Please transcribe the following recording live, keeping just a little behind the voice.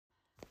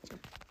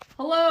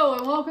Hello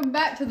and welcome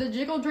back to the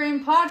Jiggle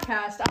Dream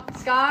Podcast. I'm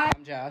Sky.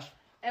 I'm Josh.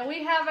 And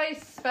we have a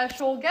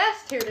special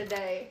guest here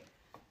today.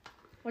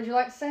 Would you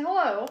like to say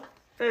hello?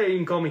 Hey, you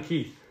can call me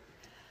Keith.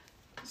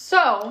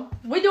 So,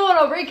 we're doing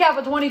a recap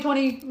of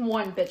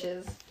 2021,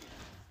 bitches.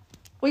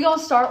 We're going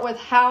to start with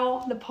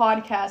how the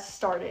podcast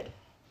started.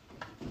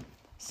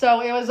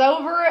 So, it was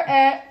over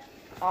at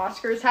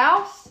Oscar's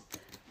house.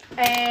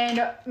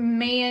 And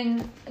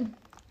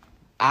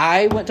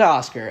I went to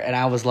Oscar and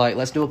I was like,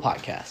 let's do a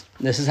podcast.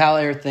 This is how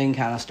everything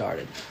kind of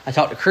started. I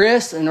talked to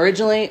Chris, and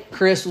originally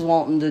Chris was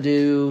wanting to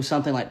do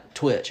something like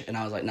Twitch, and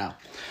I was like, no.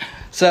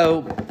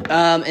 So,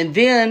 and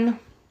then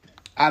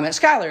I met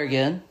Skylar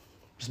again.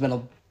 It's been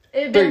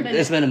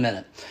a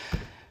minute.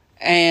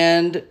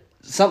 And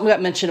something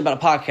got mentioned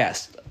about a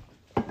podcast.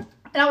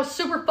 And I was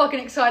super fucking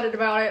excited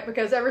about it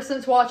because ever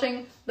since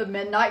watching The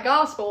Midnight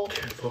Gospel,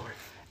 Good Lord.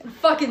 I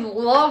fucking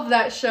love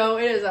that show.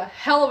 It is a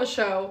hell of a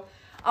show.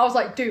 I was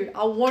like, dude,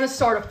 I want to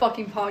start a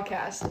fucking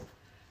podcast.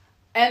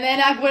 And then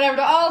I went over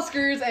to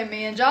Oscar's and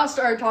me and John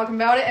started talking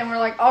about it and we're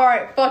like, all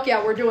right, fuck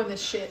yeah, we're doing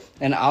this shit.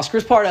 And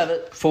Oscar's part of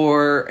it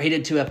he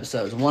did 2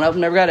 episodes. One of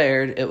them never got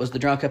aired. It was the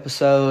drunk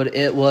episode.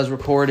 It was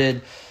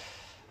recorded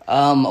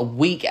a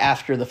week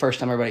after the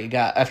first time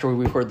after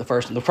we recorded the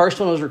first one. The first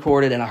one was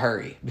recorded in a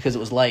hurry because it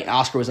was late. And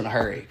Oscar was in a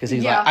hurry because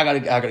he's like, I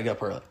gotta go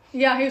early.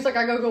 Yeah, he was like,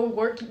 I gotta go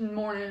work in the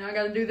morning. I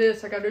gotta do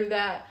this. I gotta do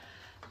that.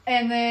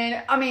 And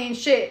then, I mean,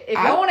 shit, if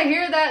y'all want to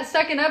hear that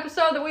second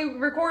episode that we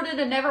recorded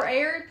and never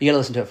aired, you gotta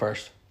listen to it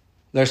first.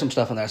 There's some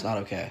stuff in there that's not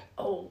okay.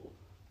 Oh.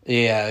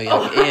 Yeah.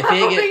 Oh,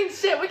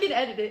 shit, we can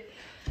edit it.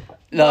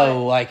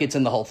 No, like, it's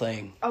in the whole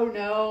thing. Oh,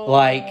 no.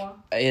 Like,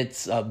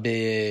 it's a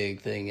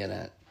big thing in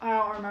it. I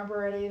don't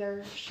remember it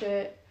either.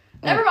 Shit.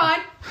 Never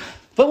mind.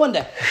 But one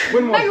day.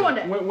 When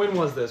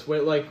was this?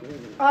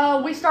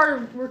 We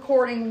started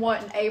recording,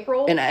 in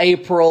April? In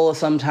April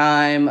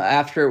sometime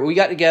after we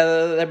got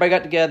together. Everybody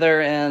got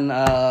together and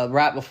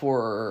right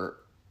before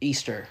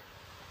Easter.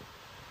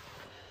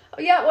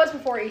 Oh, yeah, it was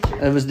before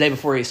Easter. It was the day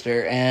before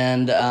Easter.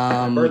 And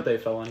my birthday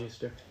fell on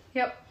Easter.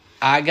 Yep.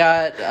 I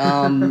got...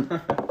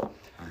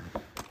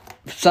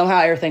 somehow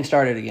everything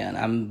started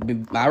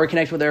again. I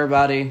reconnected with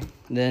everybody.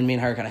 Then me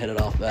and her kind of hit it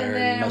off better.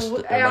 And then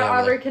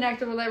I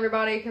reconnected with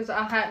everybody because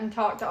I hadn't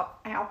talked to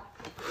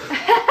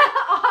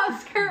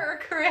Oscar or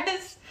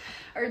Chris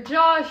or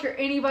Josh or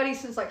anybody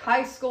since like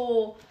high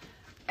school.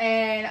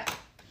 And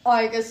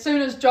like as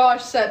soon as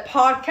Josh said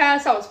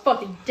podcast, I was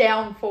fucking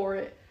down for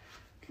it.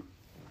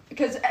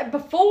 Because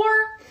before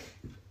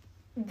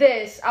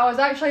this, I was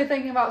actually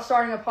thinking about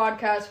starting a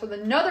podcast with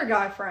another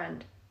guy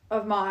friend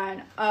of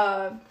mine,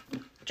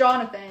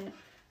 Jonathan,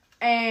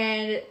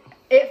 and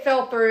it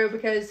fell through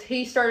because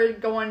he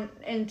started going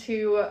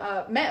into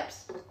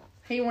MEPS.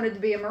 He wanted to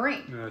be a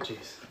Marine. Oh,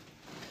 jeez.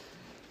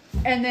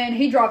 And then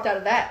he dropped out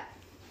of that.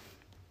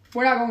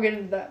 We're not going to get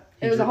into that.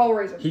 It was a whole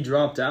reason. He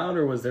dropped out,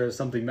 or was there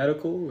something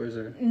medical? Or is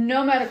there...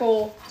 No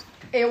medical.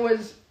 It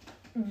was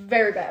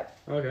very bad.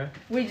 Okay.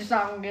 We just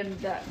not going to get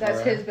into that.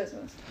 That's his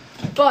business.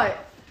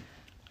 But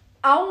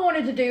I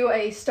wanted to do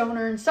a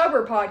Stoner and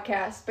Sober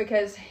podcast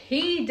because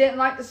he didn't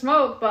like to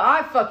smoke, but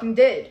I fucking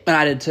did. And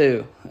I did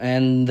too.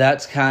 And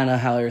that's kind of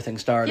how everything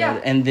started. Yeah.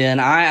 And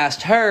then I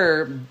asked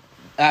her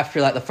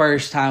after like the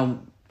first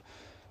time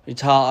we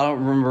talked, I don't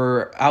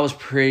remember, I was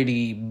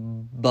pretty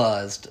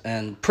buzzed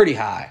and pretty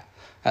high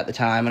at the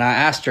time. And I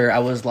asked her, I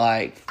was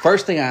like,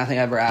 first thing I think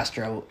I ever asked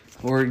her,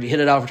 we hit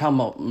it off, we're talking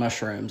about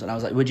mushrooms. And I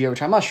was like, would you ever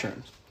try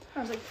mushrooms?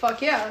 I was like,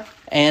 fuck yeah.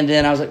 And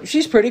then I was like,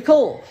 she's pretty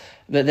cool.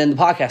 But then the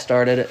podcast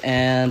started,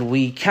 and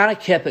we kind of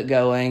kept it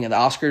going, and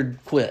Oscar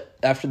quit.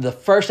 After the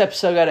first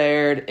episode got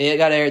aired,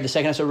 the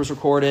second episode was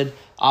recorded,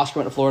 Oscar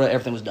went to Florida,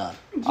 everything was done.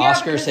 Yeah,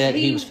 Oscar said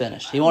he was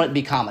finished. He wanted it to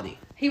be comedy.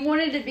 He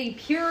wanted it to be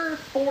pure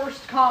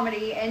forced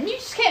comedy, and you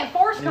just can't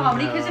force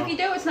comedy, because if you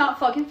do, it's not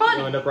fucking funny.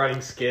 You'll end up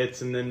writing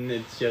skits, and then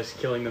it's just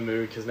killing the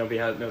mood, because nobody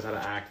knows how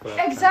to act.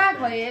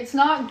 Exactly, it's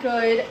not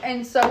good,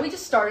 and so we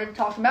just started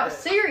talking about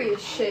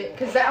serious shit,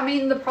 because,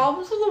 the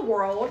problems of the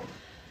world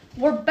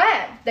were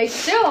bad. They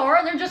still are,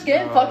 and they're just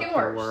getting fucking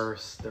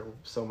worse. They're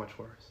so much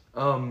worse.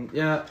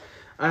 Yeah,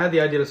 I had the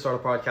idea to start a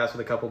podcast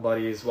with a couple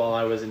buddies while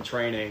I was in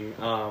training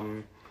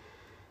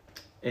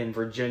in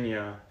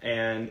Virginia,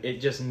 and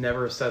it just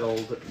never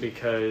settled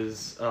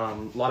because a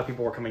lot of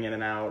people were coming in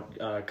and out.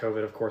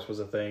 COVID, of course, was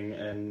a thing,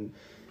 and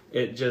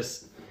it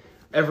just...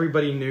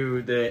 Everybody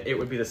knew that it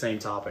would be the same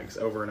topics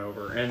over and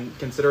over. And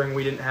considering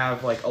we didn't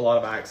have like a lot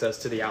of access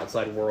to the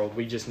outside world,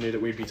 we just knew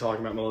that we'd be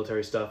talking about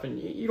military stuff.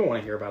 And you don't want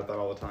to hear about that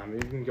all the time.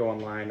 You can go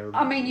online or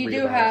you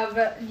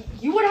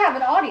would have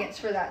an audience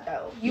for that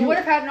though. You would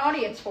have had an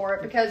audience for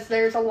it because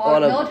there's a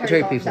lot of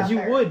military people out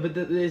there. You would, but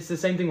it's the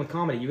same thing with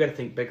comedy. You got to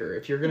think bigger.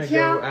 If you're going to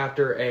go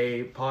after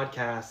a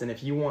podcast and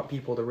if you want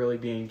people to really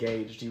be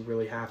engaged, you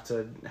really have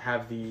to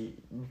have the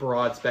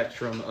broad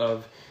spectrum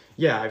of...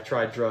 Yeah, I've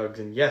tried drugs,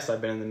 and yes,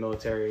 I've been in the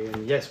military,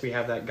 and yes, we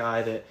have that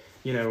guy that,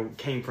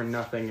 came from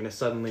nothing and is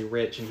suddenly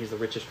rich, and he's the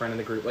richest friend in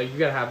the group. Like, you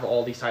gotta have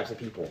all these types of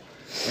people.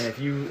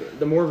 And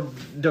the more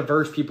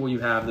diverse people you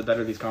have, the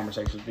better these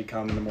conversations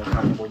become, and the more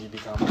comfortable you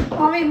become.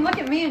 Well, I mean, look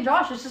at me and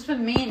Josh. It's just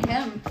been me and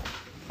him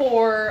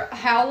for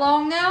how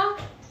long now?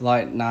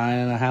 Like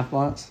 9.5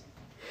 months.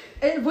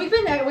 We've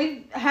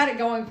had it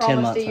going for 10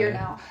 almost months, a year okay.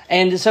 now.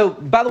 And so,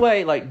 by the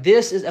way, like,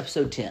 this is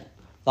episode 10.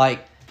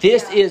 Like,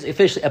 this Yeah. is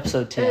officially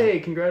episode 10. Hey,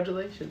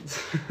 congratulations.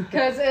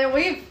 Because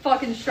we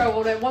fucking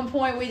struggled. At one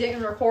point, we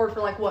didn't record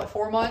for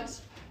 4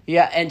 months?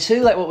 Yeah, and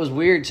two, like, what was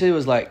weird, too,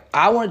 was, like,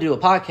 I want to do a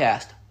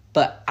podcast,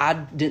 but I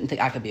didn't think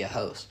I could be a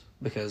host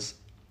because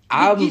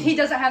He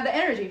doesn't have the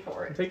energy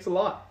for It it. takes a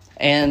lot.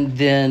 And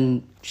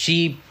then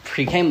she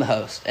became the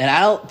host. And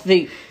I don't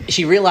think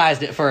she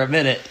realized it for a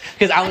minute.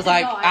 Because I was I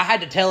did like, not. I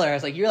had to tell her, I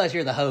was like, you realize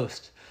you're the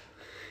host.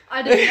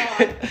 I did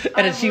not.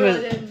 And then she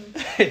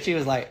didn't.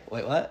 was like,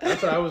 wait, what?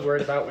 That's what I was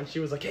worried about when she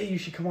was like, hey, you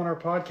should come on our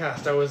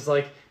podcast. I was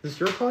like, is this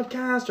your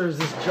podcast or is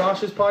this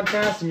Josh's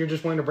podcast and you're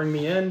just wanting to bring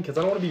me in? Because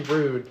I don't want to be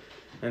rude.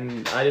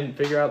 And I didn't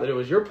figure out that it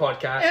was your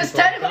podcast. It's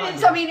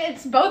technically,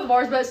 it's both of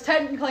ours, but it's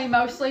technically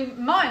mostly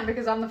mine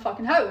because I'm the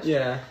fucking host.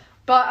 Yeah.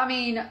 But, I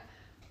mean,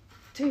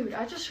 dude,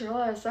 I just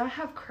realized I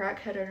have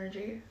crackhead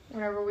energy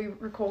whenever we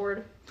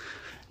record.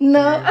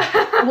 No.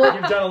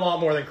 You've done a lot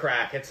more than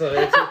crack. It's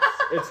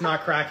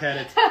not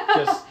crackhead. It's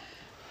just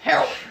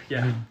Help.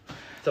 yeah.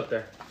 It's up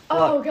there.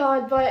 Oh,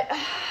 God, but,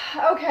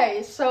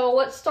 okay, so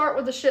let's start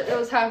with the shit that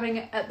was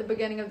happening at the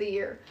beginning of the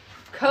year.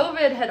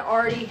 COVID had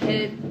already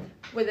hit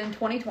within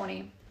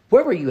 2020.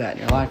 Where were you at in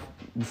your life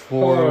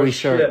before Oh, we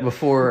started? shit.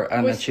 Before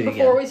I met you again.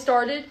 Before we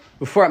started,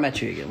 Before I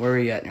met you again, where were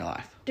you at in your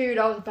life? dude,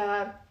 I was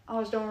bad. I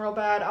was doing real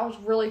bad. I was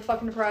really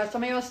fucking depressed. I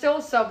mean, it was still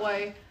a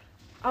Subway.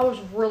 I was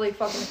really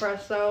fucking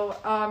depressed, though.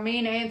 Me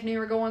and Anthony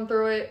were going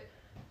through it.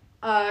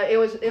 It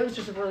was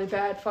just a really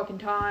bad fucking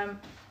time.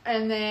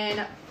 And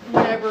then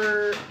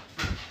whenever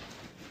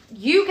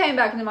you came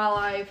back into my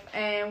life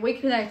and we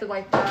connected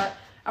like that,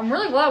 I'm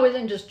really glad we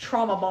didn't just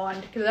trauma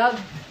bond because that would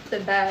have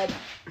been bad.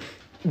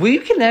 We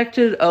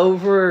connected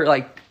over,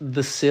 like,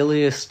 the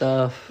silliest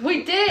stuff.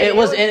 We did. It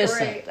was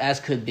innocent great. as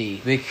could be.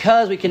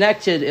 Because we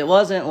connected, it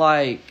wasn't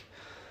like...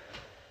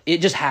 It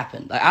just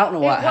happened. Like, I don't know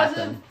what It happened.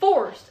 wasn't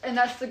forced, and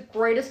that's the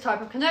greatest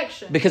type of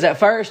connection. Because at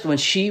first, when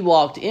she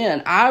walked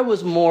in, I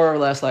was more or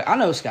less like, I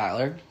know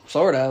Skylar,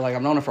 sort of. Like,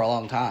 I've known her for a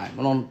long time.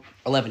 I've known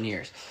 11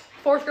 years.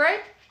 4th grade?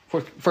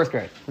 Fourth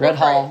grade. Red Fourth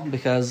Hall, grade.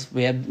 because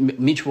we had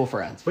mutual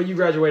friends. But you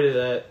graduated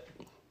at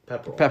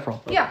Pepperell.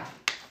 Pepperell. Yeah.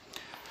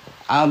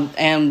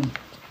 And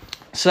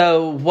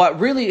so what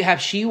really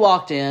happened, she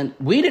walked in,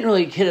 we didn't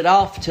really hit it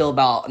off till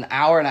about an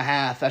hour and a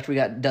half after we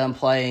got done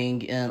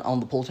playing on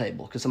the pool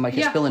table because somebody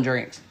kept Yeah. spilling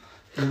drinks.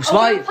 Oh,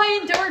 we were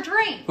playing Do or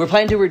Drink. We were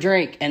playing Do or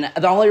Drink, and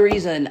the only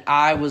reason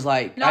I was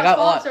like, Not I got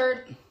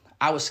sponsored.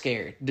 I was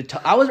scared.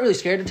 I wasn't really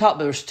scared to talk, but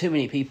there was too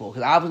many people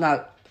because I was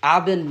not.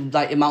 I've been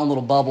like in my own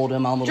little bubble,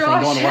 doing my own little thing,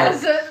 Josh going to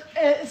work.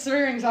 has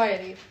severe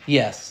anxiety.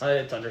 Yes,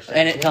 It's understandable.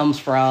 and it comes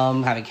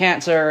from having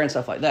cancer and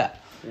stuff like that.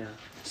 Yeah.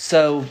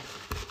 So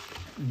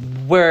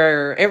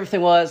where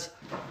everything was,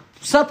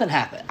 something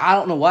happened. I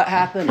don't know what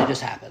happened. It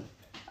just happened.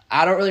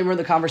 I don't really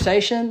remember the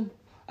conversation.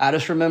 I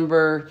just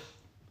remember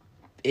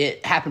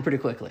it happened pretty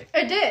quickly.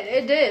 It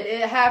did.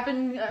 It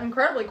happened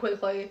incredibly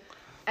quickly.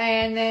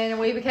 And then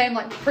we became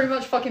like pretty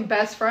much fucking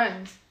best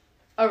friends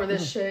over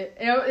this shit.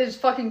 You know, it was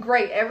fucking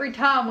great. Every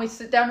time we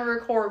sit down to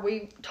record,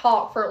 we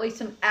talk for at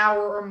least an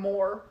hour or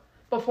more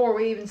before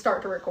we even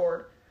start to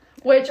record.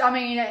 Which, I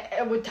mean,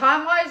 with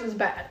time-wise, is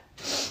bad.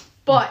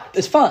 But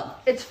It's fun.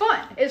 it's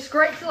fun. It's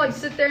great to like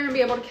sit there and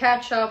be able to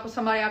catch up with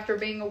somebody after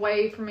being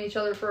away from each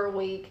other for a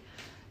week.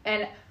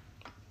 And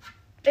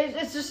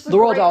it's just The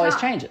world great always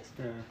time. changes.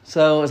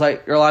 So it's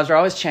like our lives are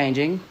always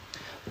changing.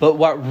 But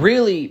what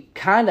really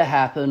kind of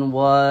happened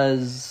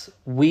was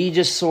we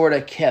just sort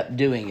of kept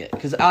doing it.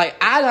 Because I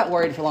got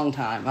worried for a long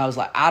time. I was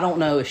like, I don't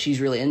know if she's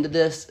really into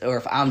this or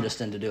if I'm just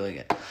into doing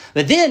it.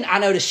 But then I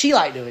noticed she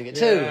liked doing it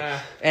too.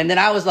 Yeah. And then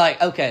I was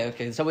like,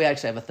 okay, so we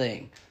actually have a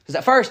thing. Because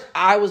at first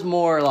I was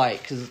more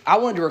like, because I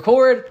wanted to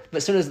record, but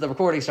as soon as the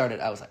recording started,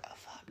 I was like, oh,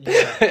 fuck.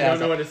 Yeah. You don't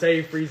know what to say.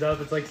 You freeze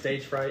up. It's like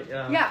stage fright.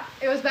 Yeah,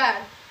 it was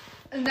bad.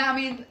 And I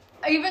mean,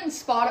 even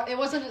it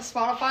wasn't at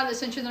Spotify that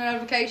sent you the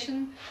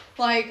notification.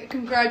 Like,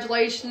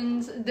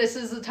 congratulations, this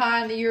is the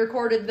time that you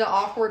recorded the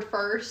awkward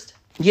first.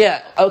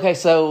 Yeah, okay,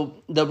 so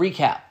the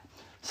recap.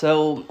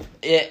 So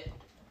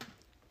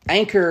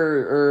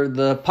Anchor, or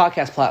the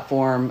podcast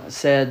platform,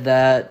 said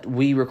that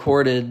we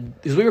recorded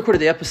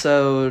the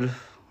episode,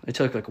 it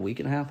took like a week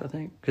and a half, I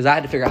think. Because I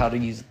had to figure out how to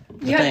use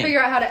the You had to thing,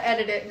 figure out how to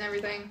edit it and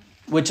everything.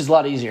 which is a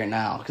lot easier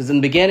now. Because in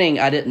the beginning,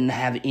 I didn't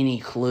have any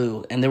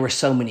clue, and there were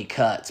so many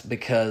cuts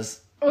because...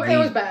 It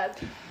was bad.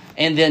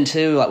 And then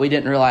too, like we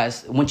didn't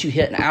realize once you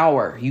hit an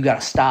hour, you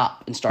got to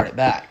stop and start it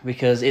back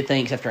because it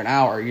thinks after an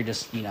hour you're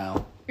just You're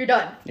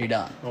done. you're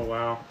done. Oh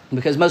wow.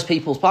 Because most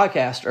people's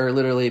podcasts are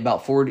literally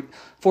about 40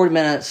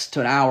 minutes to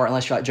an hour,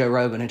 unless you're like Joe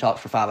Rogan who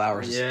talks for 5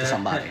 hours to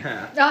somebody.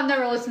 I've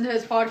never listened to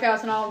his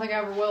podcast, and I don't think I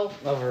ever will.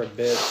 Over a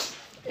bit.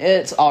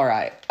 It's all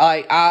right.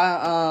 Like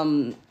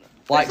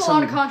There's a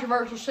lot of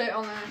controversial shit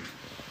on there.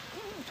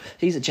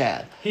 He's a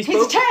Chad. He's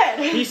a Chad.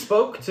 He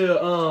spoke to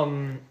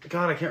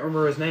God, I can't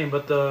remember his name,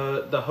 but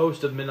the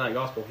host of Midnight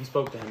Gospel. He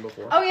spoke to him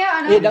before. Oh yeah,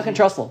 I know. Yeah, Duncan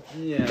Trussell.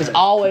 Yeah. Is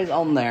always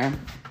on there.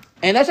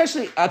 And that's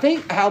actually, I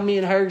think, how me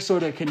and her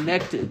sort of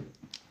connected.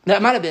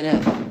 That might have been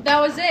it. That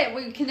was it.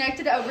 We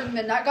connected over the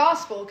Midnight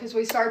Gospel because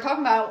we started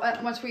talking about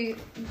it once we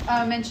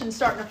mentioned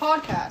starting a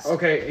podcast.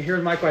 Okay,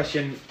 here's my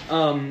question.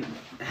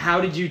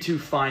 How did you two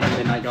find the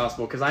Midnight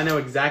Gospel? Because I know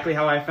exactly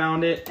how I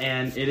found it,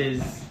 and it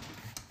is...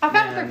 I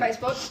found it through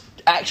Facebook.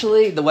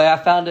 Actually, the way I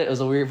found it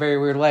was a very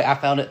weird way. I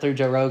found it through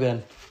Joe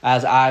Rogan.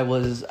 As I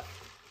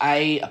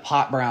ate a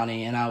pot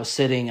brownie, and I was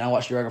sitting, and I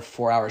watched Joe Rogan for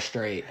 4 hours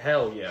straight.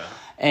 Hell yeah.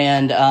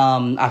 And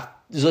I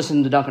was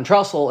listening to Duncan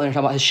Trussell, and they're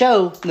talking about his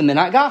show, The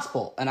Midnight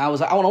Gospel. And I was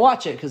like, I want to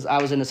watch it, because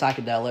I was into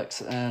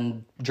psychedelics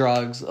and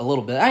drugs a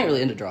little bit. I ain't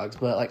really into drugs,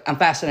 but like I'm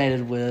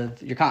fascinated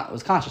with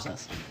with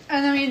consciousness.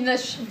 And I mean,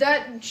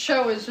 that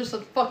show is just a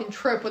fucking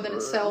trip within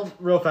itself.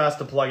 Real fast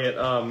to plug it,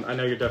 I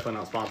know you're definitely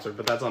not sponsored,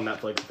 but that's on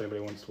Netflix if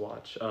anybody wants to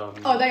watch.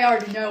 Oh, they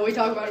already know. We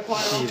talk about it quite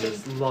often.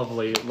 Jesus,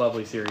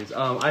 lovely series.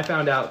 I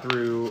found out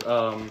through...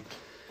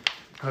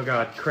 oh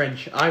god,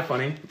 cringe.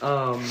 iFunny.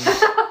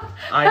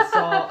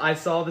 I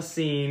saw the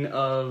scene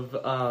of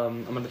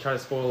I'm gonna try to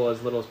spoil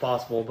as little as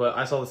possible, but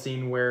I saw the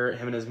scene where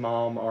him and his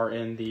mom are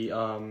in the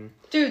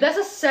Dude, that's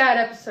a sad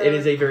episode. It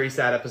is a very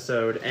sad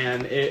episode,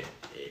 and it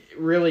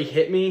really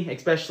hit me,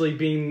 especially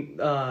being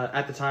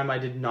at the time I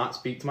did not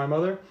speak to my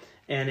mother,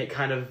 and it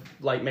kind of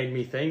like made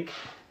me think.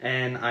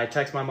 And I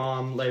texted my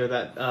mom later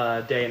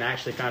that day and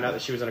actually found out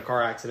that she was in a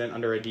car accident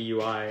under a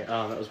DUI.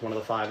 That was one of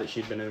the 5 that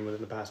she'd been in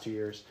within the past 2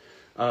 years.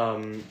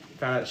 Found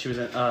out she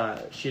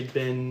had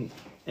been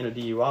in a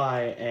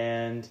DUI,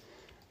 and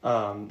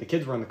the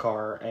kids were in the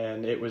car,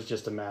 and it was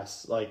just a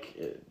mess.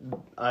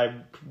 I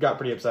got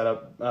pretty upset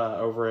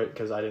over it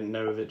because I didn't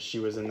know that she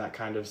was in that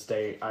kind of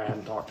state. I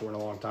hadn't talked to her in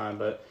a long time,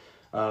 but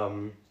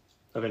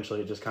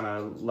eventually it just kind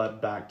of led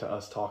back to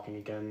us talking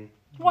again.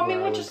 Well, I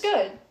mean, which is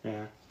good.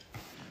 Yeah.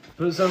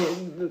 But so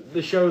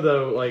the show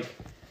though, like,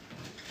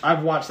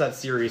 I've watched that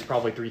series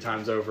probably 3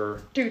 times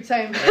over. Dude,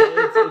 same.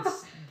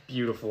 It's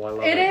beautiful. I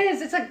love it. It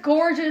is. It's a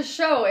gorgeous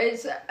show.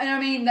 And I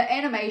mean, the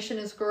animation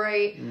is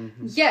great.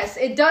 Mm-hmm. Yes,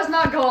 it does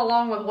not go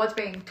along with what's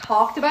being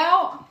talked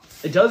about.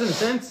 It does in a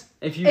sense.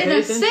 If you in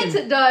a sense,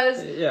 it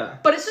does. Yeah.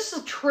 But it's just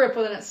a trip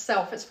within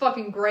itself. It's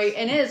fucking great,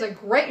 and it is a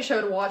great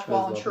show to watch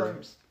while on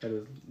shrooms. It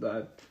is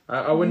that.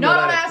 I wouldn't know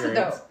that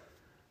experience.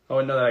 I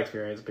wouldn't know that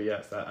experience, but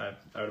yes, I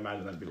would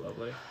imagine that'd be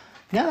lovely.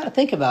 Now that I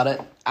think about it,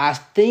 I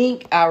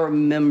think I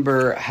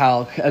remember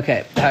how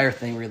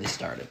everything really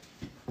started.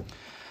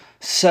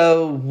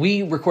 So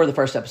we recorded the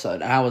first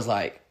episode, and I was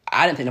like,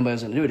 I didn't think nobody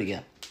was going to do it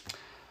again.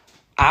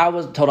 I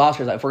told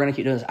Oscar, if we're going to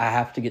keep doing this, I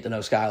have to get to know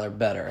Skylar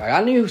better. Like,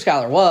 I knew who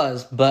Skylar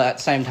was, but at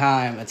the same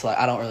time, it's like,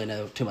 I don't really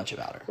know too much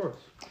about her. Of course.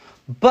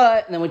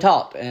 But then we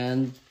talked,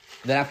 and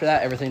then after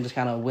that, everything just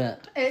kind of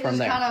went from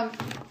there.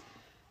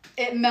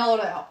 It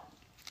mellowed out.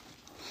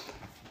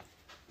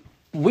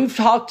 We've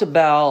talked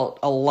about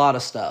a lot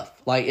of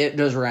stuff. Like, it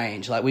does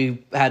range. Like,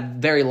 we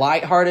had very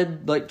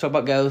lighthearted, like, talk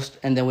about Ghost,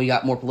 and then we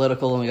got more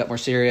political, and we got more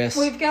serious.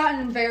 We've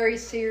gotten very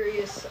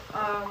serious.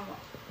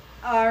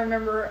 I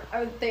remember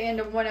at the end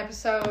of one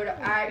episode,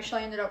 I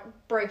actually ended up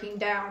breaking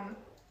down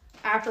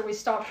after we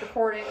stopped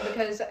recording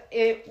because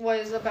it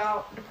was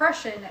about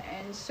depression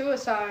and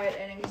suicide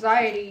and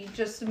anxiety,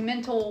 just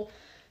mental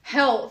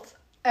health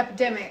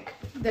epidemic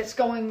that's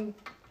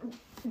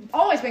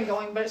always been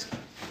going, but it's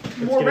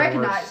more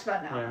recognized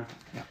by now.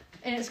 Yeah.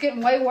 And it's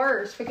getting way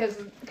worse because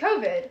of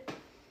COVID,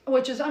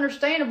 which is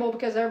understandable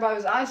because everybody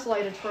was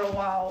isolated for a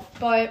while.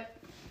 But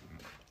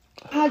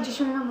I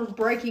just remember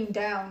breaking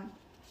down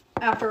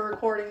after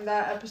recording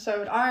that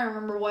episode. I don't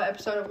remember what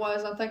episode it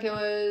was. I think it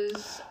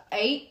was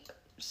 8,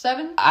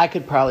 7. I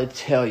could probably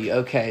tell you.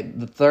 Okay,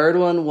 the third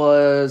one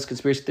was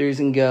Conspiracy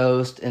Theories and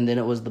Ghost, and then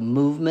it was The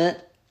Movement,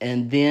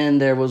 and then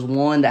there was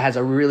one that has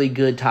a really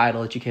good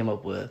title that you came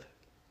up with.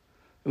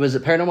 Was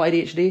it Paranormal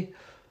ADHD?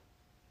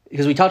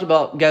 Because we talked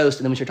about Ghost,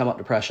 and then we started talking about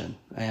depression,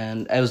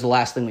 and it was the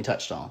last thing we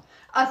touched on.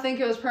 I think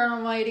it was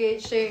Paranormal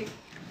ADHD.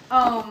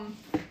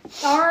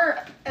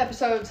 Our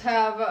episodes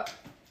have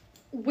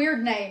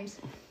weird names.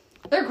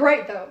 They're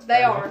great, though.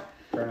 They are.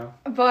 Fair enough.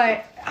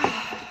 But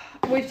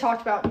we've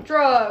talked about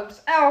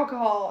drugs,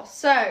 alcohol,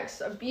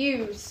 sex,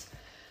 abuse.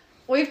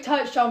 We've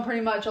touched on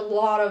pretty much a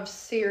lot of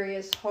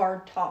serious,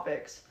 hard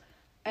topics.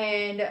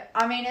 And,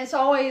 I mean, it's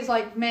always,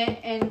 like, meant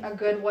in a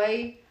good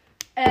way.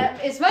 And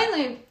it's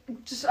mainly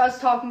just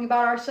us talking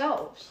about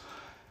ourselves.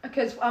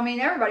 Because, I mean,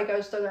 everybody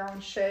goes through their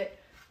own shit.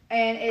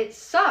 And it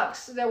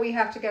sucks that we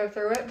have to go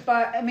through it.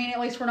 But, I mean, at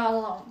least we're not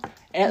alone.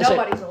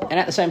 Nobody's alone. And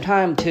at the same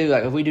time, too,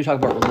 like, if we do talk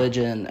about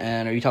religion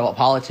or you talk about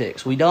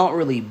politics, we don't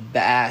really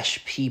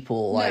bash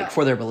people,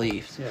 for their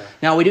beliefs. Yeah.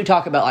 Now, we do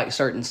talk about, like,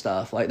 certain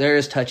stuff. Like, there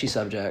is touchy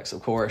subjects,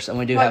 of course. And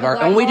we do have our...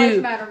 And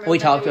we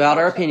talked about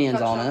our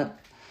opinions on it.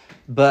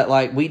 But,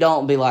 like, we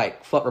don't be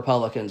like, fuck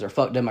Republicans or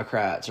fuck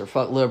Democrats or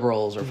fuck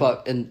liberals or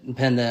fuck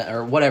independent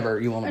or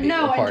whatever you want to be.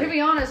 No, and to be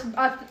honest,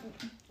 I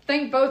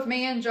think both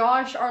me and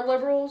Josh are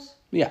liberals.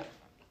 Yeah.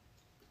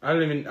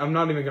 I'm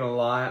not even gonna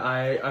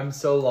lie. I'm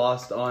so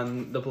lost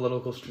on the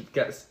political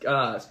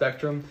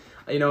spectrum.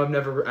 You know, I've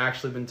never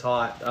actually been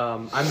taught.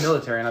 I'm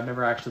military, and I've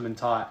never actually been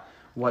taught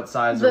what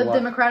sides The are what.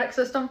 democratic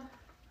system.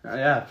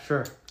 Yeah,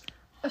 sure.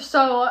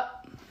 So.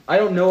 I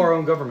don't know our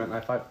own government. And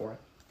I fight for it.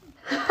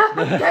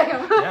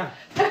 Damn. Yeah.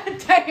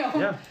 Damn.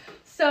 Yeah.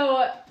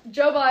 So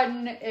Joe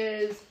Biden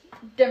is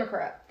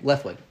Democrat.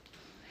 Left wing.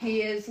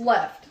 He is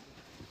left.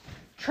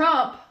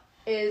 Trump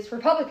is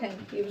Republican.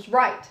 He was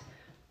right.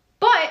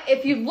 But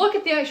if you look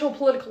at the actual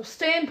political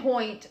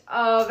standpoint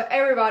of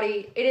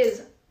everybody, it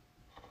is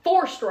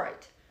forced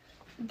right.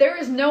 There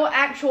is no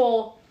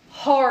actual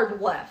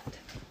hard left.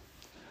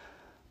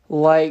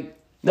 Like,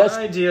 that's...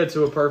 My idea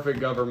to a perfect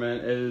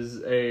government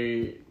is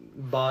a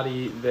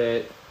body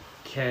that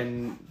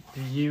can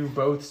view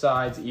both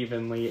sides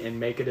evenly and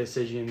make a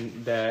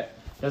decision that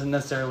doesn't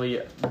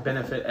necessarily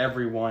benefit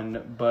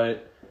everyone,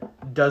 but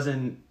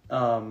doesn't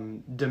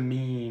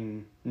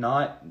demean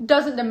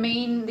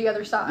the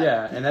other side.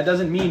 Yeah, and that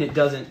doesn't mean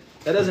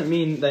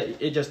that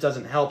it just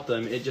doesn't help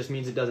them. It just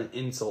means it doesn't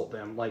insult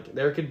them. Like,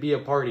 there could be a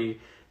party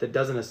that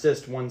doesn't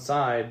assist one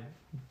side,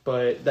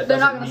 but they're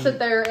not going to sit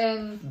there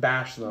and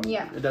bash them.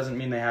 Yeah. It doesn't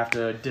mean they have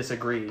to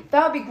disagree.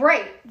 That would be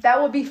great.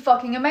 That would be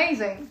fucking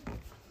amazing.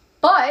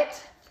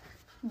 But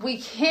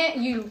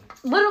you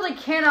literally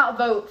cannot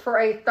vote for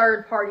a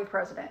third party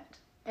president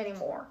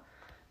anymore.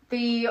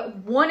 The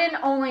one and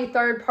only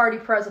third party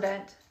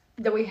president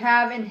that we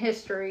have in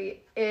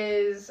history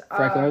is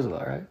Franklin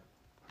Roosevelt, right?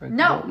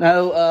 No.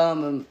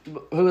 No,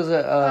 who was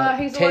it?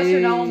 He's the lesser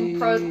known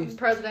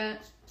president.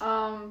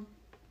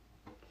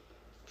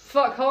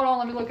 Fuck, hold on,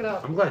 let me look it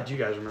up. I'm glad you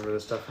guys remember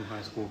this stuff from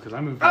high school, because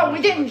I moved. Oh,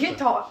 we didn't get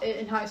taught it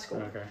in high school.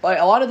 Okay. Like,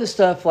 a lot of the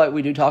stuff like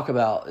we do talk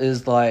about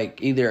is like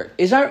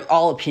it's not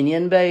all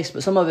opinion based,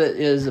 but some of it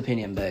is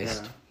opinion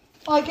based. Yeah.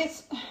 Like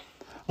it's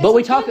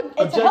we talk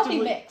it's a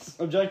healthy mix.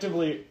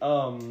 Objectively,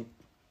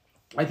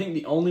 I think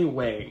the only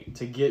way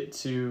to get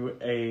to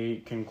a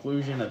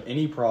conclusion of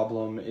any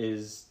problem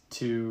is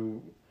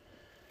to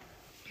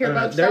Hear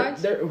both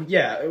sides?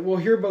 Yeah, we'll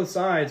hear both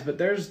sides, but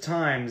there's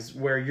times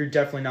where you're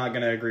definitely not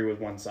going to agree with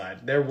one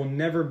side. There will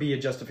never be a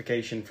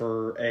justification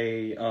for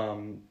a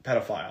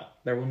pedophile.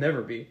 There will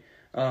never be,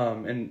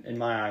 in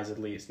my eyes at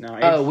least.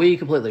 Now, we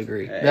completely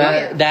agree.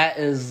 That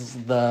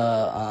is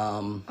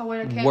the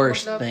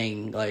worst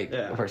thing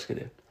a person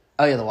could do.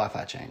 Oh yeah, the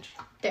Wi-Fi changed.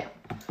 Damn.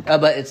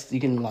 But you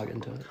can log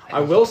into it.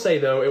 I will say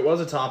though, it was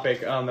a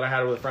topic that I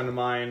had with a friend of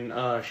mine.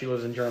 She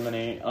lives in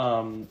Germany.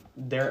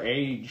 Their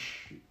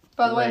age.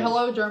 By the way,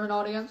 hello, German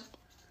audience.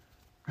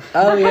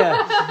 Oh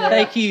yeah,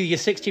 thank you.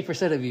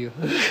 60% of you.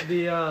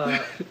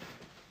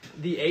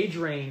 The age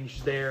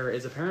range there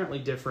is apparently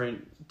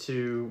different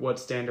to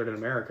what's standard in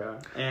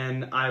America,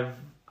 and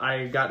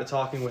I got to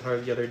talking with her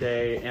the other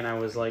day, and I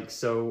was like,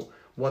 so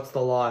what's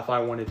the law if I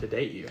wanted to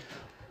date you?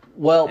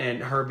 Well,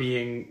 and her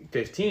being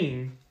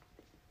 15,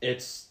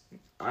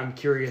 I'm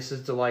curious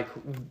as to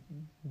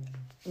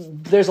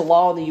there's a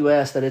law in the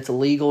U.S. that it's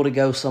illegal to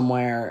go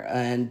somewhere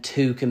and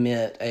to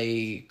commit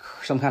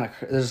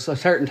there's a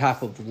certain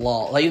type of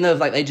law. Like, even though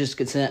they just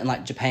consent, and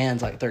like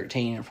Japan's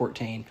 13 or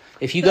 14.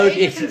 If you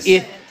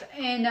if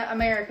in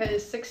America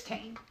is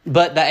 16.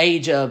 But the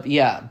age of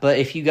but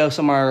if you go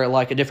somewhere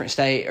like a different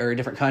state or a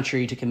different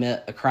country to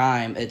commit a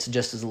crime, it's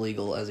just as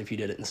illegal as if you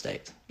did it in the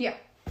States. Yeah.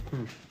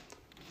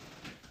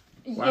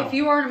 Wow. If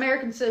you are an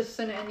American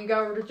citizen and you go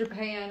over to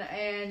Japan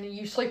and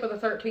you sleep with a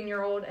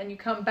 13-year-old and you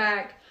come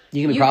back,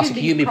 you can be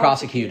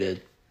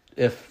prosecuted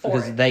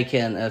because they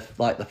can, if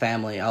the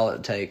family, all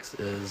it takes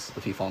is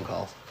a few phone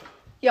calls.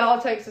 Yeah, all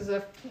it takes is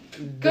a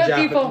few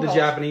phone calls. The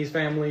Japanese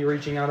family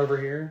reaching out over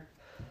here.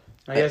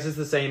 I guess it's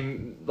the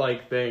same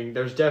thing.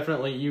 There's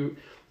definitely you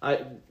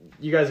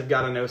guys have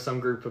got to know some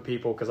group of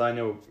people, because I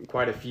know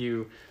quite a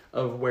few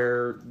of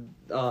where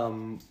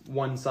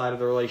one side of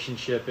the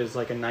relationship is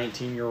a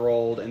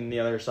 19-year-old and the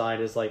other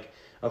side is a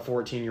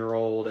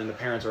 14-year-old, and the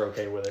parents are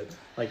okay with it.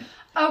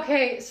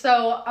 Okay,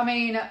 so I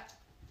mean,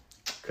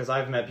 because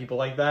I've met people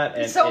like that.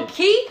 And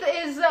Keith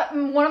is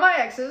one of my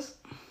exes.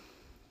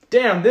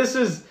 Damn, this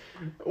is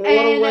what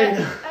a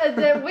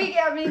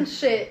way.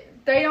 Shit.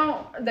 They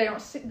don't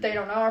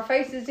know our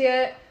faces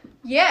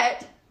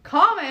yet.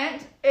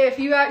 Comment if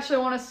you actually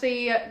want to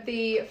see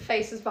the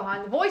faces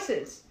behind the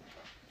voices.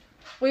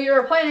 We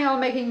are planning on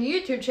making a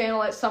YouTube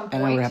channel at some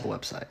point. And we have a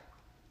website.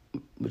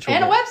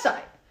 And a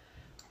website.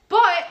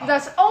 But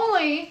that's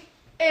only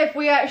if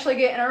we actually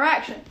get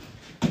interaction.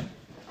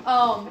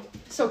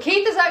 So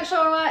Keith is actually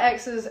one of my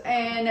exes,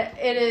 and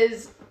it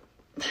is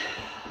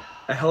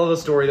a hell of a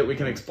story that we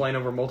can explain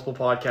over multiple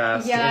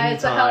podcasts. Yeah,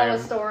 it's a hell of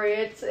a story.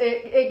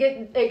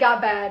 It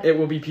got bad. It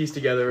will be pieced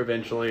together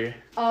eventually.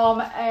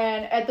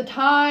 And at the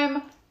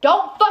time,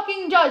 don't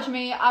fucking judge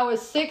me. I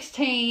was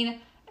 16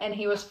 and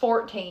he was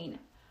 14.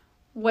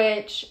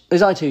 Which...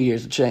 It's only 2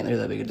 years, which ain't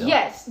that big a deal.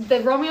 Yes, the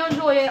Romeo and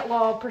Juliet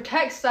law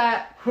protects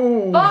that.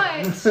 Ooh.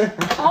 But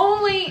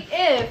only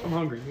if... I'm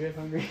hungry. You guys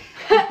hungry?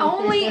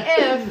 Only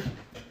if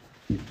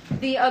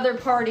the other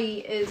party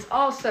is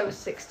also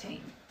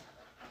 16.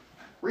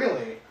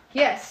 Really?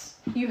 Yes,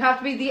 you have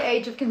to be the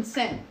age of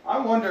consent. I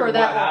wonder For what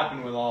that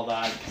happened with all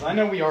that, because I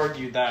know we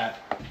argued that.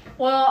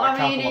 Well, A I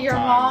couple mean, of your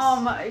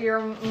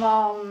times.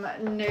 mom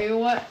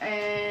knew,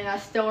 and I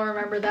still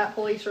remember that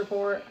police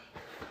report.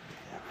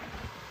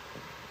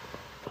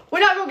 We're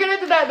not gonna get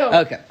into that though.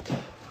 Okay.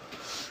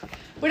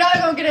 We're not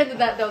gonna get into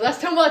that though. That's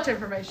too much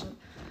information.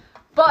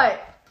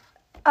 But,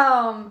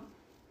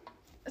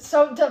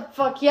 so the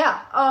fuck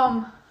yeah.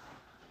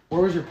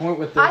 Where was your point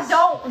with this? I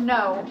don't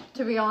know,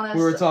 to be honest.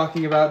 We were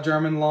talking about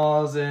German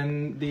laws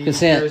and the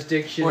Consent.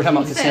 jurisdiction. We're talking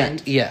about Consent.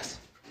 consent. Yes.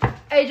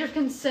 Age of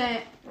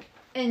consent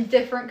in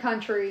different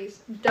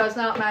countries does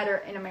not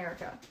matter in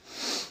America.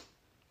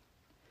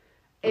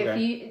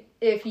 Okay.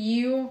 If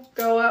you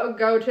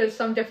go to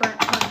some different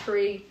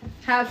country,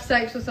 have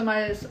sex with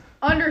somebody that's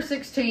under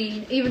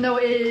 16, even though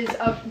it is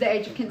of the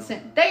age of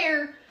consent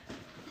there,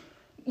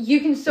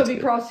 you can still be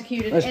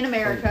prosecuted in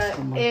America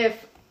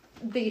if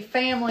the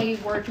family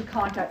were to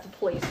contact the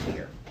police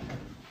here.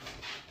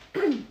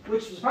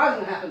 Which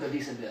surprisingly happens a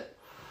decent bit.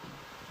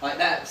 Like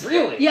that.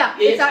 Really? Yeah,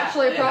 it's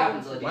actually a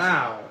problem.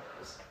 Wow.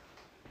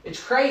 It's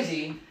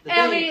crazy.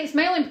 And I mean, it's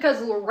mainly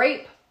because of the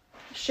rape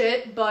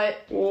shit,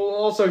 but Well,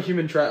 also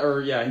human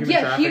trafficking. Yeah, I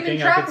human could see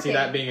trafficking.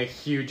 that being a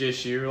huge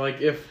issue.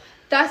 Like if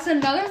that's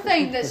another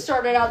thing that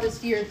started out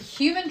this year. The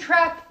human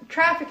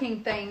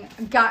trafficking thing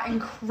got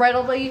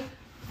incredibly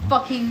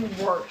fucking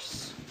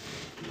worse.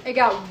 It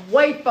got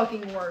way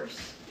fucking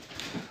worse.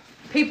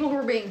 People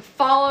were being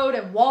followed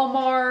at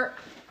Walmart,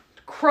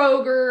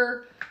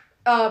 Kroger,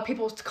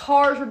 people's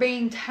cars were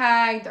being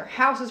tagged, their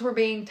houses were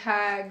being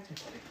tagged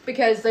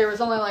because there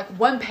was only like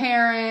one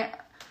parent.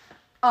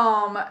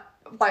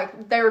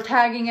 Like they were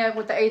tagging it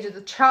with the age of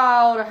the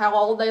child or how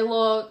old they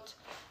looked.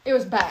 It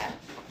was bad.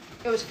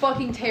 It was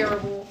fucking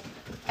terrible.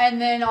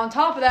 And then on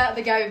top of that,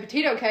 the Gabby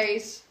Petito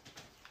case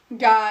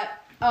got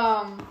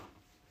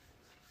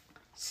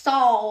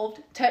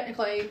solved,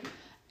 technically.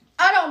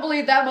 I don't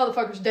believe that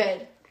motherfucker's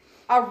dead.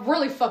 I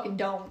really fucking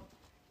don't.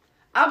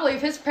 I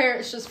believe his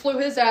parents just flew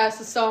his ass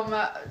to some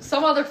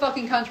other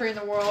fucking country in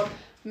the world.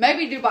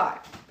 Maybe Dubai.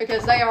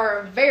 Because they are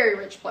a very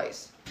rich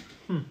place.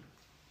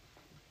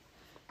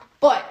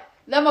 But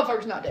that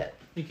motherfucker's not dead.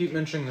 you keep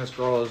mentioning this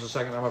girl, it's the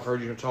second time I've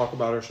heard you talk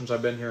about her since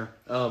I've been here.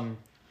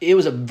 It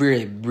was a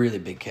really, really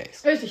big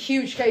case. It was a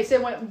huge case.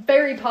 It went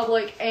very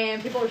public,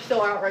 and people are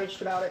still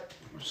outraged about it.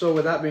 So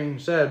with that being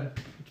said,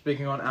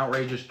 speaking on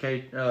outrageous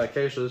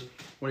cases,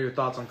 what are your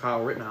thoughts on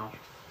Kyle Rittenhouse?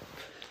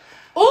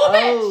 Ooh,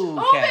 bitch! Ooh,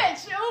 Okay.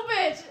 bitch! Ooh,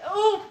 bitch!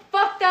 Ooh,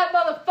 fuck that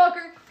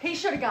motherfucker. He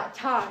should have got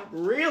time.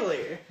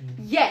 Really?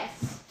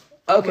 Yes.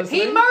 Okay.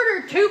 He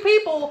murdered 2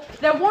 people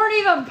that weren't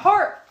even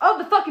part of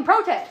the fucking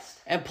protest.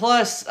 And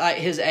plus,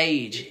 his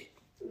age.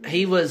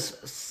 He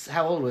was,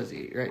 how old was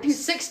he? Right?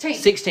 He's 16.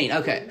 16,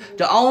 okay.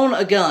 To own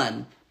a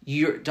gun,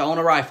 to own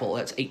a rifle,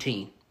 that's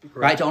 18.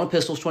 Right? To own a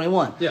pistol is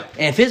 21. Yeah.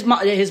 And if his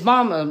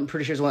mom, I'm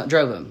pretty sure is the one that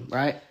drove him,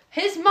 right?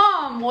 His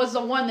mom was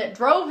the one that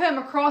drove him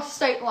across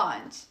state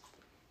lines.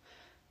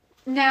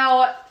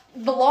 Now,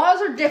 the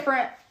laws are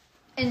different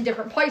in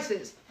different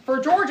places. For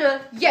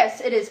Georgia,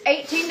 yes, it is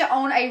 18 to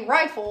own a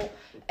rifle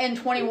and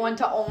 21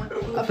 to own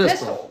a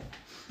pistol.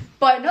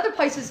 But in other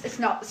places, it's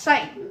not the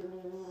same.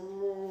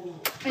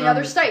 In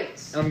other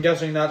states. I'm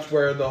guessing that's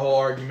where the whole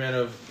argument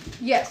of...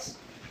 Yes.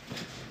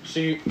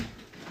 See,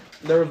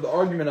 there was the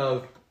argument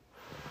of...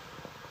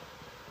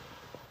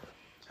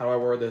 How do I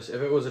word this?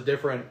 If it was a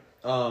different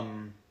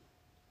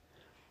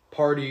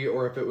party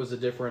or if it was a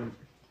different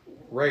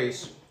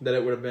race, that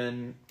it would have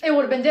been... It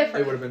would have been different.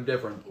 It would have been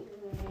different.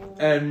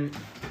 And...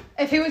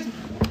 If he was...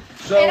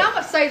 So, and I'm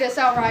going to say this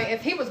outright.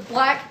 If he was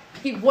black,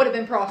 he would have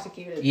been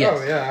prosecuted. Yes.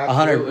 Oh, yeah,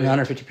 100,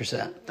 absolutely.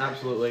 150%.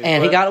 Absolutely.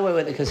 And he But- got away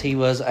with it because he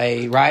was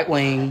a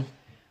right-wing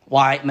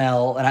white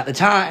male. And at the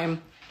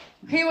time,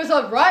 He was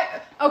a right...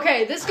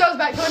 Okay, this goes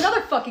back to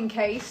another fucking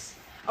case.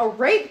 A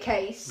rape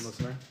case.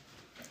 Listener?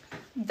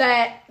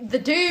 That the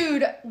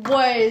dude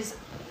was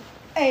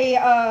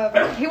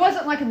a... he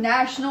wasn't like a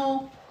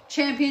national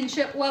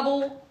championship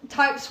level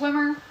type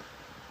swimmer.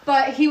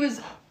 But he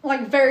was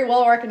like very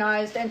well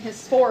recognized in his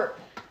sport.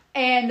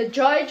 And the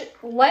judge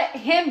let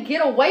him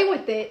get away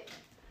with it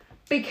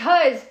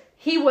because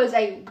he was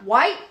a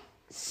white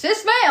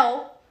cis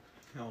male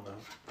Hell no.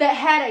 that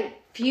had a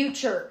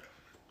future.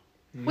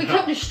 We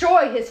couldn't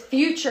destroy his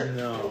future.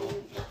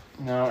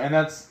 No, and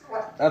that's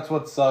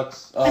what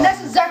sucks. And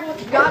that's exactly what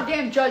the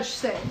goddamn judge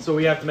said. So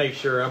we have to make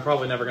sure. I'm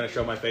probably never going to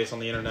show my face on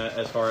the internet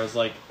as far as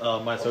like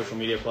my social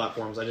media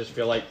platforms. I just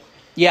feel like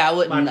yeah, I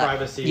wouldn't. my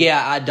privacy.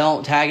 Yeah, I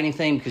don't tag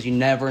anything because you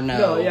never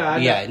know.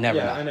 Never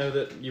know. I know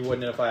that you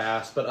wouldn't if I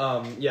asked, but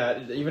yeah,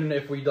 even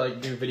if we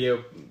like do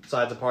video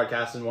sides of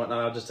podcasts and whatnot,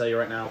 I'll just tell you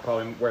right now, I'll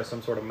probably wear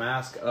some sort of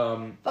mask.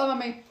 Follow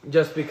me.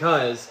 Just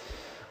because,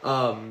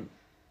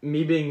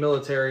 me being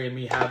military and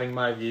me having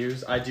my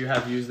views, I do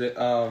have views that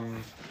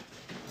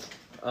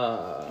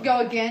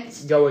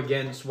Go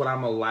against what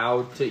I'm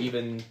allowed to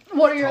even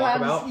what are you talk allowed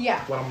about, to,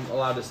 yeah. what I'm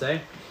allowed to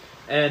say,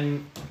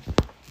 and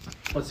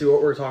let's see what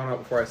we were talking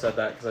about before I said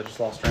that because I just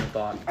lost train of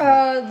thought.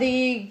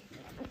 The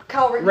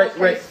Kyle Rittenhouse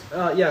case.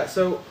 Yeah.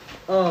 So,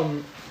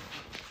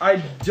 I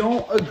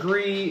don't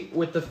agree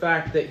with the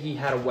fact that he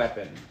had a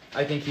weapon.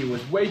 I think he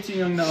was way too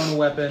young to own a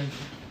weapon.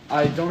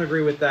 I don't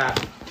agree with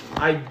that.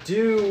 I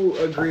do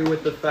agree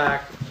with the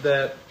fact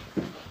that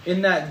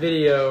in that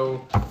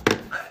video,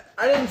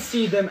 I didn't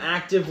see them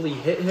actively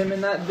hit him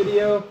in that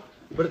video,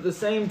 but at the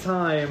same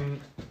time,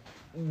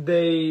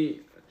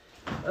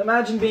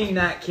 imagine being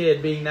that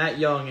kid, being that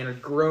young,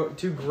 and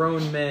two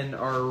grown men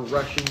are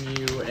rushing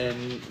you,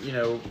 and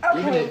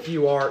even if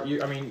you're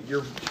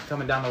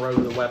coming down the road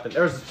with a weapon.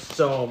 There's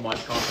so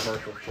much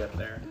controversial shit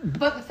there.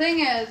 But the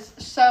thing is,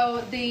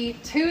 so the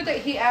two that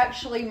he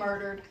actually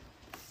murdered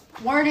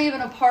weren't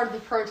even a part of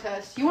the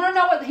protest. You want to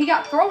know what he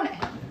got thrown at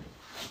him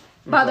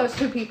by those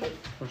two people?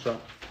 What's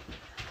up?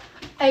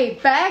 A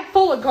bag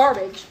full of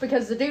garbage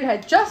because the dude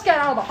had just got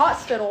out of the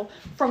hospital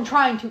from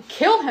trying to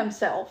kill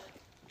himself.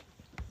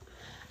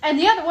 And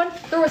the other one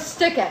threw a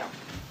stick at him.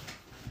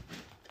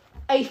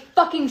 A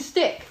fucking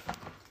stick.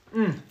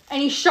 And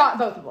he shot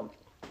both of them.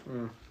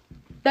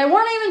 They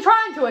weren't even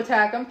trying to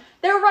attack him.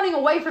 They were running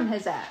away from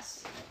his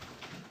ass.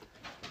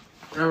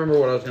 I remember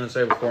what I was going to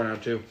say before now,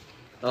 too.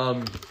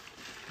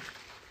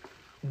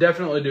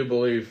 Definitely do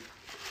believe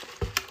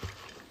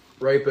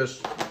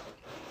rapists,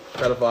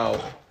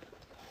 pedophiles,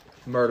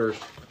 murders,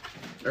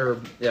 serial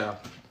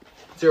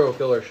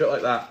killers, shit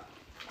like that.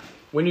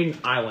 We need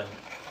an island.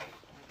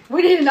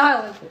 We need an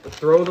island.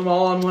 Throw them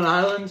all on one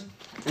island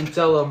and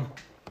tell them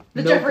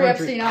The Jeffrey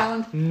Epstein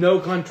Island. No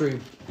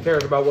country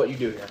cares about what you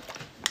do here.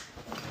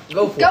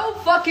 Go for it. Go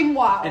fucking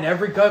wild. And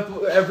every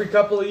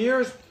couple of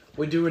years,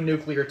 we do a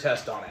nuclear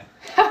test on it.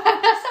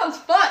 That sounds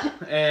fun.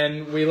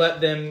 And we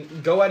let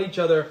them go at each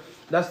other.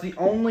 That's the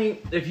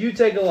only... If you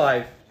take a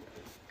life,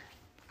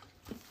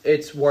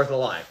 it's worth a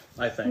life,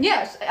 I think.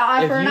 Yes,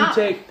 eye for an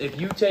eye. If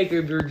you take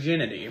a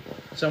virginity,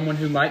 someone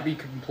who might be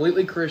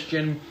completely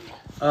Christian,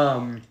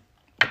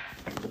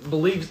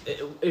 believes...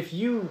 If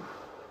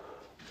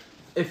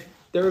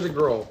there was a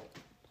girl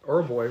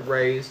or a boy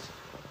raised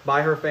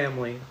by her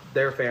family,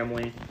 their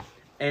family,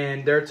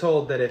 and they're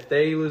told that if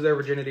they lose their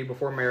virginity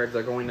before marriage,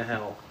 they're going to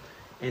hell,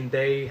 and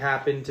they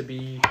happen to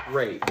be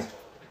raped,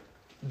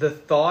 the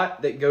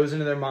thought that goes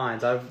into their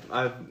minds,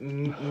 I've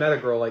met a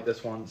girl like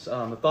this once,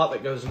 the thought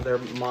that goes into their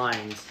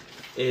minds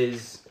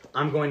is,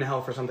 I'm going to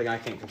hell for something I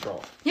can't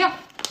control. Yeah.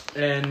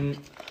 And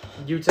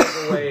you take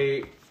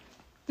away...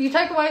 You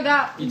take away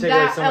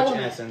so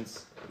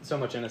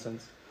much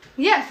innocence.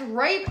 Yes,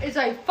 rape is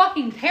a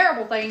fucking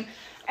terrible thing.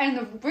 And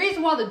the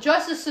reason why the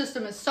justice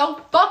system is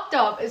so fucked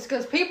up is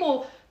because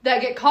people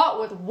that get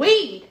caught with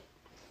weed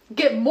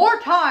get more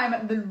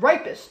time than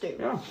rapists do.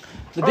 Yeah.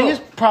 The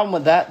biggest problem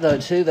with that, though,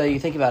 you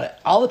think about it,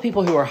 all the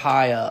people who are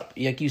high up,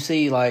 like you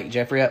see, like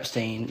Jeffrey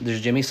Epstein,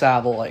 there's Jimmy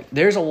Savile, like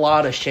there's a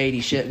lot of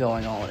shady shit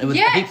going on. It was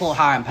people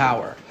high in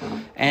power.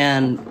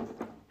 And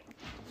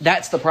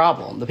that's the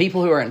problem. The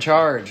people who are in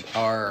charge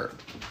are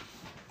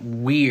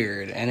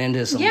weird and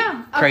into some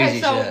crazy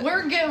shit. Okay, so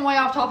we're getting way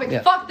off topic.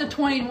 Yeah. Fuck the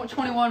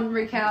 2021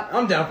 recap.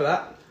 I'm down for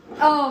that.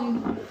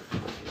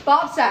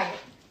 Bob Saget.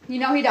 You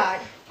know he died.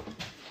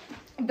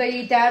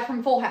 The dad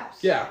from Full House.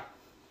 Yeah.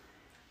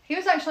 He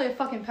was actually a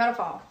fucking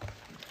pedophile.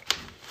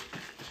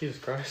 Jesus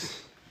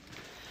Christ.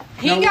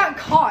 He got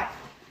caught.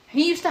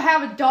 He used to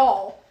have a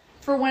doll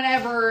for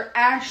whenever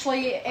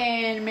Ashley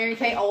and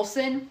Mary-Kate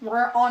Olsen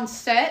were on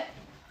set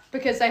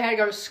because they had to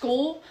go to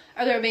school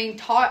or they were being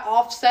taught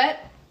off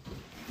set.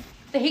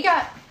 That he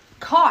got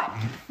caught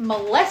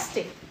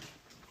molesting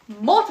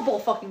multiple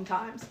fucking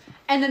times.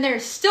 And then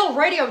there's still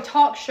radio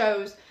talk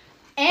shows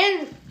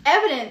and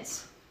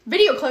evidence,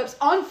 video clips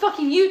on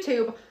fucking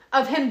YouTube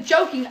of him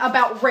joking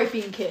about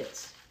raping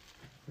kids.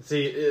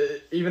 See,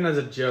 even as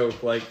a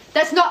joke, like...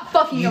 That's not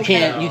fucking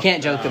okay. You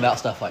can't joke about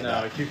stuff like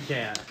that. No, you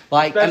can't.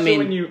 Like,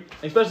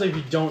 especially if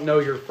you don't know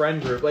your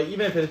friend group. Like,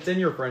 even if it's in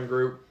your friend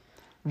group.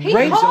 He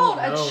called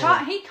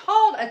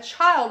a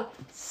child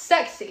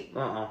sexy.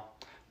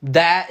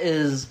 That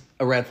is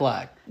a red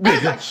flag. That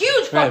is a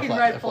huge fucking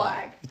red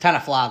flag. Kind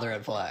of fly the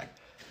red flag.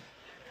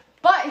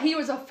 But he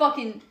was a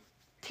fucking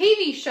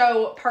TV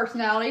show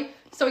personality,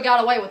 so he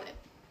got away with it.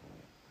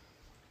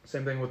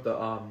 Same thing with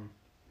the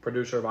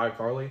producer of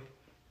iCarly.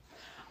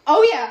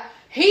 Oh yeah,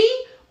 him.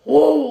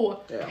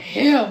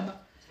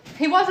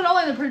 He wasn't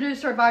only the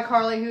producer of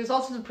iCarly, he was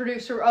also the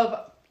producer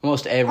of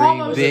almost every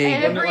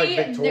Nickelodeon. And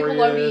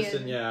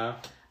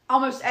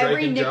almost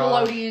every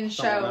Nickelodeon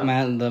show.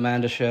 The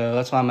Amanda Show.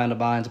 That's why Amanda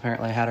Bynes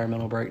apparently had her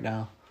mental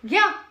breakdown.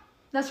 Yeah.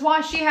 That's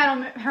why she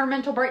had her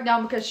mental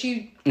breakdown, because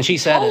she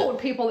told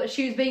people that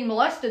she was being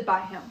molested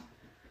by him.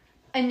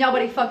 And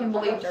nobody fucking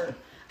believed her.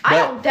 I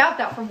don't doubt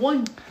that for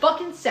one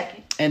fucking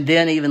second. And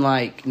then even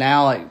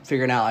now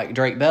figuring out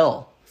Drake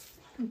Bell.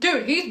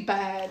 Dude, he's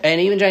bad.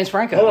 And even James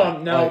Franco. Hold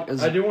on, now,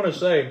 I do want to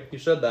say, you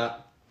said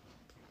that.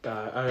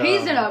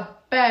 He's in a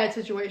bad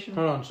situation.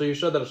 Hold on, so you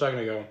said that a second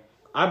ago.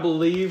 I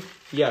believe,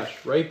 yes,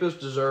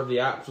 rapists deserve the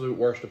absolute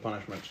worst of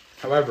punishments.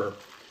 However,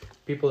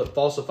 people that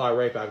falsify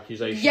rape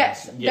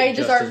accusations, they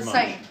deserve the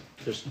same.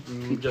 Just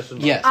as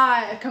much. Yes.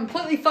 I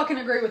completely fucking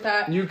agree with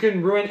that. You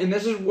can ruin, and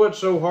this is what's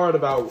so hard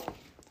about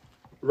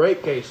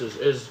rape cases,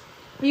 is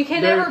You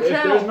can never if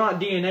tell. there's not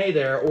DNA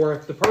there, or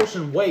if the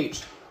person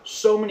waits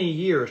so many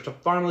years to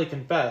finally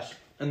confess,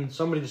 and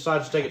somebody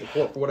decides to take it to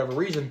court for whatever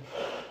reason,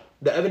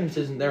 the evidence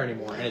isn't there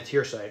anymore, and it's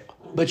hearsay.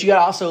 But you got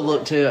to also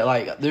look to,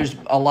 like, there's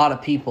a lot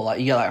of people, like,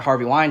 you got, like,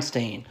 Harvey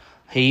Weinstein.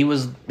 He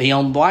owned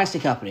the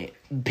Weinstein Company.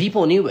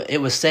 People knew it. It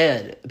was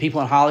said.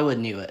 People in Hollywood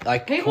knew it.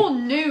 Like, People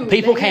knew.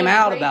 People that he came was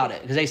out raping. about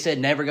it because they said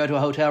never go to a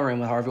hotel room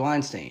with Harvey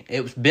Weinstein.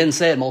 It's been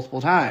said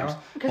multiple times.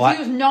 Because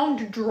he was known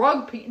to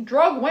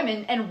drug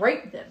women and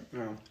rape them.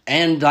 Yeah.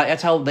 And like,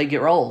 that's how they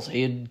get roles.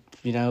 He'd,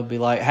 be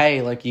like,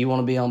 hey, like, you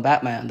want to be on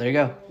Batman? There you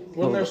go.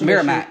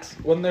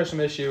 Miramax. Wasn't there some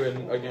issue,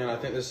 and again, I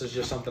think this is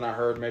just something I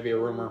heard, maybe a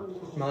rumor,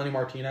 Melanie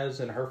Martinez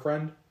and her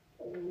friend?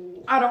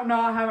 I don't know.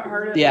 I haven't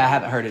heard it. Yeah, I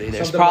haven't heard it either.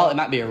 It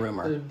might be a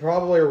rumor.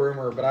 Probably a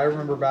rumor, but I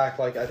remember back,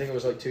 like, I think it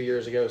was like 2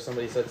 years ago,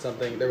 somebody said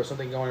something, there was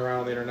something going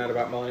around on the internet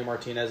about Melanie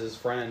Martinez's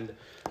friend,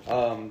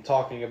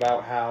 talking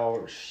about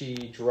how she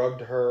drugged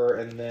her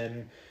and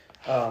then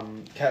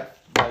kept,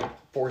 like,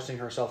 forcing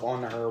herself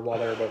onto her while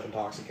they were both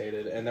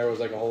intoxicated, and there was,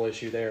 like, a whole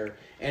issue there,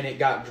 and it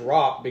got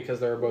dropped because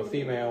they were both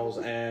females,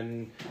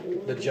 and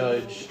the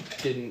judge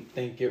didn't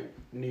think it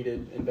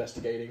needed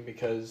investigating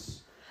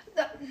because...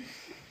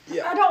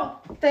 I don't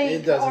think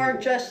It doesn't. our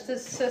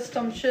justice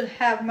system should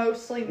have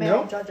mostly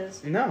male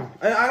judges. No.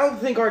 I don't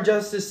think our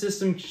justice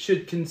system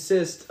should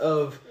consist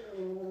of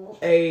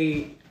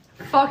a...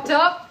 Fucked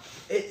up?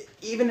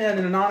 Even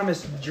an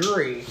anonymous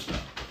jury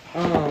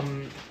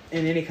in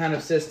any kind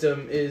of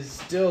system is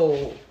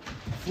still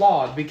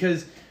flawed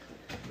because...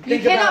 You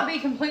cannot be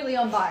completely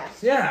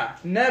unbiased. Yeah,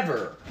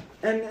 never.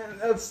 And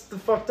that's the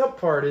fucked up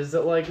part is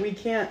that, like, we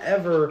can't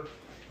ever...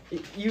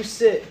 You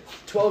sit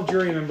 12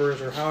 jury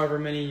members or however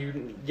many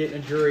you get in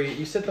a jury,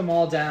 you sit them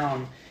all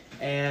down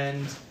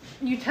and...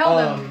 You tell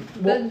them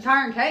the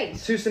entire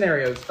case. Two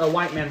scenarios. A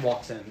white man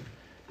walks in.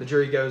 The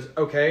jury goes,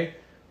 okay,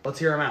 let's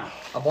hear him out.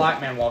 A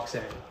black man walks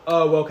in.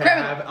 Oh, okay,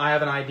 I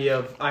have an idea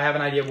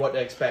of what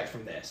to expect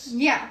from this.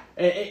 Yeah.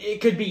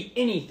 It could be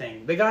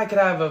anything. The guy could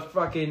have a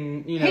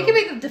fucking, He could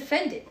be the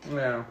defendant.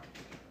 Yeah.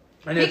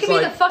 And He it's could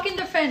be like, the fucking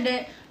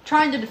defendant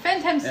trying to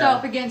defend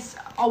himself against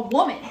a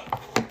woman,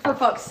 for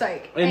fuck's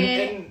sake.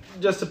 And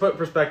just to put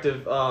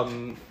perspective,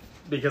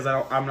 because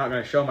I'm not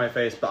going to show my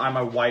face, but I'm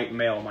a white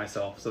male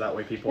myself, so that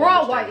way people We're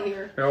all understand. white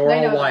here. We're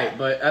They all know white, that.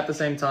 but at the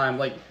same time,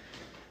 like,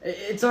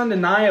 it's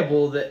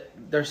undeniable that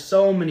there's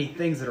so many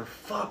things that are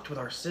fucked with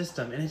our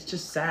system, and it's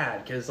just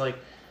sad, because, like,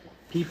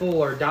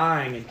 people are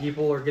dying, and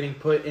people are getting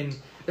put in...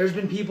 There's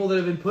been people that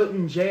have been put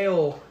in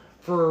jail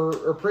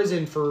or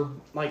prison for,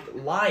 like,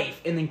 life,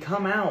 and then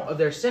come out of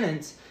their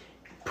sentence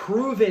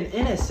proven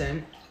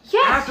innocent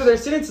after their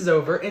sentence is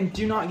over and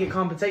do not get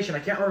compensation. I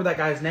can't remember that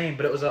guy's name,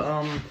 but it was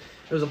a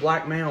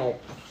black male,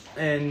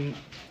 and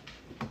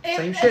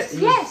same shit.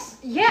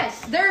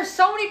 Yes. There are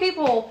so many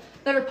people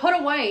that are put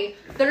away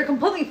that are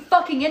completely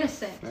fucking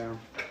innocent. Yeah.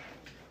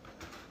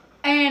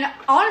 And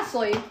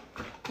honestly,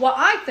 what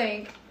I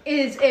think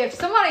is if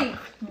somebody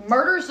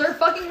murders their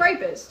fucking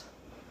rapist,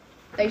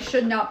 they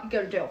should not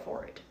go to jail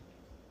for it.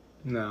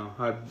 No,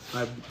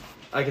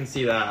 I can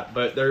see that,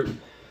 but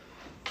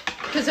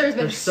Because there's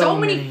been There's so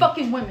many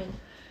fucking women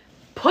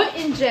put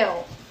in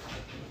jail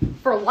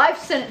for life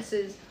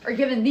sentences or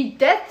given the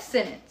death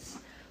sentence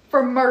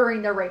for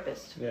murdering their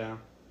rapist. Yeah,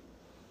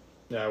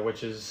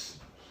 which is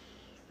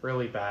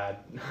really bad.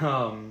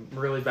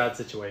 Really bad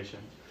situation.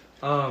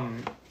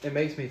 It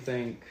makes me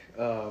think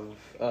of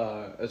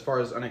as far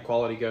as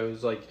inequality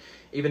goes, like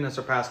even to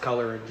surpass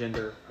color and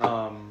gender,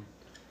 or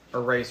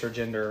race or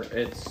gender.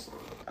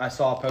 I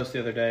saw a post the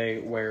other day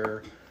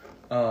where,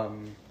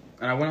 and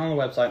I went on the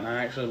website and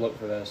I actually looked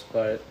for this,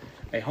 but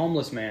a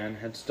homeless man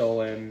had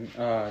stolen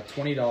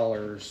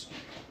 $20.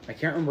 I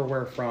can't remember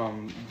where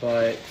from,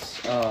 but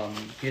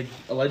he had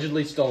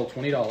allegedly stole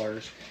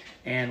 $20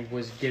 and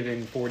was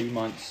given 40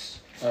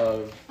 months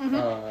of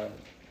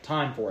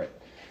time for it.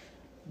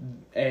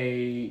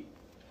 A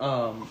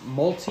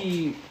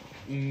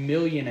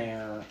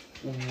multi-millionaire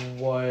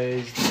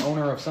was the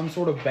owner of some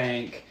sort of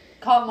bank.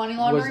 Caught money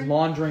laundering? Was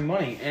laundering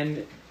money,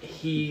 and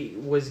he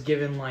was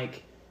given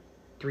like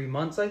 3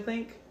 months, I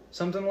think.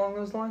 Something along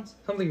those lines.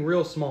 Something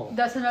real small.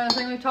 That's another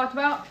thing we've talked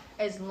about.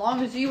 As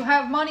long as you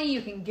have money,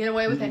 you can get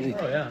away with anything.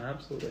 Oh yeah,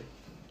 absolutely.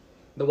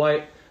 The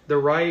right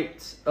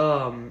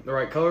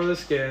color of the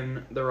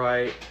skin, the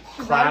right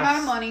class, right amount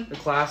of money, the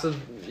class of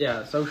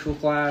social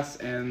class,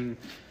 and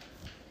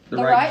the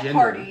right gender.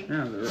 party.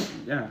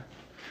 Yeah.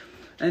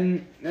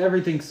 And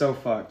everything's so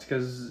fucked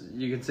because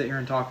you can sit here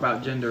and talk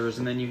about genders,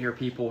 and then you hear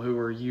people who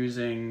are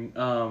using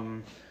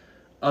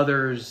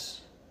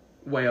others'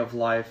 way of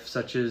life,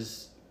 such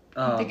as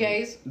the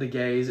gays,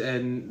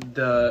 and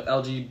the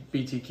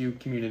LGBTQ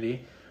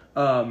community.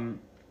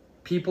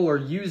 People are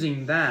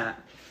using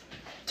that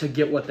to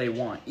get what they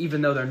want,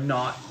 even though they're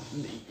not.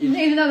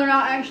 Even though they're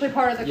not actually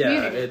part of the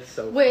community. Yeah, it's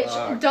so which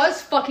fucked.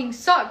 does fucking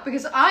suck,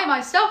 because I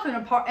myself am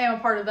a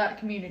part of that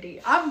community.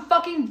 I'm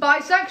fucking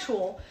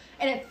bisexual,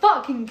 and it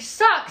fucking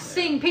sucks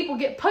seeing people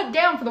get put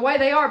down for the way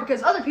they are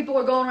because other people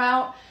are going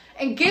out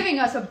and giving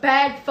us a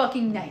bad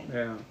fucking name.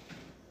 Yeah.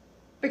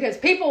 Because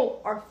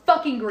people are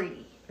fucking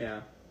greedy.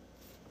 Yeah.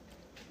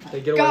 They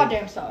get away.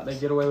 Goddamn sucks. They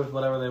get away with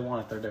whatever they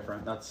want if they're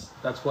different. That's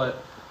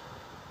what.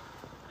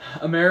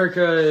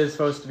 America is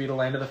supposed to be the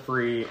land of the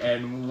free,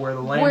 and we're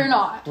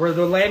not. We're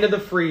the land of the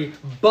free,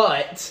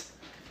 but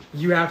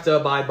you have to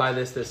abide by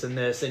this, and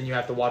this, and you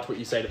have to watch what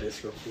you say to this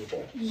group of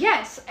people.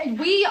 Yes,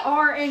 we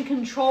are in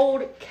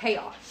controlled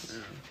chaos.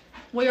 Yeah.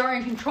 We are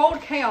in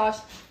controlled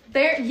chaos.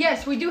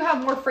 Yes, we do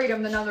have more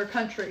freedom than other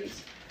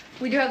countries.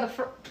 We do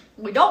have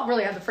we don't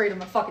really have the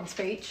freedom of fucking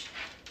speech.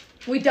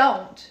 We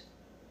don't.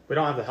 We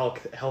don't have the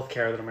health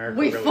care that America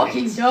We really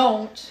fucking needs.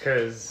 don't.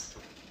 Because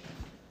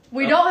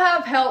we don't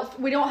have health.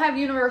 We don't have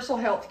universal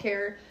health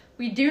care.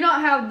 We do not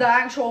have the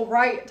actual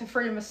right to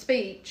freedom of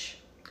speech.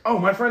 oh,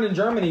 my friend in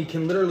Germany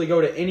can literally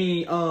go to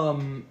any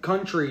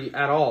country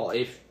at all.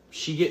 If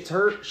she gets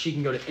hurt, she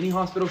can go to any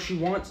hospital she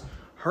wants.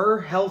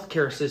 Her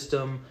healthcare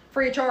system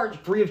Free of charge.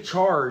 free of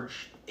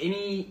charge.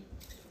 Any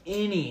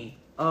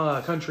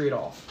country at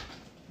all.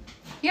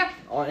 Yeah,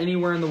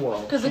 Anywhere in the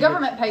world. because the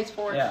government pays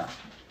for it. Yeah.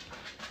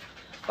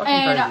 Fucking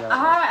And crazy out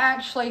I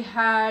actually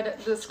had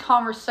this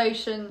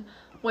conversation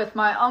with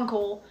my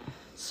uncle.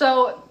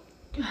 So,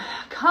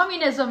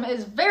 communism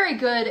is very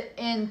good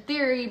in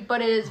theory, but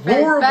it is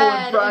very Horrible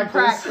bad in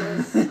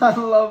practice. I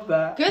love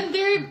that. Good in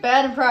theory,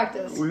 bad in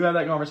practice. We've had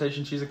that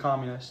conversation. She's a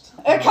communist.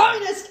 A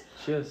communist!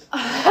 She is.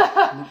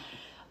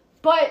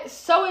 But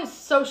so is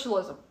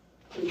socialism.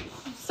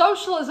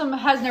 Socialism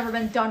has never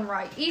been done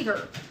right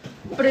either,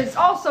 but it's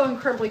also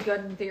incredibly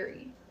good in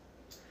theory.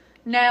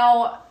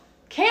 Now,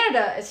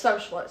 Canada is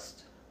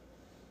socialist.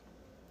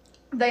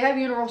 They have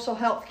universal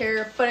health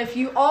care, but if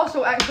you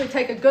also actually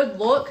take a good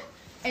look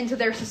into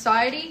their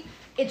society,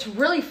 it's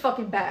really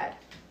fucking bad.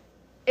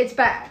 It's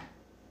bad.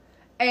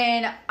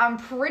 And I'm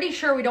pretty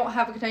sure we don't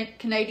have a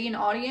Canadian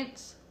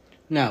audience.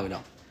 No, we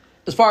don't.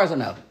 As far as I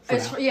know.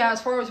 Yeah,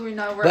 as far as we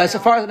know right But now. as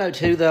far as I know,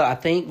 too, though, I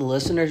think the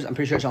listeners, I'm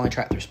pretty sure it's only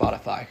tracked through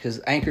Spotify. Because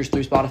Anchor's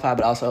through Spotify,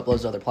 but also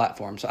uploads to other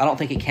platforms. So I don't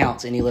think it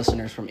counts any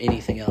listeners from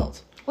anything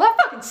else. Well,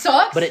 that fucking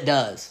sucks. But it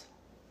does.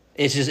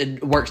 It's just,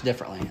 it works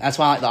differently. That's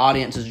why the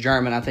audience is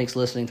German. I think it's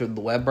listening through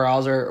the web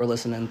browser or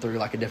listening through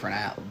like a different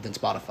app than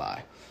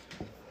Spotify.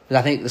 Because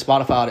I think the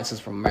Spotify audience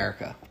is from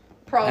America.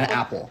 Probably. And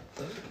Apple.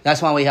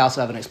 That's why we also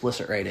have an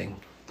explicit rating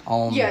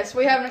on Yes,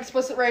 we have an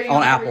explicit rating on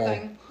on Apple.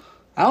 everything.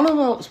 I don't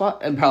know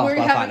about and probably We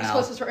Spotify have an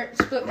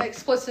now.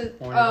 explicit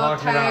When you're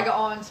talking tag about-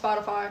 on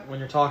Spotify. When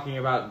you're talking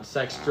about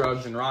sex,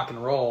 drugs, and rock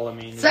and roll, I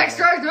mean... Sex,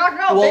 drugs, rock and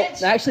roll, Well,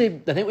 bitch.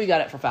 actually, I think we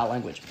got it for foul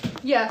language.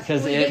 Yes, we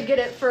 'cause did get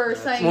it for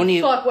saying when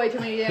you- fuck way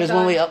too many damn Because times.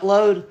 when we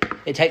upload,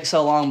 it takes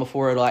so long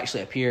before it'll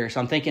actually appear. So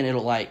I'm thinking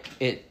it'll like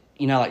it,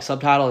 you know, like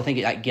subtitle. I think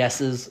it like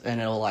guesses and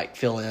it'll like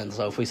fill in.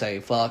 So if we say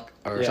fuck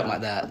or Yeah. something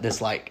like that,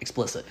 that's like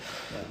explicit.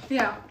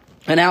 Yeah.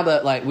 And now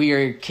that like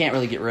can't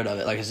really get rid of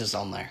it, like it's just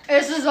on there.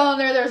 It's just on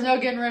there. There's no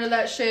getting rid of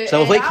that shit.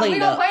 So if And we cleaned we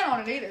don't up- plan on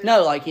it either.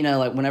 No, like you know,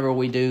 like whenever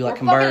we do like We're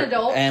convert fucking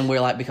adults. and we're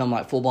like become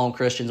like full blown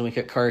Christians and we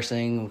quit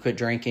cursing, we quit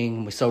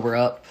drinking, we sober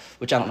up,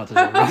 which I don't know if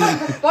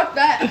there's Fuck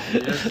that.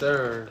 Yes,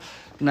 sir.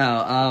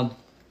 no.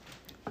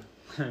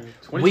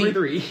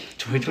 2023.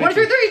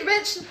 123,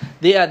 bitch.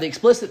 Yeah, the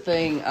explicit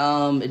thing,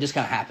 it just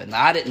kind of happened.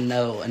 I didn't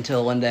know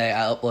until one day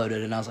I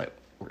uploaded and I was like,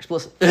 we're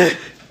explicit.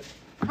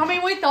 I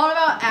mean, we thought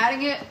about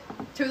adding it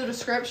to the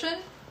description.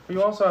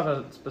 You also have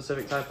a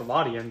specific type of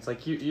audience.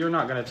 Like you're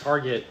not going to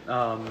target,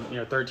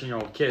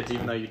 13-year-old kids,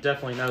 even though you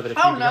definitely know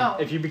that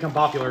if you become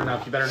popular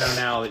enough, you better know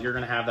now that you're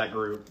going to have that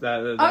group.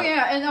 Oh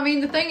yeah, and I mean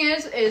the thing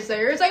is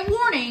there is a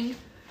warning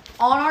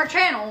on our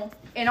channel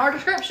in our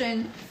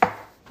description,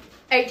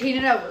 18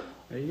 and over.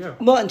 There you go.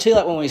 Well, until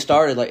like when we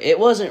started, like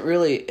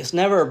it's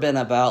never been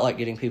about like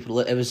getting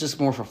people to it was just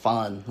more for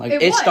fun. Like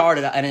It it was.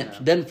 started and it's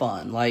been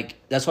fun. Like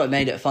that's what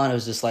made it fun. It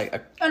was just like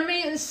I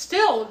mean, it's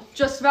still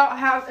just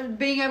about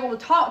being able to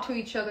talk to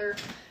each other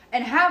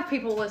and have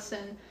people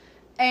listen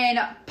and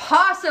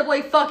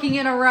possibly fucking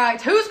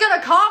interact. Who's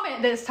gonna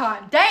comment this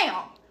time?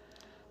 Damn.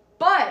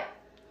 But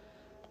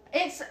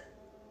it's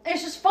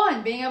just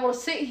fun being able to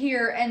sit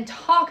here and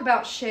talk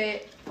about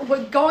shit,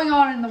 what's going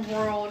on in the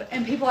world,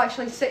 and people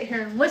actually sit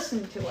here and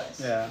listen to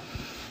us. Yeah.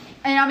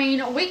 And I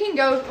mean, we can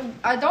go.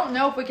 I don't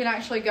know if we can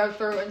actually go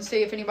through and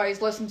see if anybody's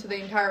listened to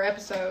the entire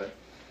episode.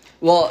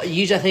 well,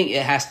 usually I think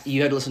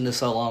you had to listen to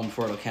so long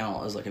before it'll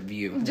count as like a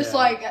view. Just Yeah.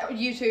 like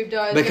YouTube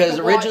does. Because You have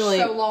to watch originally-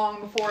 so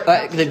long before it Like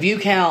counts the as a view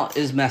count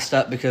is messed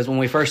up because when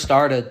we first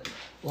started,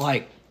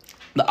 like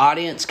the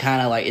audience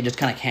kind of like it just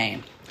kind of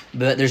came,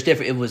 but there's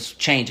different. It was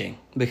changing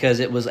because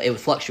it would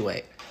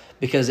fluctuate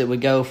because it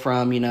would go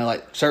from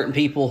like certain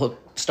people who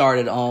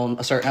started on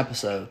a certain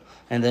episode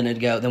and then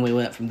it'd go. Then we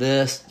went from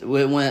this.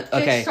 We went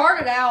okay It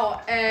started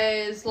out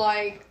as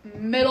like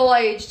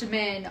middle-aged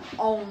men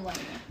only.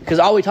 because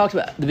all we talked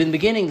about in the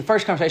beginning, the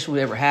first conversation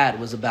we ever had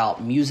was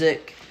about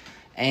music,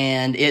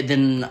 and it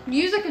then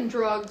Music and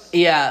drugs.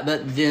 yeah,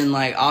 but then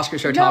like Oscar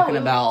started No, talking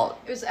about.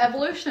 it was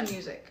evolution of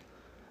music.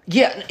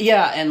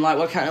 Yeah, and like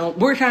we're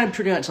kind of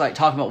pretty much like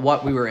talking about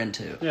what we were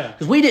into. Yeah.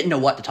 Because we didn't know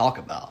what to talk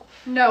about.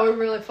 No, it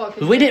really fucking.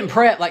 'Cause we didn't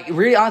prep. Like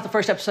really, on the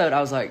first episode,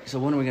 I was like, "So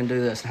when are we gonna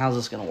do this? And how's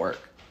this gonna work?"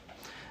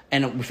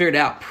 And we figured it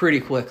out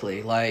pretty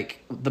quickly.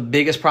 Like, the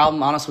biggest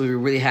problem, honestly, we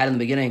really had in the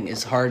beginning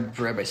is hard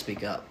for everybody to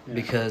speak up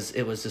because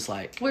it was just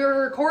like We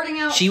were recording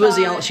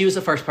outside. She's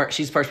the first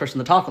person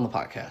to talk on the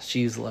podcast.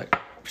 She's like,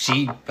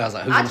 I was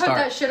like, who's I gonna took start?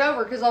 that shit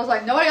over because I was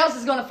like, nobody else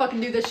is gonna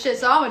fucking do this shit,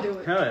 so I'm gonna do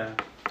it. Hell yeah.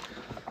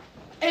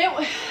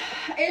 And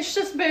it's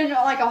just been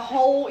like a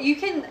whole. You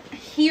can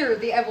hear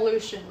the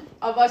evolution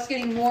of us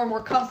getting more and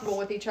more comfortable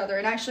with each other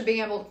and actually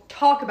being able to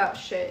talk about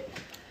shit.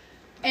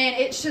 And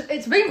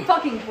it's been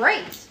fucking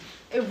great.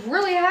 It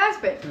really has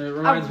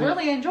been. I've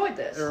really enjoyed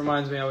this. It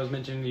reminds me, I was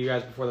mentioning to you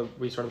guys before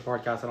we started the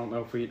podcast. I don't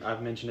know if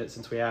I've mentioned it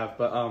since we have,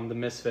 but the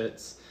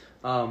Misfits,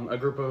 a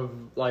group of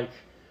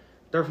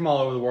they're from all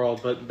over the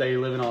world, but they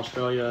live in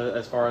Australia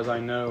as far as I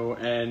know,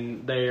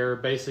 and they are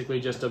basically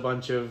just a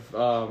bunch of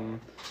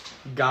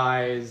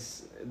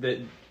guys that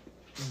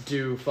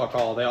do fuck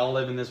all. They all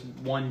live in this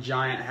one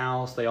giant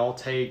house. They all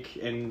take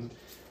and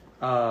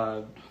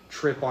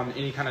trip on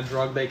any kind of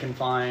drug they can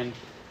find.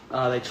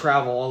 They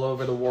travel all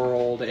over the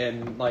world,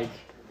 and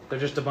they're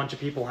just a bunch of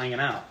people hanging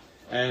out.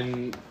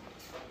 And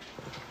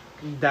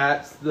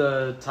that's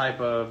the type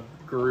of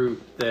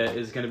group that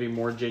is going to be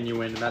more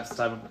genuine, and that's the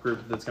type of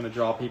group that's going to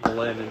draw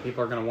people in, and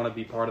people are going to want to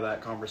be part of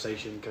that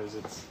conversation because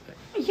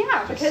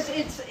because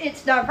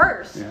it's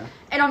diverse. Yeah.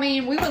 And I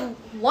mean, we would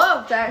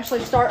love to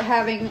actually start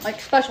having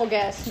special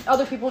guests and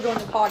other people join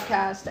the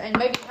podcast, and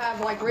maybe have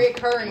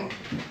reoccurring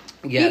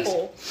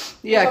people.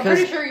 Yeah, I'm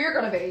pretty sure you're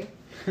going to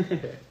be.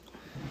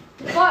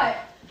 But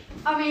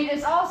I mean,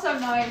 it's also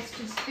nice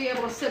to just be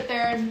able to sit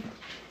there and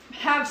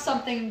have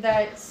something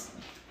that's,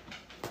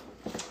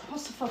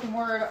 what's the fucking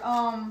word?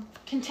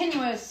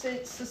 Continuous.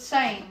 It's the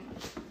same.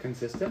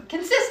 Consistent.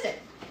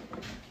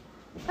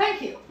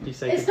 Thank you.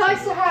 Say it's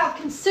nice to have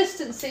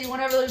consistency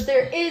whenever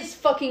there is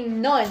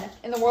fucking none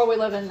in the world we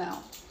live in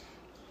now.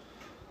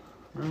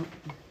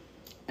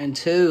 And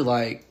two,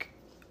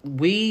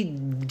 we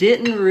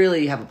didn't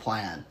really have a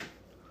plan.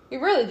 We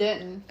really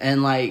didn't.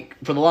 And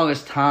for the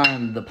longest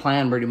time, the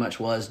plan pretty much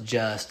was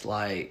just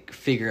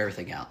figure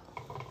everything out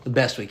the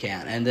best we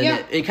can. And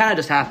then it kind of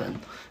just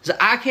happened. So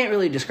I can't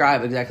really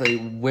describe exactly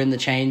when the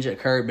change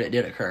occurred, but it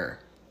did occur.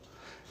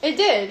 It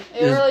did.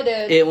 It really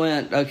did. It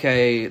went,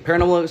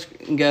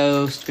 Paranormal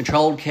Ghost,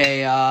 Controlled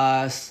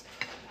Chaos,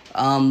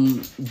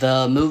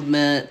 the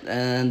Movement,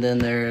 and then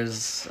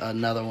there's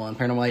another one,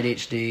 Paranormal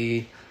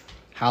ADHD.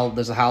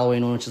 There's a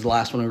Halloween one, which is the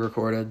last one we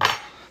recorded.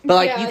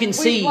 But you can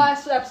see, the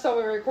last episode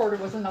we recorded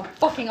was in the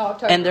fucking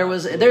October. and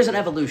there's an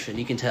evolution.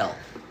 You can tell,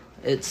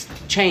 it's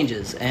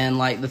changes, and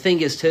the thing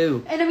is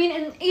too. And I mean,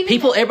 and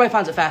even everybody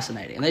finds it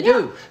fascinating, and they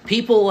do.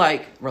 People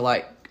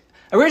were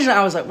originally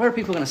I was like, what are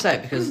people going to say?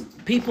 Because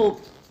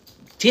people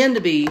tend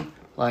to be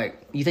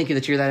you think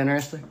that you're that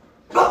interesting.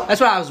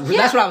 That's what I was.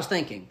 That's what I was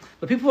thinking.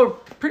 But people are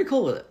pretty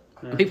cool with it.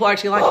 And people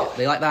actually like it.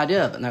 They like the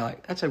idea of it, and they're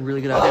like, that's a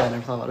really good idea. I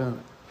never thought about doing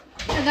it.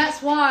 And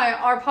that's why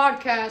our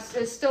podcast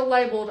is still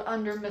labeled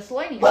under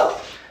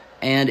miscellaneous.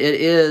 And it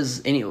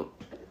is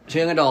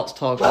young adults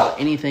talk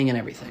about anything and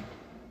everything.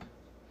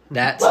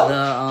 That's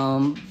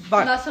the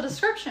That's the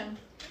description.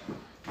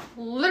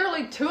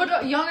 Literally two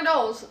young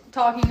adults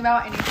talking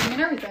about anything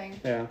and everything.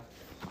 Yeah.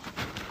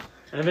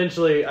 And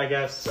eventually, I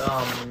guess,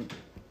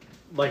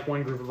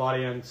 one group of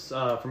audience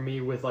for me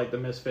with the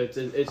Misfits,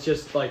 it's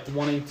just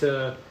wanting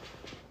to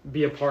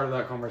be a part of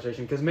that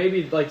conversation, because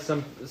maybe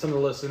some of the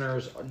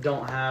listeners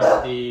don't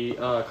have the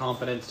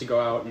confidence to go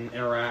out and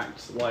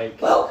interact they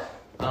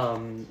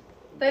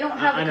don't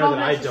have the I know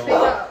that I confidence to don't. speak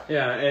up.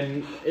 Yeah,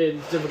 and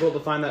it's difficult to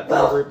find that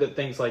friend group that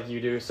thinks like you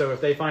do. So if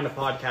they find a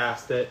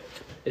podcast that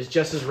is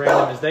just as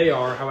random as they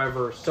are,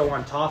 however so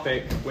on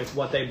topic with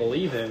what they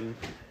believe in,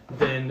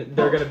 then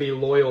they're going to be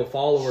loyal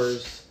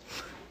followers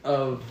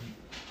of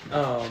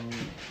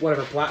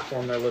whatever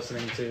platform they're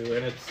listening to,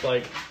 and it's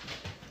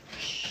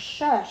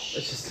Shush.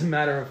 it's just a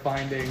matter of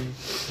finding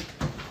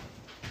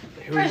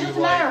who It's you just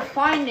a matter like. of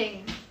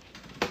finding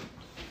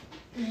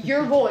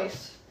your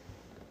voice.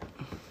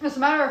 It's a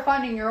matter of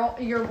finding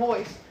your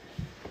voice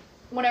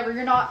whenever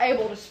you're not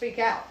able to speak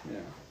out.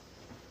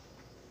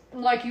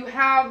 Yeah. You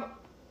have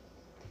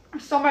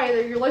somebody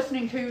that you're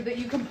listening to that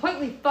you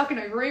completely fucking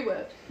agree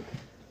with,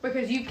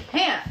 because you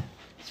can't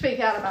speak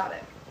out about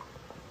it.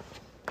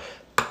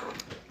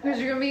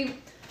 Because you're gonna be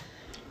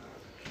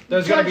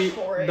There's gonna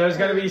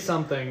be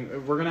something.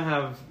 You're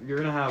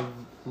gonna have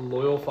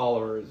loyal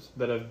followers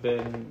that have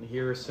been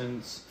here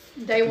since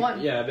day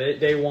one. Yeah,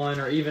 day one,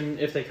 or even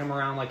if they come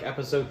around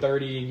episode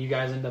 30 and you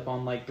guys end up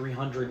on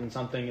 300 and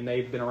something, and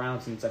they've been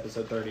around since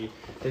episode 30.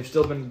 They've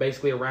still been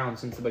basically around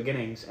since the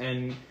beginnings,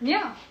 and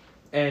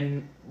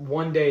and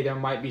one day there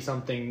might be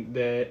something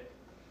that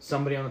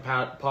somebody on the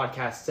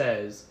podcast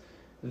says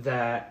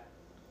that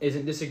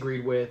isn't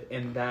disagreed with,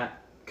 and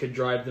that could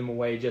drive them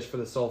away just for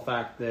the sole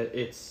fact that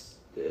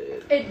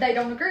they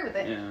don't agree with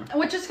it,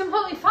 which is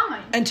completely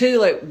fine. And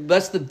two,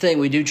 that's the thing.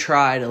 We do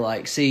try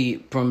to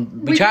see from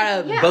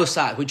both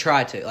sides. We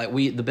try to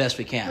the best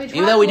we can.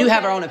 Even though we do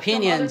have our own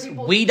opinions,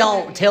 we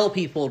don't tell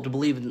people to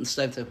believe in the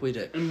stuff that we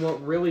do. And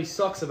what really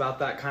sucks about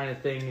that kind of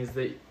thing is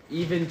that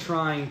even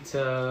trying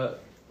to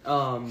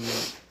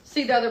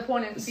see the other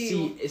point of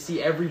view.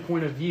 See every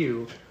point of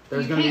view.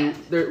 There's You gonna can't.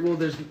 be there. Well,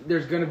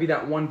 there's gonna be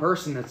that one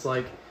person that's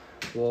like,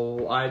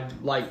 well, I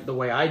like the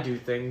way I do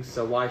things,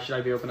 so why should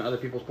I be open to other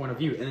people's point of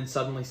view? And then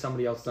suddenly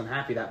somebody else is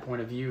unhappy. That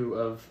point of view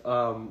of,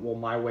 well,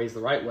 my way's the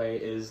right way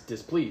is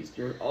displeased.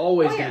 You're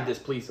always Oh, yeah. gonna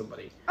displease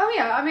somebody. Oh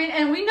yeah, I mean,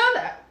 and we know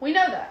that. We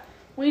know that.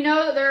 We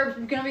know that there are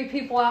going to be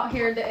people out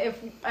here that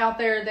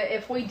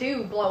if we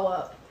do blow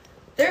up,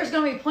 there's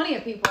going to be plenty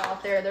of people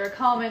out there that are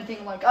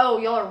commenting like, "Oh,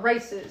 y'all are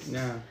racist,"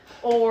 Yeah.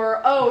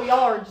 or "Oh, y'all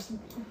are just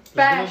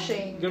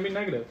bashing." It's gonna be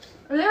negative.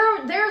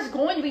 There's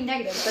going to be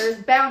negatives. There's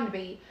bound to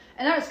be,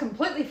 and that is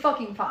completely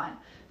fucking fine.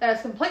 That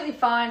is completely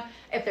fine.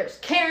 If there's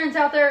Karens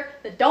out there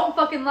that don't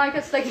fucking like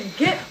us, they can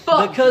get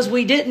fucked. Because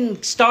we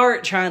didn't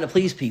start trying to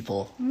please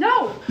people.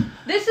 No,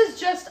 this is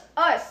just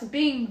us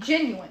being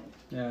genuine.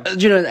 Yeah.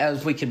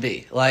 As we can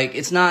be. Like,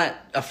 it's not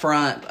a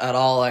front at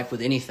all, like,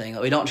 with anything.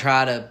 Like, we don't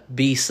try to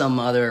be some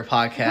other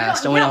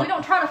podcast. We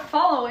don't try to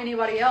follow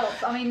anybody else.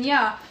 I mean,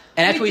 yeah.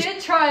 And after we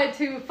did try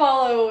to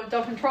follow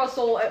Duncan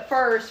Trussell at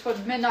first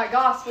with Midnight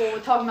Gospel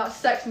with talking about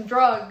sex and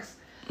drugs.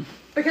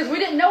 Because we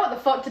didn't know what the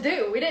fuck to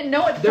do. We didn't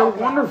know what to They're talk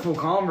about. wonderful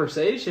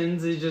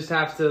conversations. You just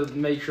have to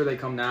make sure they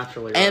come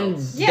naturally. or And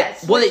else.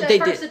 Yes, well, which they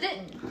at first did. it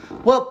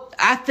didn't. Well,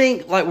 I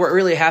think, like, what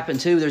really happened,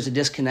 too, there's a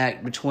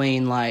disconnect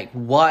between, like,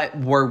 what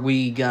were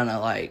we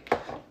gonna, like,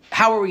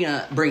 how are we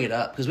gonna bring it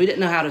up? Because we didn't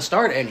know how to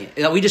start any.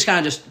 We just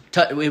kind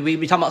of we'd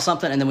be talking about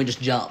something and then we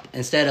just jump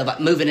instead of, like,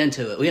 moving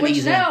into it. We didn't Which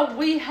ease in. now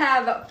we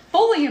have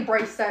fully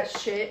embraced that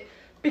shit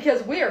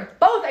because we are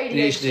both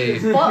ADHD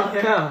as fuck.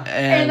 Yeah.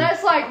 And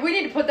that's like, we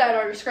need to put that in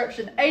our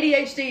description.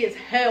 ADHD is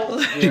hell.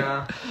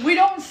 Yeah. We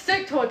don't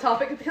stick to a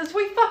topic because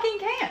we fucking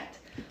can't.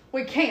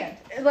 We can't.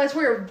 Unless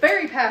we're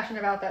very passionate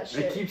about that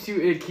shit.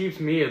 It keeps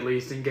me at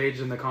least engaged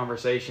in the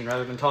conversation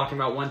rather than talking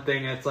about one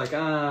thing and it's like,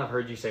 I've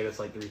heard you say this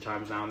like 3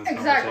 times now in this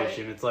Exactly.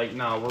 conversation. It's like,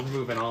 no, we're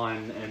moving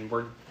on and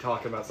we're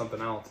talking about something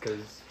else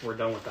because we're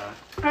done with that.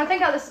 And I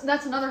think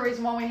that's another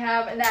reason why we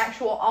have an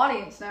actual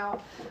audience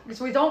now. Because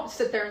we don't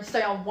sit there and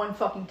stay on one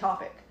fucking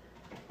topic.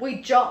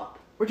 We jump.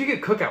 Where'd you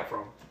get Cookout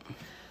from?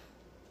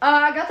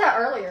 I got that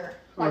earlier.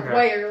 Like, Okay.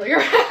 way earlier.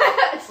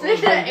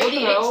 Speaking of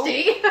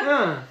ADHD.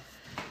 Yeah.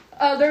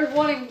 There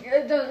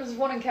was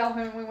one in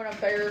Calhoun. We went up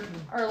there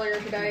earlier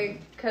today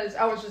because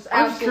I was just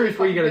I was absolutely curious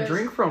where you got a fucking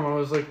drink from. I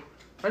was like,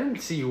 I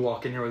didn't see you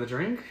walk in here with a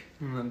drink.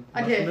 I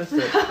Must did. have missed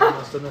it. I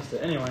must have missed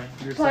it. Anyway,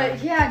 you're But saying.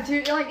 yeah,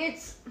 dude, like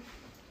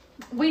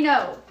we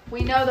know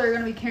there are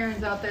gonna be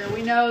Karens out there.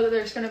 We know that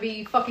there's gonna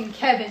be fucking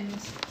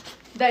Kevins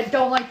that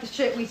don't like the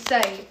shit we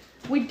say.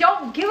 We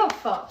don't give a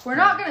fuck. We're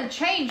not gonna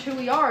change who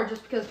we are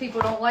just because people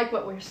don't like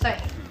what we're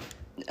saying.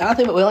 I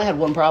think we only had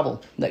one problem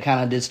that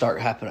kind of did start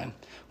happening.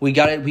 We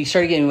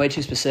started getting way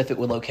too specific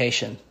with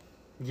location.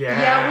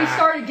 Yeah, we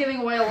started giving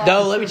away a lot.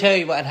 No, of let me shit. tell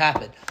you what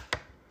happened.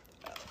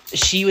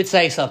 She would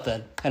say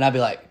something, and I'd be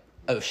like,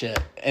 oh shit.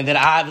 And then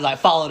I'd like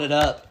followed it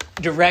up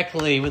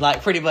directly with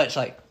like pretty much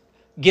like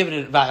giving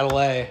it back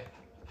away.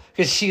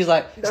 Because she was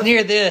like, it's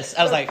near this.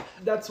 I was like,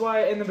 That's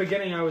why in the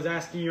beginning I was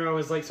asking you, I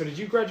was like, so did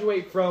you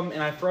graduate from,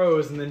 and I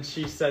froze, and then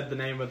she said the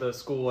name of the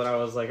school, and I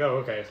was like, oh,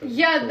 okay. So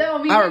Yeah, cool.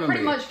 I mean, I we're remember pretty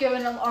you. much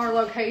giving them our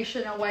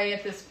location away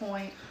at this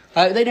point.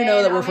 they do know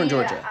And, that we're I from mean,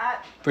 Georgia.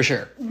 For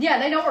sure. Yeah,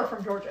 they know we're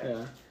from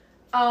Georgia.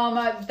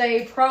 Yeah.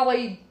 They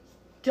probably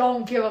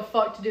don't give a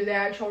fuck to do the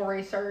actual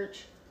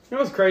research. You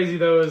know what's crazy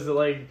though is that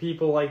like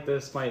people like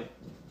this might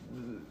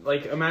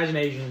like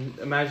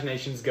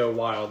imaginations go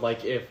wild.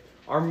 Like if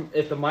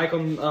the mic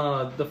on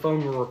the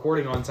phone we're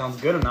recording on sounds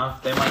good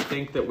enough, they might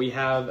think that we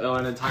have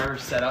an entire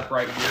setup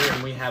right here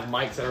and we have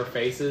mics at our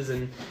faces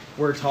and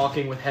we're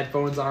talking with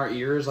headphones on our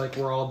ears like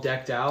we're all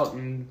decked out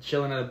and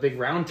chilling at a big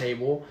round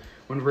table.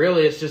 When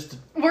really it's just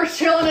We're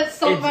chilling at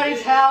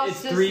somebody's house.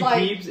 It's just three like,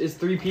 peeps. It's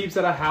 3 peeps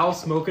at a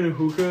house smoking a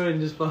hookah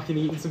and just fucking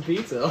eating some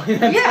pizza.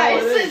 That's Yeah, all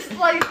it is. it's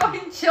like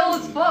fucking chill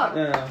as fuck.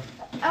 Yeah.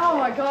 Oh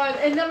my god.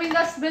 And I mean,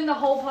 that's been the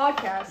whole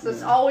podcast.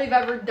 That's all we've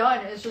ever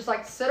done is just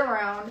like sit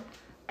around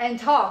and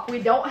talk. We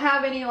don't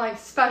have any like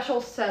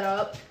special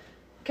setup.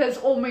 Because,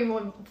 I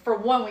mean, for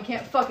one, we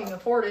can't fucking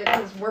afford it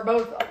because we're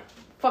both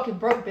fucking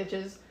broke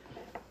bitches.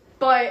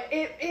 But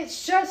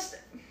it's just,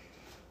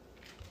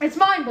 it's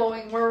mind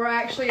blowing where we're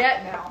actually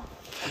at now.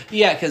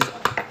 Yeah, because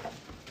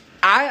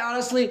I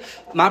honestly,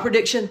 my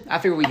prediction, I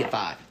figure we get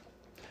 5.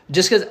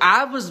 Just because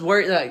I was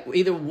worried, like,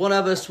 either one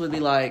of us would be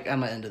like,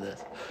 I'm into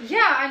this.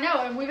 Yeah, I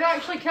know. And we've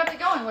actually kept it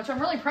going, which I'm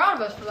really proud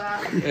of us for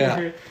that.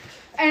 Yeah.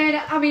 And,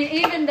 I mean,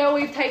 even though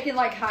we've taken,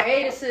 like,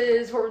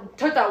 hiatuses, or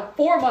took that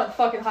 4-month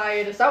fucking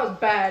hiatus, that was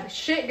bad.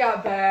 Shit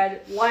got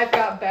bad. Life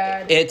got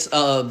bad. It's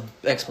a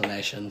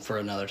explanation for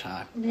another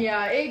time.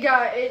 Yeah,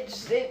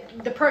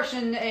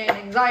 depression and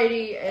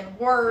anxiety and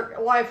work,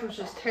 life was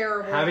just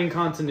terrible. Having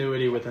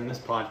continuity within this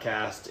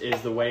podcast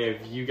is the way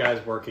of you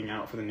guys working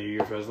out for the New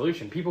Year's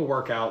resolution. People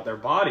work out their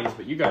bodies,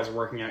 but you guys are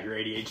working out your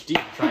ADHD,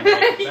 trying to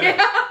make it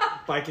better.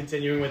 By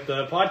continuing with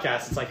the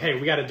podcast, it's like, hey,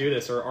 we got to do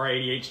this, or our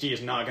ADHD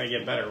is not going to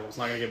get better. Well, it's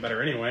not going to get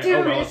better anyway. Dude, oh,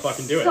 well, let's it's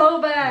fucking do it.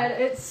 so bad.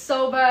 It's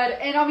so bad.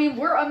 And, I mean,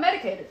 we're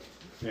unmedicated.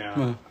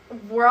 Yeah.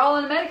 we're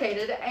all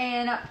unmedicated,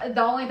 and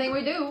the only thing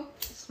we do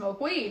is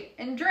smoke weed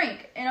and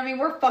drink. And I mean,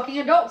 we're fucking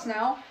adults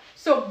now,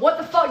 so what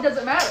the fuck does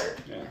it matter?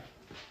 Yeah.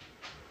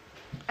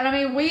 And I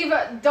mean, we've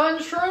done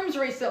shrooms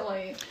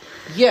recently.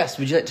 Yes,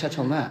 would you like to touch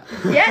on that?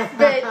 Yes,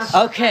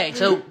 bitch. Okay,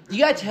 so you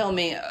gotta tell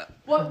me.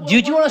 What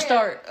Dude, you what- want to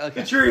start?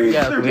 Okay. The trees,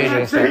 Yeah, they're we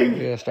gotta start. dancing.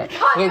 We gotta start.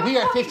 God, Wait, no, we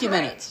got fucking 50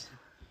 great. minutes.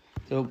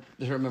 So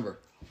just remember,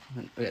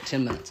 we got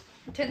 10 minutes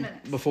 10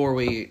 minutes. before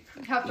we.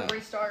 Have to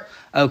restart.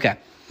 Okay.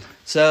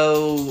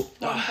 So,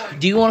 1:40.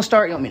 do you want to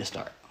start? Or you want me to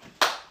start?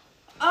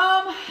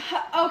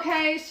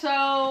 Okay,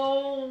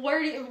 so where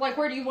do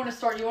you want to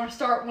start? You want to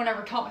start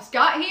whenever Thomas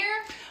got here?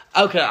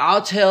 Okay,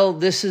 I'll tell.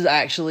 This is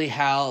actually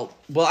how.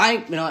 Well, you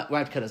know what? We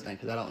have to cut his name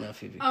because I don't know if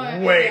he.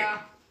 Okay, Wait. Yeah.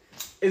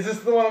 Is this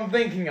the one I'm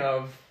thinking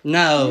of?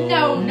 No.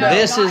 No,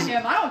 This not is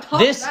him. I don't talk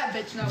this. to that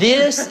bitch no more.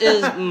 This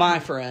is my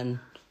friend.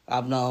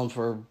 I've known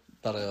for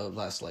about the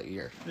last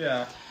year.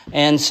 Yeah.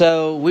 And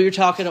so we were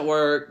talking at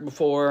work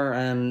before,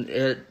 and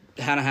it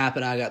kind of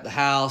happened. I got the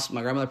house.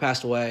 My grandmother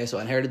passed away, so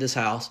I inherited this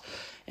house.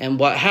 And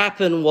what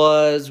happened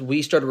was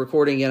we started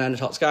recording again. I had to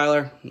talk to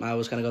Skylar. I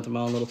was kind of going through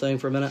my own little thing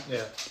for a minute.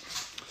 Yeah.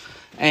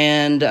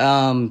 And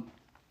I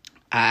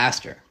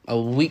asked her a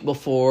week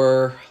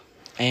before,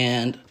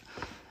 and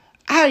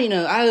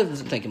I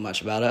wasn't thinking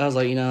much about it. I was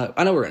like, I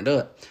know we're going to do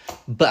it,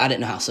 but I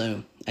didn't know how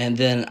soon. And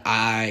then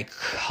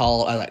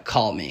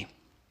call me.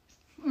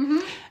 Mm-hmm.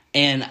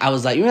 And I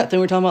was like, you know that thing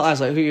we were talking about? I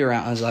was like, who are you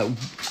around? I was like, you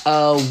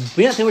know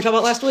that thing we were talking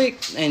about last week?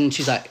 And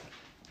she's like,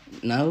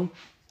 no.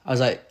 I was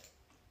like,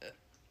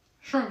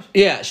 Shrooms.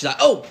 yeah. She's like,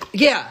 oh,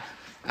 yeah.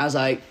 I was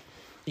like,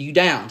 you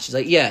down? She's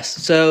like, yes.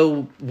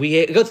 So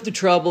we go through the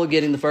trouble of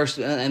getting the first,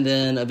 and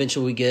then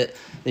eventually we get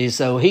these.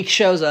 So he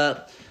shows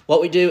up. What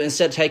we do,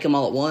 instead of take them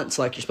all at once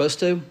like you're supposed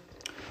to,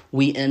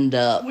 we end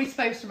up, We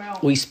spaced them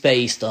out. we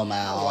spaced them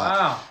out.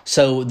 Wow.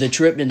 So the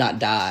trip did not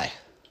die.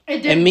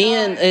 It did And me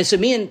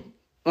and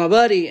my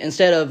buddy,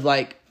 instead of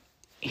like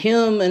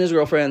him and his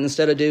girlfriend,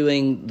 instead of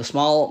doing the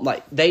small,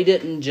 like they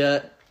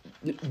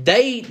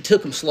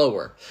took them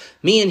slower.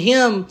 Me and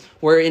him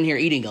were in here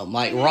eating them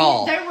like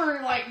raw. They were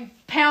like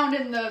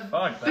pounding the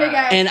Fuck big that.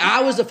 ass. And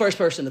I was the first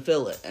person to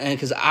feel it, and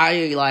because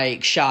I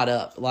like shot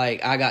up,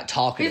 like I got He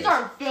talkative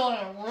started feeling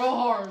it real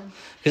hard.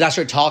 because I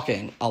started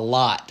talking a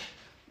lot.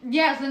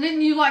 Yes, and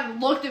then you like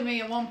looked at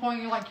me at one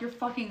point. You're like, "You're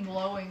fucking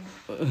glowing,"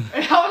 and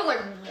I was like,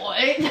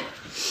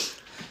 "What?"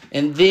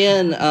 And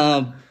then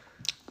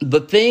the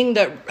thing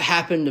that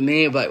happened to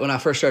me, like when I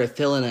first started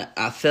feeling it,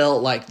 I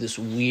felt like this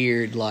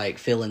weird like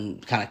feeling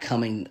kind of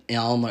coming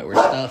on, like where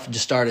stuff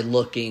just started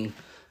looking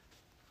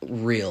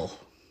real,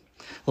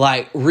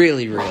 like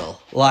really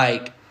real,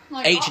 like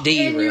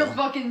HD in real, your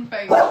fucking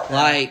face.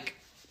 like.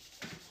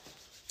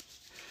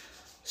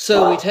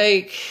 So we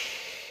take,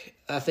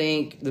 I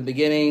think the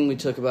beginning we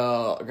took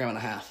about a gram and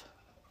a half.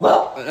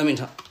 I mean,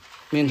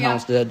 me and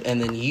Thomas did,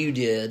 and then you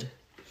did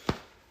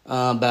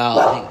about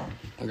I think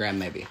a gram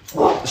maybe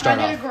to start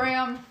I did off. a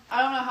gram.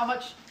 I don't know how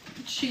much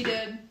she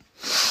did.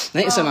 I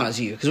think the same amount as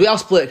you because we all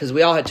split because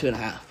we all had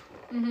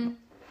 2.5.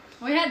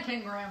 We had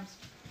 10 grams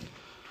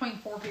between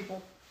 4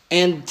 people.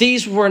 And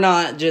these were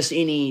not just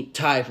any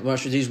type of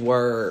mushrooms. These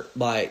were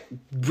like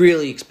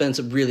really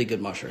expensive, really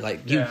good mushrooms.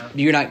 Like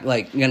you're not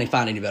like gonna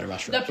find any better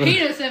mushrooms. The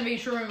penis envy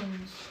shrooms.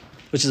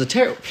 Which is a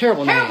terrible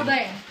Terrible name.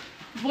 name.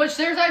 Which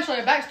there's actually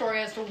a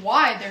backstory as to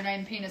why they're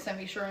named penis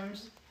envy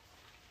shrooms.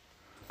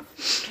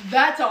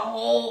 That's a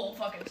whole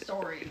fucking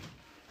story.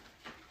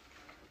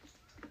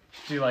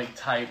 Do you like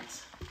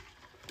typed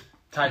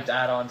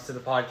add-ons to the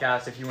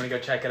podcast if you want to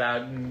go check it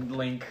out and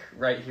link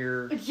right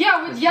here.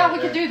 Yeah, Just we right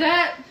could there. do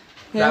that.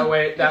 That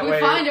way, If we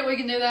find it, we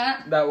can do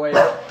that. That way,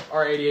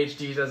 our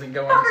ADHD doesn't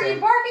go Where are you insane.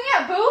 barking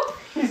at, boo?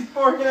 He's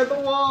barking at the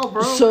wall,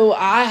 bro. So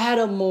I had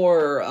a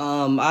more,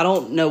 I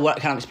don't know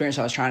what kind of experience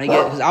I was trying to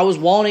get because I was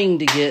wanting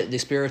to get the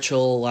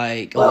spiritual,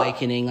 like,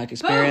 awakening, like,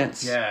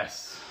 experience.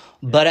 Yes.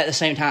 But at the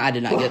same time, I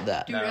did not get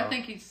that. Dude, I No.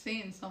 think he's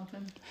seeing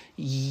something.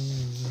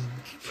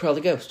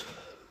 Probably ghost.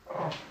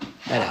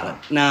 I doubt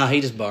it. No, he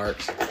just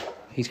barks.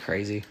 He's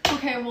crazy.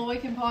 Okay, well, we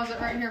can pause it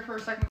right here for a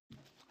second.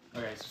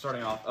 Okay, so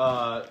starting off,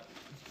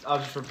 I'll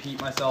just repeat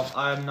myself.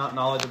 I'm not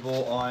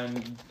knowledgeable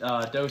on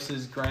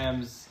doses,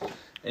 grams,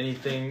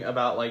 anything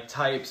about like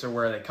types or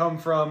where they come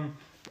from.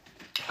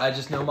 I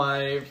just know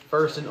my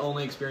first and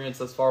only experience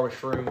thus far with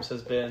shrooms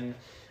has been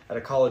at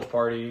a college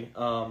party.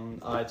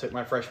 I took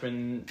my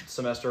freshman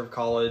semester of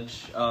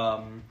college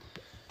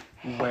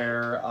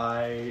where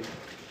I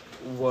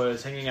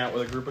was hanging out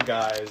with a group of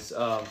guys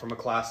from a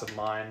class of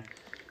mine,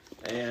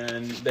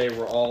 and they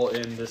were all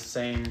in the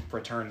same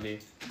fraternity.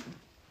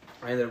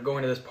 I ended up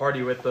going to this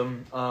party with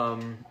them,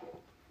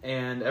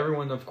 and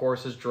everyone, of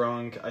course, is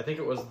drunk. I think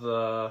it was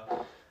the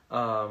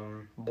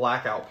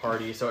blackout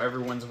party, so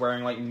everyone's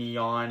wearing like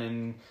neon,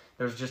 and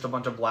there's just a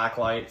bunch of black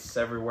lights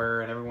everywhere,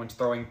 and everyone's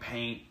throwing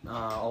paint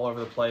all over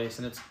the place,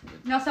 and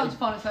That sounds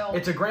fun as hell.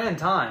 it's a grand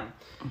time.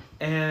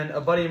 And a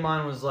buddy of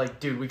mine was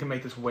like, dude, we can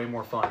make this way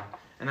more fun.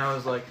 And I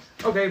was like,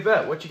 okay,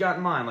 bet. What you got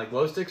in mind? Like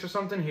glow sticks or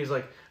something? He's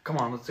like, come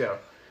on, let's go.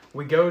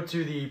 We go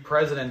to the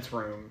president's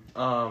room.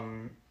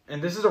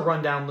 and this is a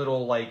rundown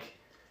little like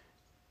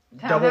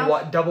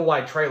Townhouse? double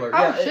wide trailer. Oh,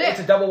 Yeah, shit. it's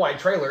a double wide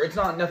trailer. It's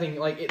not nothing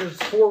like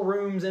there's 4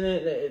 rooms in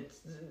it.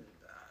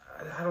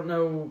 I don't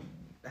know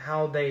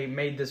how they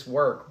made this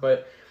work,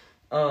 but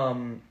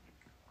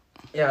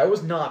yeah, it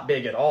was not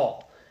big at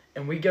all.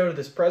 And we go to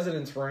this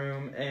president's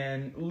room,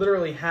 and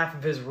literally half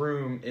of his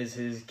room is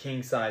his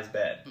king size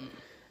bed.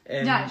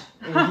 And Nice.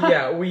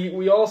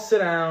 we all sit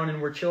down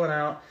and we're chilling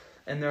out,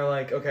 and they're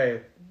like,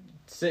 okay,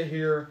 sit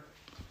here.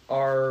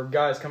 Our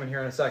guy's coming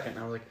here in a second. And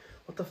I was like,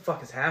 what the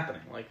fuck is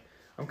happening? Like,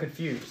 I'm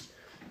confused.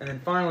 And then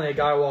finally a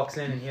guy walks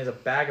in and he has a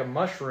bag of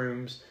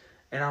mushrooms,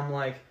 and I'm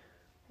like,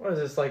 what is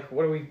this? Like,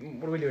 what are we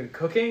doing?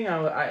 Cooking?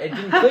 It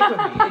didn't click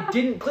with me. It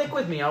didn't click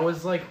with me. I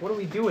was like, what are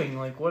we doing?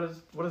 Like, what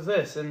is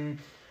this? And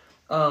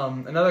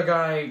another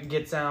guy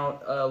gets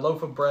out a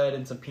loaf of bread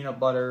and some peanut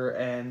butter,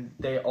 and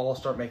they all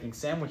start making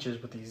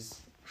sandwiches with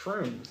these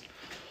shrooms.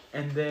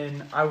 And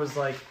then I was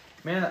like,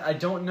 man, I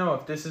don't know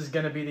if this is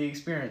going to be the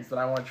experience that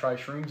I want to try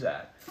shrooms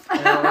at.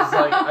 And I was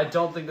like, I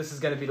don't think this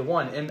is going to be the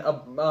one. And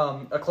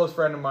a close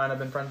friend of mine, I've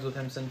been friends with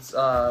him since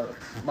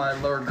my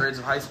lower grades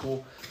of high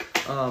school.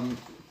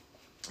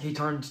 He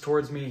turns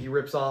towards me, he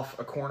rips off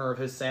a corner of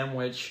his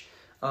sandwich,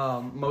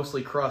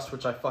 mostly crust,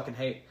 which I fucking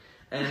hate.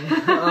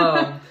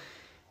 And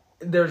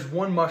there's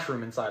one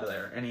mushroom inside of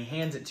there, and he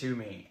hands it to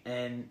me.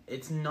 And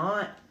it's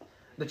not...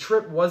 The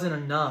trip wasn't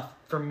enough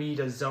for me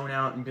to zone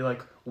out and be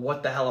like,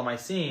 what the hell am I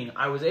seeing?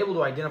 I was able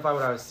to identify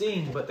what I was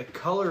seeing, but the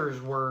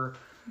colors were...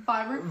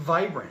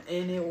 Vibrant.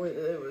 And it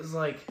was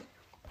like...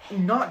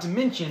 Not to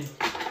mention,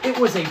 it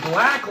was a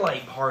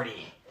blacklight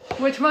party.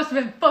 Which must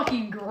have been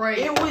fucking great.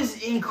 It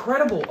was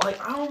incredible.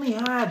 Like, I only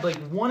had, like,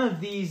 one of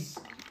these,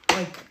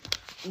 like,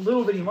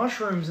 little bitty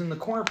mushrooms in the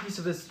corner piece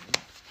of this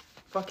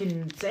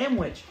fucking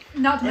sandwich.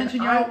 Not to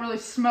mention you don't really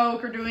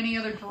smoke or do any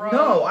other drugs.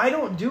 No, I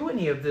don't do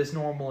any of this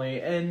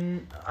normally.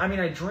 And, I mean,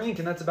 I drink,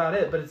 and that's about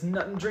it. But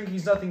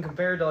drinking's nothing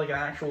compared to, like, an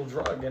actual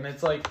drug. And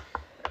it's, like,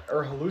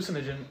 or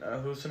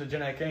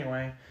hallucinogenic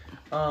anyway.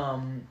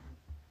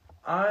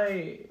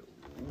 I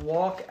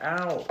walk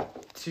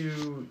out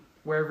to...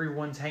 where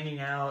everyone's hanging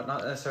out,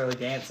 not necessarily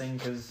dancing,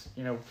 because,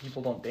 you know,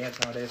 people don't dance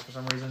nowadays for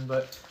some reason,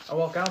 but I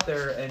walk out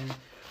there, and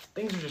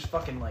things are just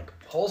fucking, like,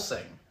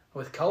 pulsing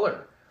with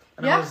color.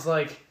 And I was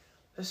like,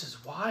 this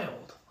is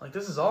wild. Like,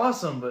 this is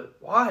awesome, but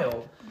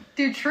wild.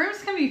 Dude,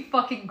 shrooms can be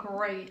fucking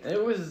great.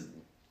 It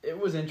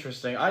was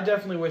interesting. I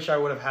definitely wish I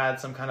would have had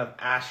some kind of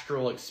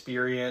astral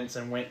experience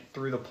and went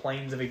through the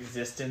planes of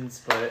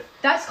existence, but...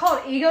 That's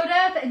called ego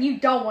death, and you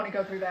don't want to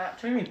go through that.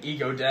 What do you mean,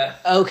 ego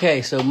death?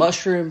 Okay, so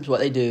mushrooms, what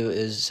they do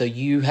is, so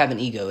you have an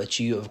ego that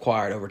you have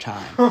acquired over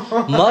time.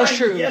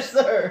 Mushrooms... Yes,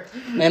 sir!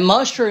 And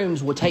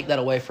mushrooms will take that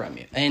away from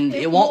you, and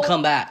it won't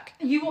come back.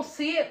 You will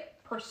see it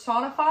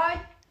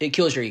personified. It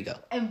kills your ego.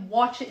 And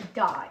watch it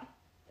die.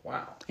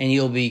 Wow. And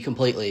you'll be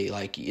completely,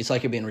 like, it's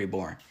like you're being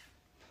reborn.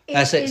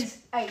 It is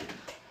a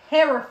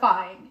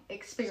terrifying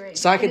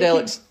experience.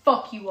 Psychedelics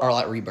fuck you up. are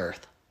like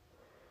rebirth.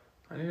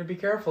 I need to be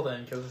careful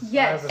then, because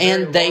yes,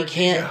 and they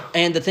can't.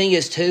 And the thing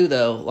is too,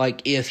 though,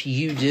 like if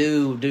you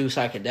do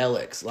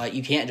psychedelics, like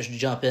you can't just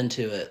jump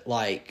into it.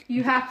 Like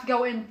you have to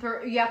go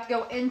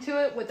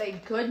into it with a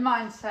good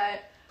mindset,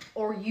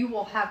 or you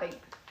will have a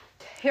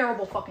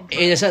terrible fucking trip.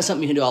 And it's not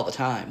something you can do all the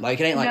time. Like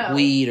it ain't like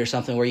weed or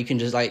something where you can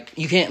just like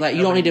you can't like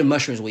you don't need to do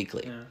mushrooms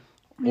weekly. Yeah.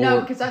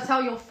 No, because that's how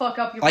you'll fuck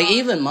up your like body.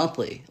 even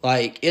monthly.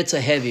 Like it's a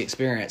heavy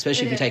experience,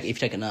 especially if you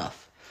take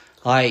enough.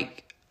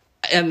 Like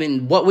I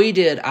mean, what we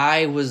did,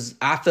 I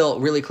felt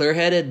really clear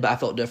headed, but I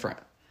felt different.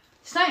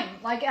 Same.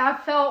 Like I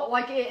felt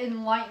like it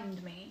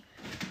enlightened me,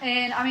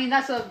 and I mean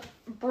that's a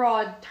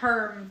broad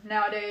term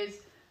nowadays,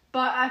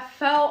 but I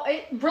felt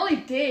it really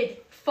did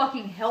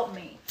fucking help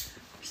me.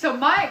 So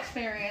my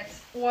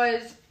experience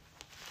was,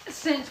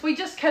 since we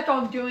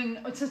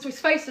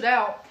spaced it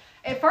out.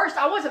 At first,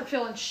 I wasn't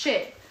feeling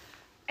shit.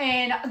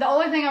 And the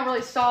only thing I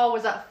really saw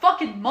was that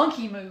fucking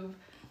monkey move.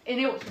 And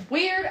it was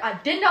weird. I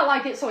did not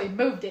like it, so he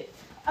moved it.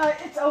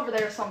 It's over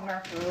there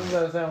somewhere. I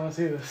want to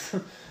see this.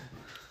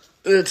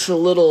 It's a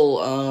little,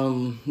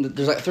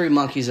 there's like 3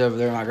 monkeys over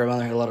there. My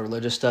grandmother had a lot of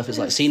religious stuff. It's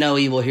like, see no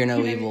evil, hear no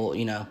evil,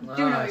 you know.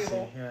 Do no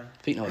evil. Yeah.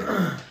 Speak no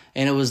evil.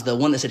 And it was the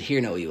one that said hear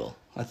no evil,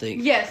 I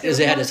think. Yes, it was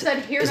the one that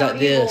said hear no evil.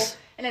 This.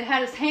 And it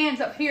had his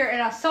hands up here,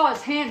 and I saw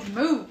his hands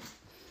move.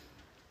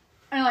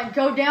 And like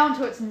go down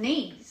to its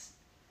knees.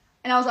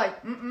 And I was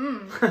like,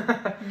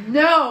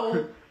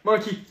 no.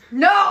 Monkey.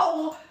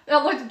 No. And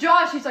I looked at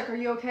Josh. He's like, are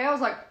you okay? I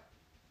was like,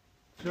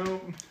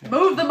 no.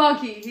 Move the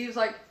monkey. He was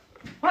like,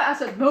 what? I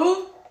said,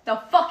 move the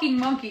fucking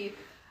monkey.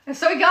 And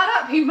so he got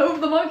up. He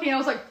moved the monkey. And I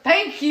was like,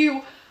 thank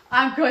you.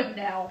 I'm good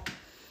now.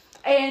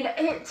 And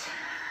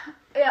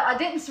I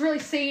didn't really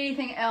see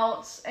anything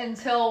else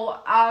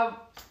until I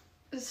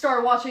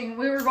started watching.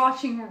 We were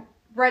watching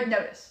Red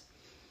Notice.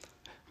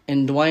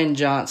 And Dwayne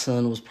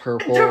Johnson was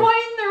purple.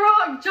 Dwayne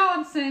The Rock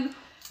Johnson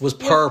was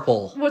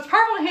purple. Was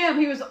purple to him.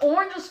 He was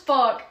orange as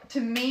fuck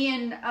to me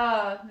and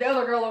the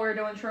other girl that we were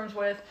doing shrooms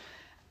with.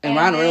 And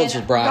Ryan Reynolds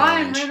was bright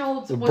orange. Ryan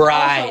Reynolds was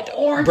bright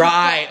also orange.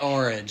 Bright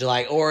orange.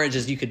 Like orange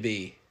as you could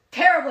be.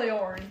 Terribly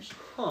orange.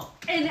 Huh.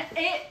 And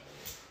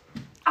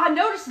I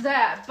noticed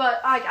that, but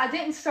I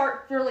didn't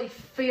start really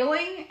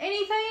feeling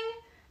anything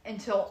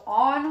until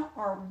on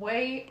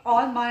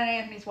mine and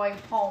Anthony's way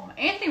home.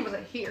 Anthony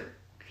wasn't here.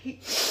 He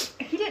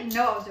didn't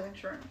know I was doing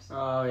shrooms.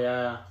 Oh,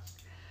 yeah.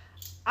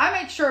 I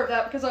made sure of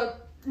that because I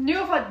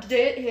knew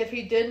if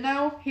he did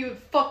know, he would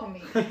fuck with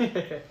me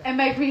and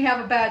make me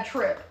have a bad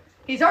trip.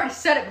 He's already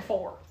said it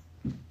before.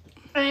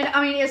 And,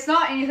 I mean, it's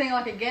not anything,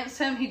 like, against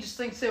him. He just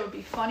thinks it would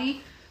be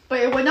funny.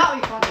 But it would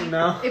not be funny.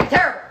 No. It'd be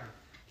terrible.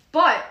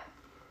 But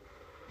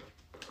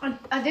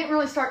I didn't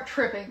really start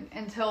tripping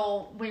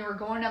until we were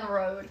going down the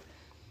road.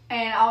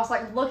 And I was,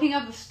 like, looking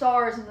up the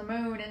stars and the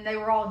moon, and they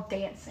were all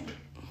dancing.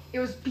 It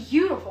was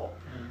beautiful.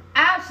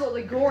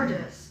 Absolutely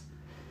gorgeous.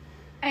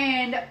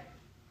 And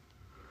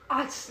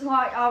I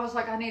was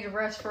like, I need to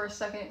rest for a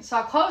second. So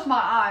I closed my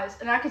eyes,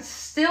 and I could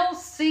still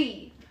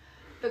see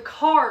the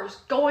cars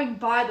going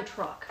by the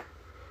truck.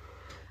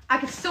 I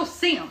could still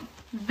see them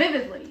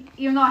vividly,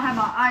 even though I had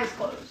my eyes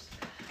closed.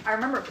 I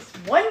remember this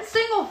one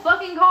single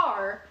fucking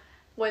car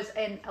was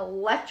an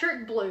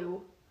electric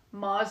blue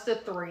Mazda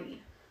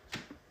 3.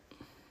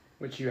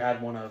 Which you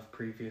had one of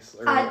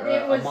previously.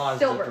 It was a Mazda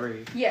silver.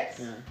 3. Yes.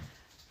 Yeah.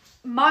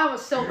 Mine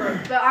was silver,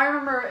 but I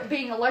remember it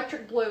being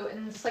electric blue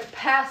and just like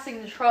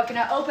passing the truck, and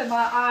I opened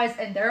my eyes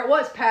and there it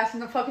was passing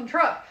the fucking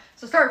truck.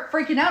 So I started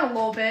freaking out a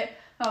little bit.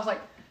 I was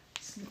like,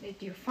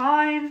 you're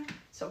fine.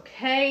 It's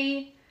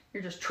okay.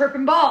 You're just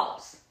tripping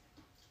balls.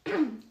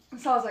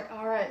 So I was like,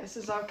 alright, this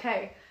is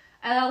okay.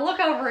 And I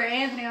look over at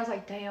Anthony, I was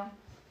like, damn,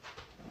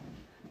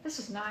 this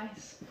is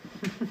nice.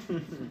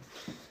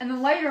 And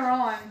then later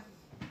on,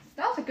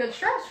 that was a good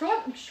stretch,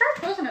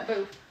 wasn't it,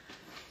 Boo?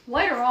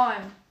 Later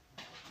on,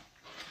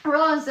 I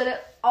realized that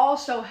it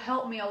also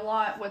helped me a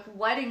lot with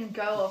letting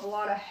go of a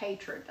lot of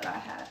hatred that I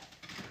had.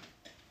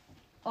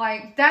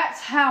 Like, that's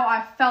how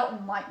I felt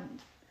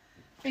enlightened.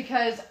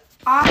 Because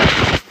I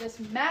had this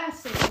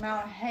massive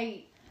amount of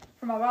hate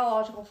from my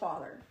biological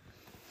father.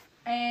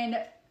 And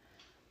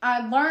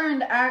I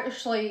learned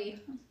actually,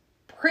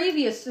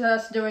 previous to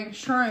us doing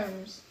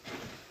shrooms,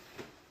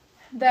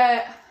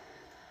 that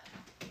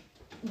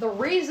the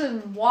reason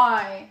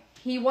why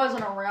he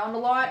wasn't around a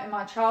lot in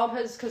my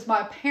childhood is because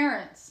my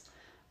parents,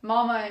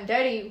 Mama and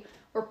Daddy,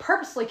 were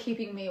purposely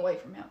keeping me away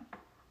from him.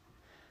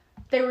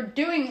 They were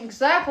doing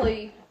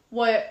exactly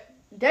what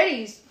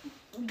Daddy's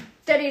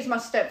my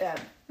stepdad,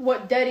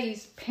 what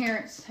Daddy's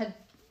parents had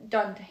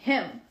done to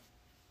him,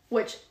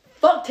 which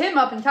fucked him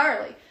up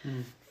entirely.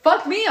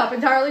 Fucked me up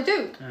entirely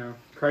too. Yeah.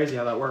 Crazy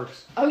how that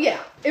works. Oh yeah,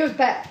 it was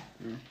bad.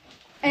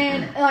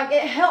 And like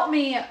it helped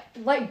me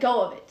let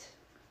go of it.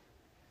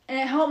 And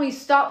it helped me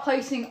stop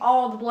placing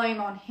all the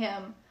blame on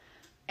him.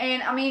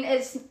 And I mean,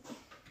 it's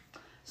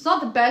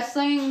not the best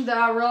thing that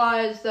I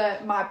realized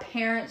that my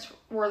parents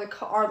are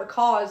the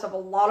cause of a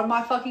lot of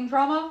my fucking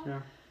trauma.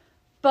 Yeah.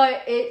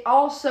 But it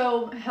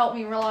also helped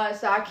me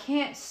realize that I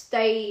can't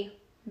stay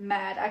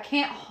mad. I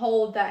can't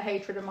hold that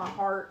hatred in my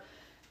heart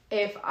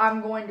if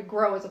I'm going to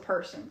grow as a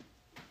person.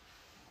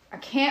 I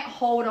can't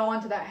hold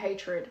on to that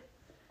hatred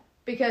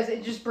because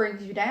it just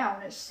brings you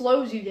down. It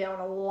slows you down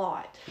a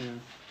lot. Yeah.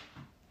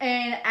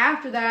 And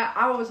after that,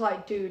 I was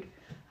like, dude,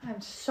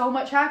 I'm so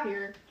much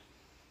happier.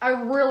 I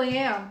really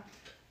am.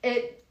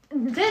 It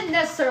didn't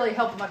necessarily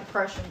help with my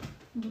depression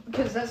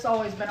because that's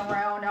always been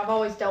around. I've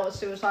always dealt with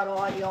suicidal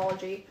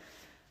ideology.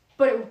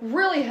 But it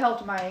really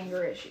helped my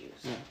anger issues.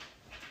 Yeah.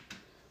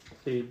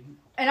 See,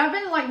 and I've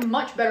been in like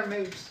much better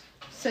moods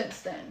since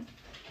then.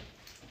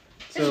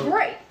 It's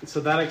great. So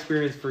that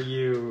experience for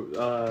you,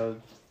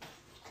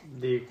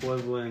 the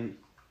equivalent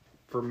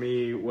for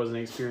me was an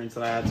experience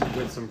that I had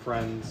with some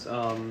friends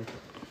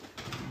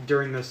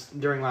during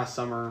last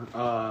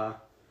summer.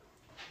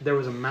 There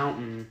was a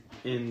mountain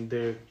in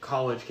the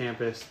college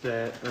campus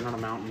or not a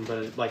mountain,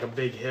 but like a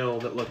big hill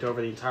that looked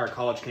over the entire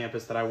college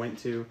campus that I went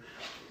to.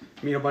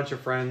 Me and a bunch of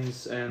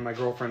friends and my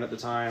girlfriend at the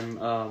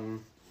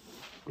time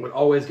would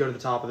always go to the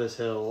top of this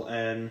hill,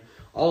 and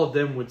all of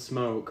them would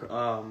smoke.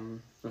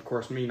 Of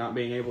course, me not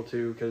being able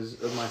to because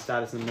of my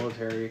status in the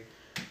military,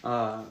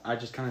 I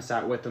just kind of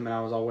sat with them, and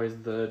I was always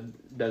the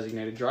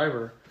designated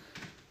driver.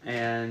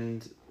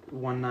 And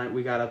one night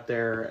we got up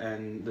there,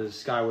 and the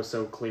sky was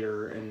so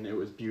clear, and it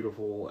was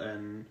beautiful,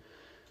 and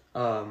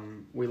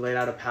we laid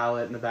out a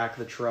pallet in the back of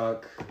the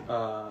truck,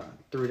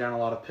 threw down a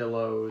lot of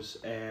pillows,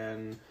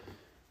 and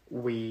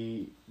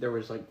there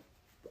was like,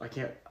 I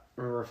can't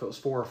remember if it was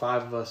 4 or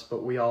 5 of us,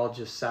 but we all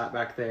just sat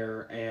back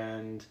there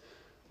and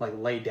like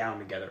laid down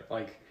together.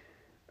 Like,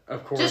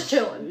 of course. Just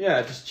chilling.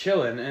 Yeah, just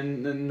chilling.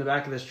 And in the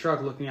back of this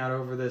truck looking out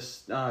over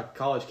this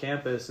college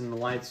campus, and the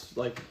lights,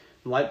 like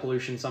light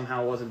pollution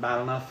somehow wasn't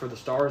bad enough for the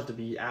stars to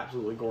be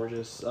absolutely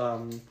gorgeous.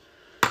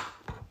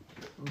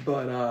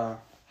 But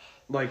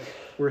like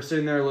we're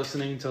sitting there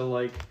listening to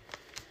like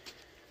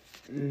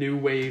new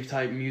wave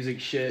type music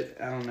shit.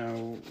 I don't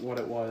know what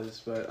it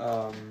was, but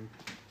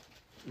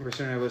we're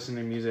sitting there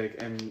listening to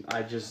music, and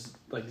I just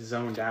like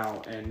zoned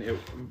out, and it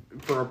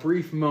for a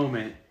brief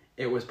moment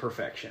it was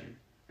perfection.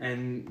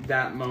 And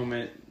that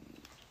moment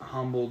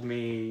humbled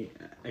me,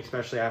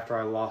 especially after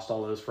I lost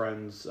all those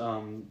friends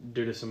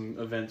due to some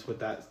events with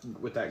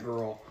that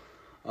girl.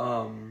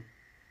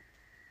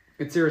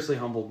 It seriously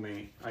humbled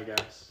me, I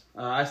guess.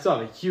 I still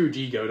have a huge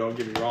ego, don't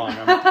get me wrong.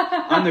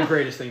 I'm the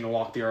greatest thing to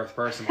walk the earth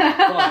personally.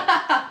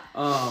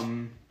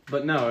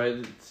 But no,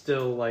 it's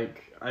still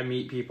like, I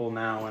meet people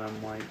now and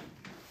I'm like,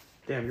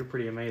 damn, you're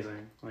pretty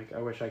amazing. Like, I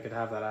wish I could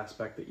have that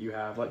aspect that you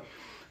have. Like,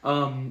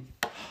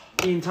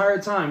 the entire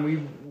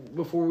time,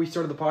 before we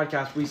started the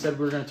podcast, we said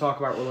we were going to talk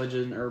about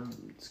religion, or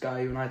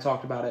Sky, you and I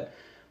talked about it.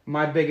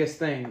 My biggest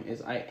thing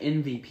is I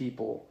envy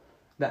people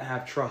that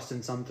have trust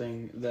in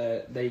something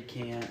that they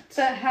can't.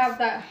 That have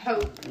that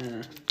hope.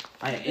 Yeah.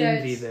 I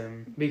envy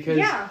them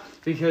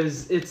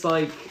because it's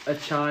like a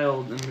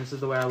child, and this is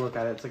the way I look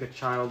at it. It's like a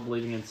child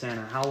believing in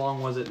Santa. How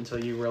long was it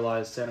until you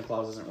realized Santa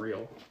Claus isn't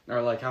real?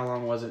 Or like, how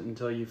long was it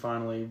until you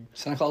finally...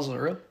 Santa Claus isn't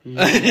real?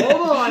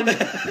 Hold on!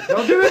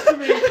 Don't do this to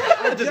me!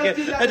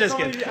 I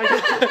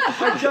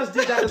just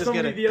did that to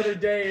somebody the other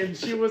day, and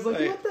she was like,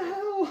 Wait. What the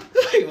hell?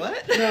 Wait,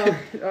 what? No,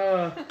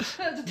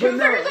 the tooth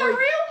fairies aren't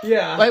real?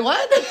 Yeah. Wait,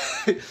 what?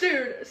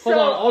 Dude, Hold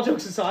on, all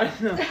jokes aside.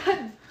 No.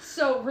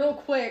 So, real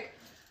quick,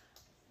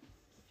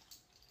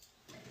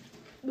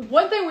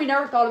 one thing we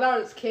never thought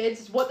about as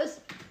kids is what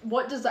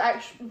does the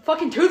actual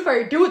fucking tooth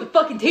fairy do with the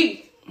fucking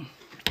teeth?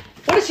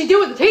 What does she do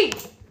with the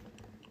teeth?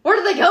 Where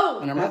do they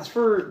go? That's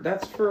for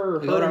her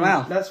to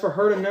mouth. That's for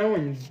her to know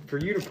and for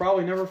you to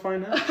probably never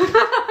find out.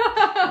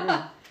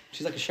 Yeah.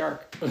 She's like a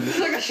shark. She's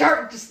like a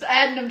shark just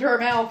adding them to her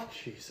mouth.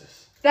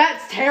 Jesus.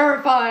 That's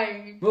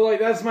terrifying. But like,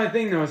 that's my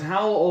thing though, is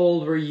how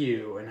old were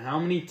you and how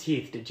many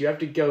teeth did you have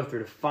to go through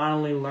to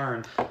finally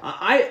learn?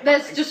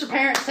 That's just your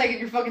parents taking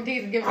your fucking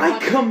teeth and giving them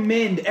money. I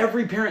commend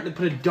every parent that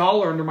put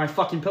 $1 under my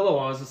fucking pillow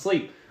while I was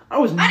asleep. I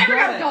never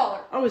got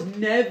 $1. I was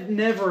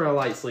never a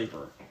light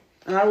sleeper.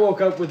 And I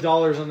woke up with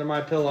dollars under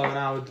my pillow and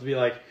I would be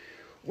like,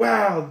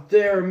 wow,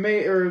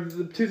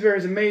 the tooth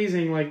fairy's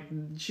amazing, like,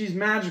 she's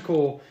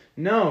magical.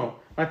 No.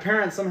 My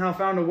parents somehow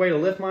found a way to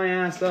lift my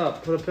ass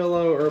up, put a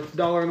pillow or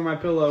 $1 under my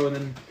pillow, and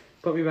then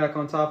put me back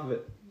on top of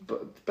it.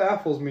 But it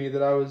baffles me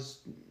that I was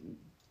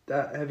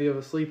that heavy of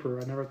a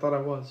sleeper. I never thought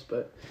I was,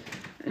 but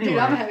anyway. Dude,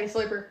 I'm a heavy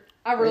sleeper.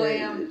 I really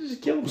am. It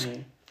just killed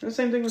me. The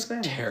same thing with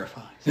Sam.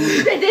 Terrifying.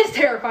 It is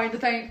terrifying to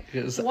think.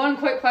 Yes. One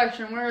quick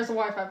question. Where is the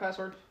Wi-Fi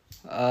password?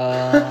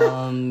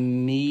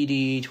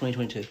 Meaty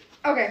 2022.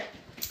 Okay.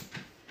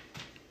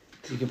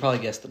 You can probably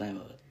guess the name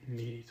of it.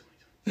 Meaty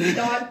 2022.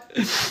 God.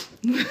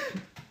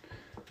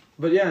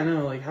 But yeah,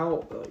 no, like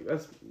how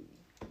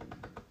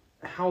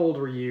old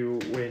were you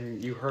when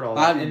you heard all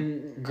that? My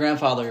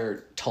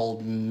grandfather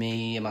told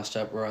me and my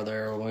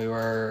stepbrother when we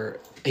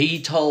were.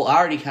 I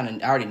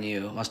already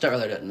knew. My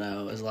stepbrother didn't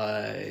know. It was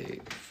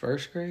like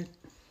first grade.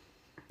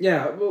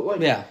 Yeah, well,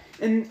 like yeah.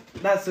 And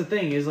that's the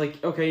thing is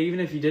like, okay, even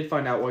if you did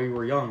find out while you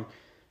were young,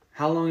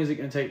 how long is it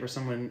going to take for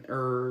someone,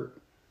 or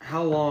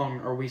how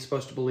long are we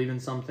supposed to believe in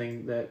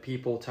something that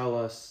people tell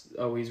us,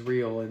 oh, he's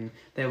real, and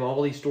they have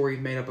all these stories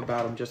made up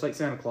about him, just like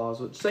Santa Claus,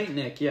 which Saint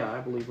Nick, yeah, I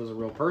believe was a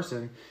real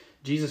person.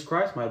 Jesus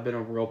Christ might have been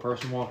a real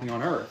person walking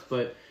on earth,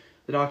 but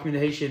the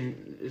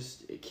documentation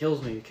it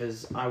kills me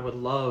because I would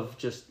love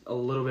just a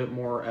little bit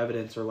more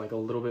evidence, or like a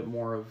little bit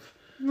more of...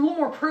 A little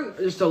more proof.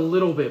 Just a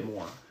little bit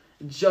more.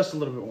 Just a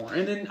little bit more.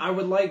 And then I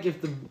would like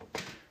if the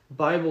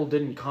Bible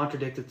didn't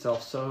contradict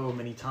itself so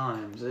many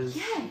times.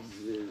 Yes.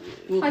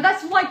 Like,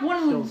 that's like one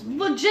of the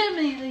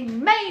legitimately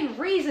main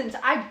reasons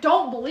I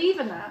don't believe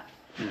in that.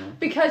 Yeah.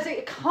 Because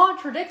it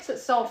contradicts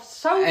itself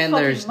so fucking much. And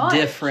there's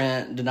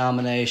different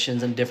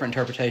denominations and different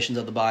interpretations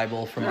of the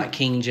Bible from like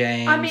King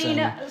James. I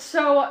mean,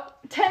 so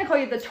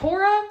technically the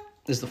Torah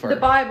is the first. The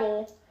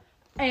Bible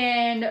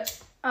and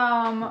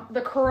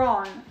the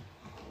Quran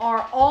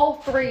are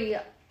all three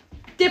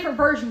different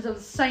versions of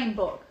the same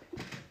book.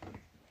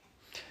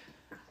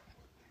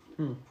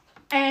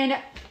 And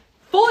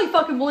fully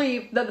fucking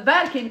believe that the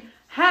Vatican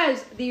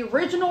has the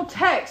original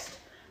text,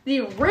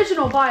 the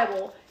original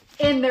Bible,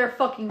 in their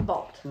fucking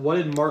vault. What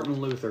did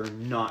Martin Luther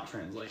not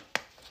translate?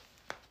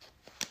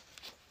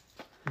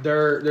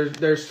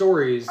 Their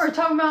stories. Are you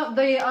talking about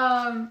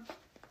the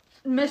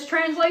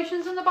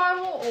mistranslations in the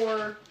Bible,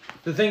 or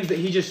the things that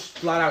he just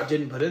flat out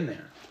didn't put in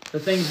there? The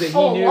things that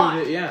he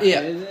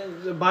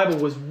knew. The Bible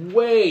was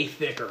way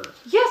thicker.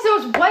 Yes,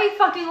 it was way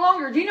fucking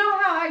longer. Do you know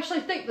how I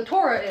actually think the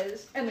Torah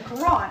is and the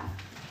Quran?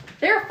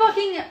 They're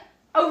fucking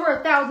over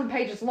 1,000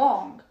 pages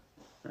long.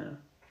 Yeah.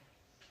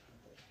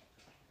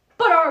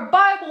 But our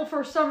Bible,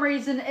 for some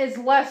reason, is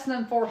less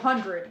than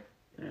 400.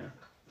 Yeah.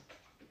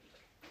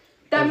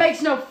 That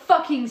makes no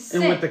fucking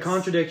sense. And with the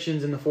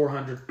contradictions in the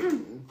 400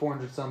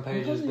 some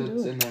pages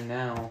that's in there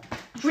now.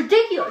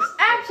 Ridiculous.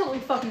 Absolutely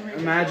fucking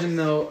ridiculous.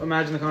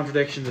 Imagine the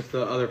contradictions if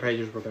the other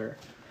pages were there.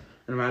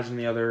 And imagine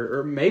the other,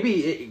 or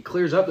maybe it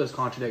clears up those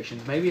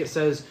contradictions. Maybe it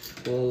says,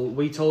 well,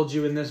 we told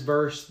you in this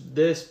verse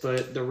this,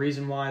 but the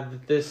reason why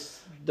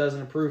this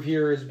doesn't approve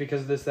here is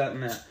because of this, that,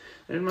 and that.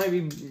 And it might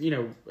be,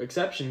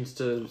 exceptions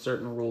to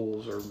certain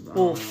rules or...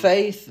 Well,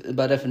 faith,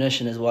 by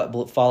definition, is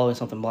what following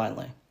something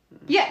blindly.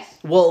 Yes.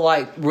 Well,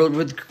 like with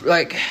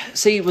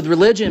with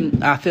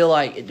religion, I feel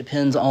like it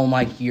depends on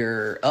like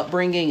your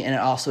upbringing, and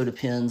it also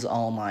depends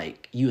on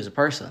like you as a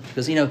person.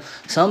 Because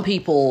some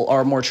people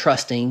are more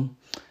trusting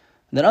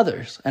than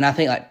others, and I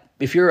think like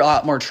if you're a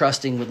lot more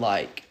trusting with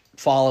like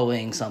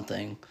following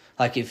something,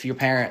 like if your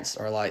parents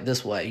are like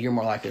this way, you're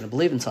more likely to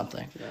believe in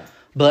something. Yeah.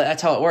 But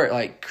that's how it works.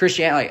 Like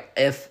Christianity,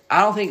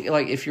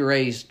 like if you're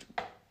raised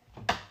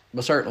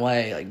a certain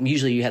way, like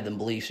usually you have the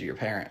beliefs of your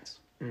parents.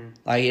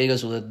 Like it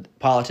goes with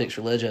politics,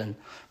 religion.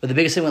 But the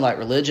biggest thing with like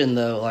religion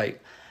though,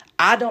 like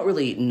I don't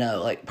really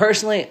know. Like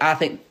personally,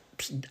 I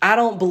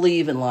don't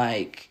believe in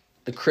like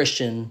the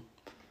Christian,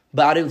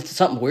 but I do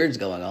something weird's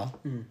going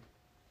on.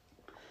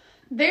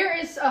 There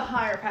is a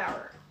higher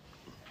power.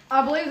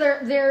 I believe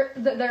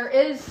there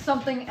is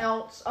something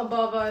else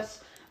above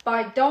us, but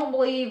I don't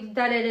believe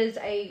that it is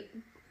a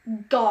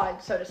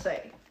God, so to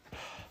say.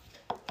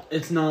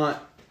 It's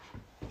not.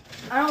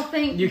 I don't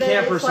think you that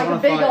can't it's like a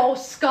big old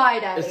sky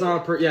daddy. It's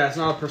not it's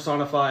not a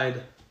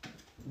personified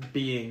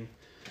being.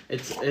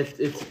 It's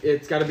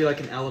got to be like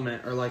an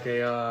element or like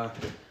an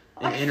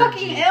like energy.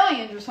 Fucking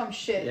aliens or some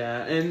shit.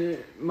 Yeah, and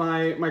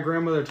my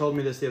grandmother told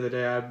me this the other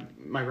day.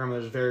 My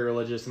grandmother's very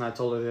religious, and I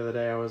told her the other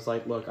day, I was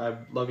like, look, I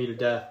love you to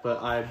death,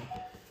 but I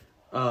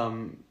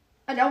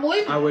don't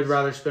believe in I would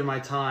rather spend my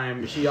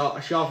time. She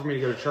offered me to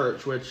go to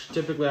church, which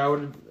typically I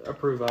would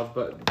approve of,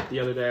 but the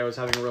other day I was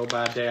having a real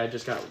bad day. I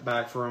just got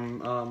back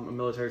from a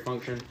military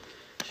function.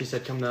 She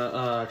said, come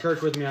to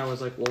church with me. I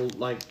was like, well,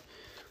 like,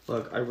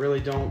 look, I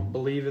really don't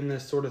believe in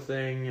this sort of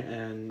thing,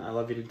 and I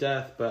love you to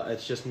death, but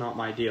it's just not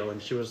my deal.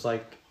 And she was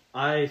like,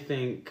 I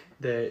think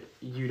that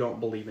you don't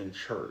believe in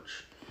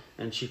church.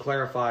 And she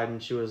clarified,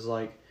 and she was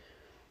like,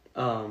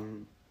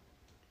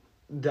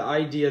 the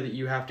idea that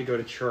you have to go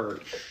to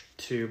church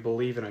to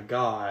believe in a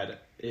God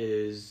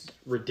is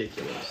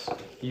ridiculous.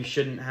 You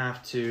shouldn't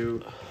have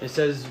to. It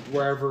says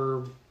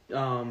wherever,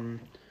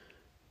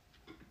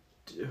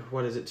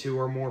 what is it, 2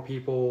 or more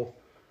people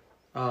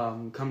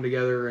come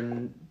together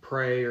and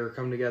pray or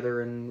come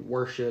together and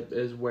worship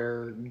is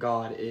where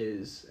God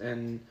is.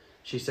 And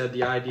she said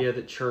the idea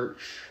that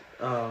church...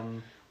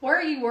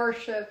 where you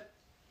worship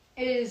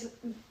is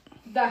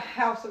the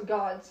house of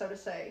God, so to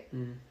say.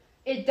 Mm-hmm.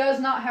 It does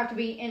not have to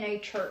be in a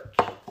church.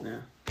 Yeah.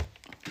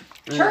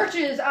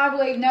 Churches, I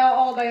believe now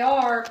all they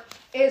are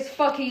is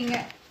fucking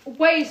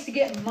ways to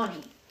get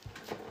money.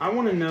 I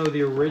want to know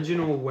the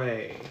original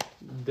way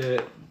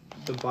that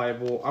the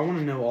Bible... I want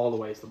to know all the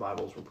ways the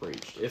Bibles were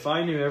preached. If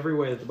I knew every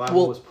way that the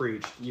Bible was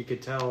preached, you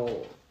could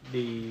tell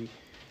the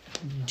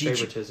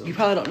favoritism. You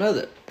probably don't know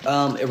that.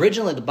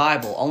 Originally, the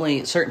Bible,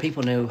 only certain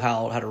people knew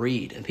how to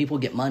read. And people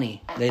get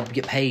money. They'd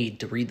get paid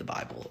to read the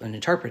Bible and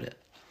interpret it.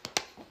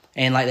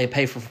 And like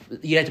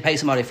you have to pay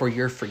somebody for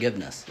your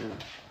forgiveness. Yeah.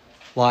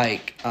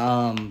 Like,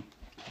 the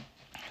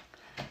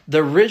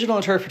original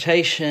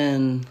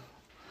interpretation,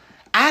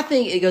 I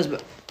think it goes...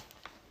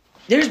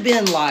 There's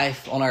been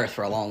life on Earth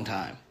for a long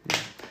time.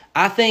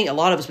 I think a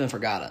lot of it's been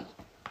forgotten.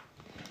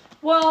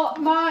 Well,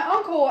 my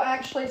uncle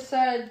actually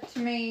said to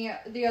me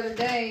the other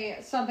day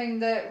something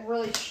that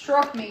really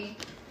struck me.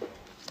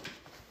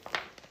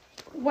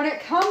 When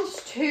it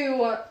comes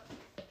to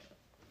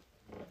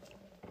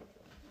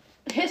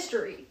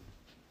history,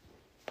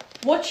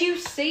 what you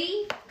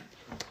see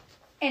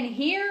and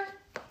hear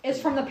is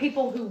from the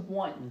people who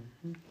won.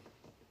 Mm-hmm.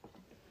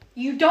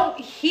 You don't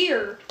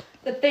hear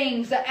the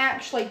things that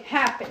actually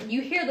happen.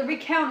 You hear the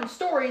recounted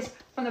stories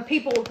from the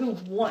people who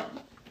won.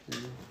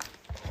 Mm-hmm.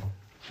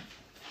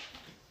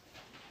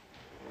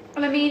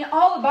 And I mean,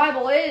 all the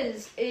Bible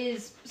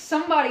is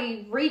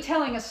somebody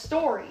retelling a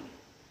story.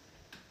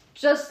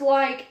 Just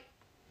like,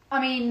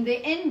 I mean,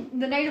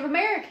 the Native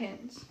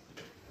Americans.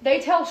 They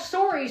tell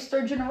stories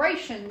through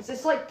generations.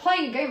 It's like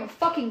playing a game of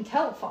fucking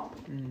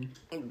telephone.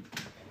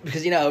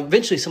 Because,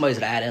 eventually somebody's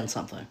going to add in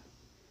something.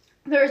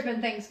 There's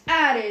been things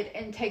added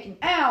and taken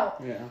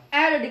out. Yeah.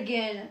 Added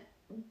again.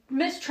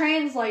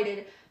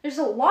 Mistranslated. There's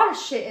a lot of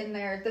shit in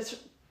there that's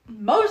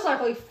most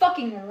likely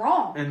fucking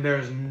wrong. And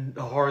there's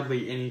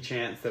hardly any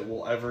chance that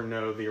we'll ever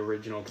know the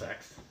original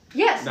text.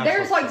 Yes,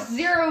 there's like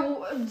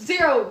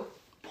 0.000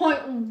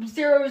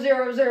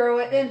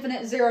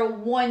 infinite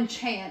 0.01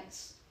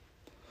 chance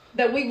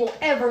that we will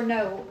ever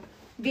know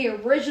the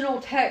original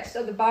text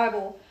of the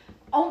Bible.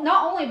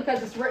 Not only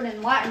because it's written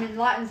in Latin, and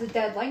Latin's a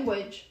dead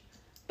language,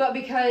 but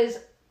because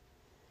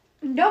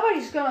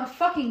nobody's gonna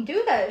fucking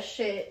do that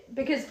shit.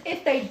 Because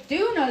if they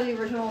do know the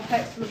original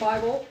text of the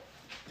Bible,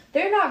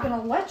 they're not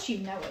gonna let you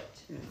know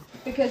it. Yeah.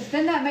 Because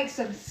then that makes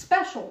them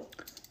special.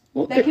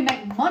 Well, they can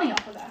make money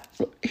off of that.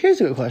 Well, here's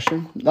a good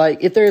question.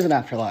 Like, if there is an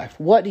afterlife,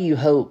 what do you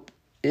hope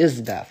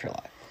is the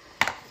afterlife?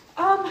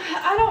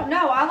 I don't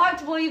know. I like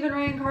to believe in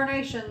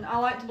reincarnation. I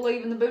like to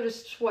believe in the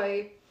Buddhist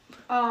way.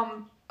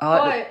 I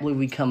like to believe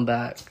we come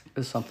back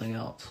as something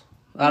else.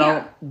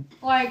 The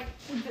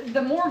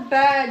more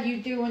bad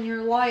you do in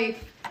your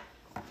life,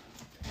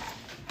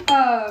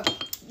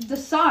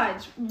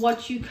 decides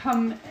what you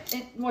come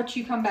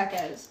back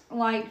as.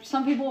 Like,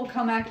 some people will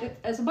come back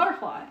as a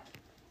butterfly.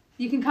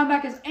 You can come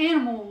back as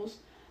animals,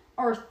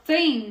 are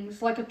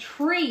things like a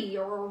tree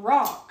or a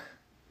rock.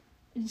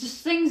 It's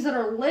just things that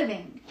are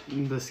living.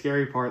 The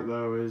scary part,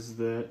 though, is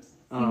that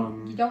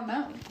You don't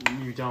know.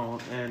 you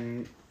don't,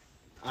 and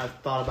I've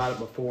thought about it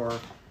before.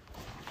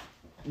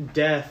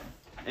 Death,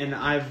 and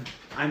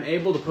I'm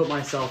able to put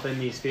myself in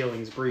these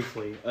feelings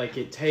briefly. Like,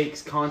 it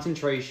takes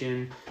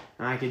concentration,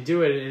 and I could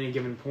do it at any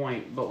given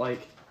point, but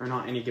like, or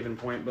not any given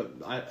point, but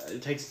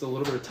it takes a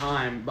little bit of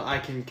time, but I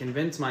can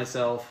convince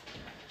myself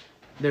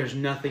there's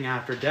nothing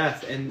after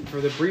death. And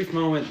for the brief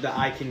moment that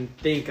I can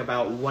think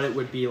about what it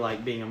would be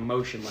like being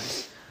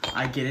emotionless,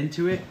 I get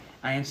into it,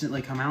 I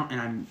instantly come out, and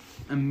I'm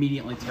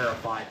immediately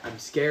terrified. I'm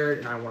scared,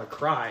 and I want to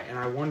cry, and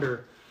I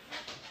wonder,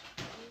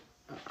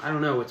 I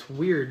don't know, it's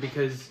weird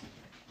because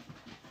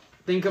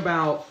think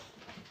about,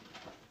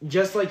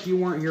 just like you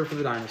weren't here for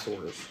the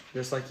dinosaurs,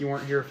 just like you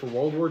weren't here for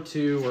World War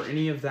II or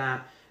any of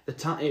that,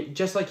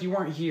 just like you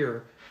weren't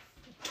here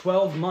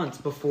 12 months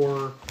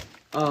before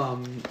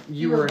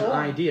you were an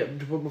idea,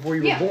 before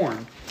you were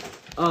born.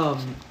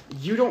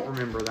 You don't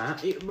remember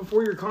that.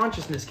 Before your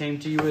consciousness came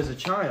to you as a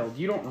child,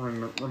 you don't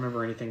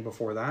remember anything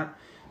before that.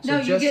 So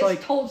No, you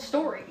get told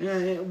stories.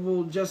 Yeah,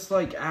 well, just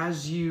like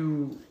as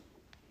you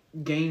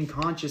gain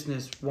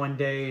consciousness one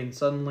day and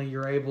suddenly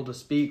you're able to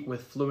speak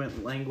with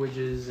fluent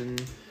languages and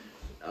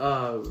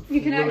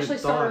you can actually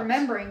start thoughts.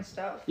 remembering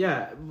stuff.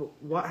 Yeah,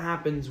 what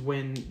happens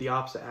when the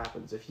opposite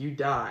happens? If you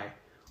die,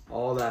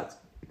 all that's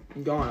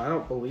gone. I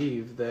don't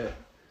believe that.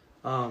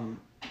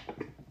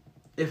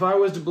 If I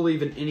was to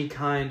believe in any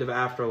kind of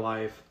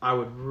afterlife, I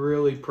would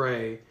really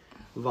pray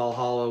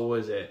Valhalla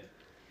was it.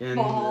 And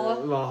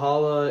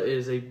Valhalla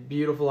is a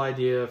beautiful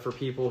idea for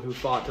people who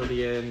fought till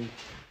the end.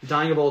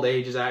 Dying of old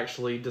age is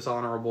actually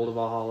dishonorable to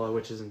Valhalla,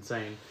 which is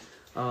insane.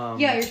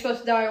 Yeah, you're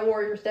supposed to die a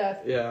warrior's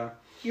death. Yeah.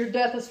 Your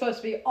death is supposed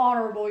to be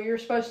honorable. You're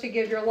supposed to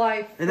give your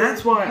life for and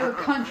that's why your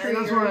country,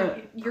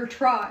 your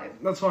tribe.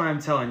 That's why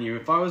I'm telling you,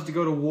 if I was to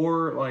go to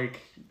war,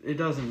 like, it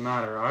doesn't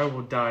matter. I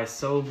will die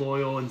so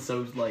loyal and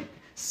so, like,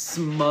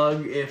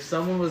 smug. If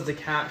someone was to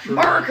capture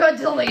America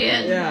till the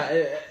end.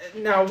 Yeah.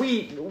 Now,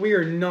 we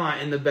are not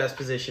in the best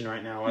position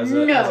right now as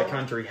a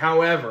country.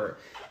 However,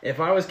 if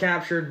I was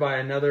captured by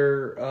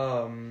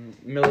another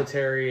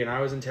military and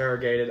I was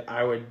interrogated,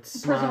 I would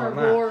smile on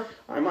that. War.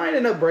 I might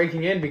end up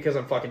breaking in because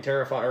I'm fucking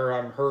terrified or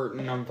I'm hurt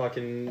and I'm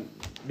fucking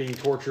being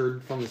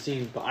tortured from the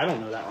scenes, but I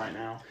don't know that right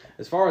now.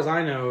 As far as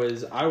I know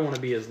is I want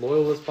to be as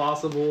loyal as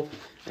possible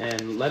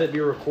and let it be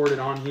recorded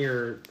on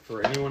here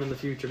for anyone in the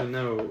future to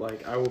know,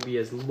 like, I will be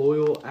as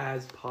loyal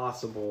as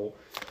possible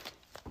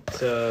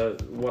to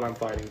what I'm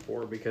fighting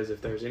for, because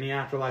if there's any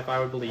afterlife I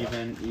would believe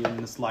in, even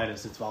the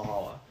slightest, it's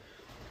Valhalla.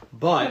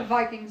 But the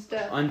Vikings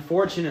death.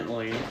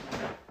 Unfortunately,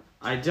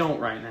 I don't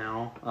right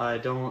now. I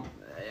don't.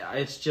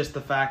 It's just the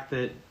fact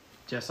that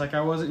just like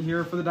I wasn't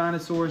here for the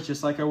dinosaurs,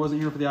 just like I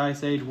wasn't here for the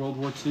Ice Age, World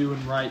War II,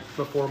 and right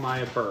before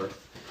my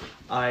birth,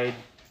 I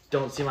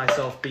don't see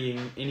myself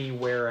being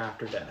anywhere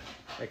after death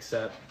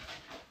except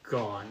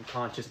gone.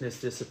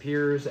 Consciousness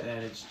disappears,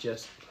 and it's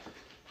just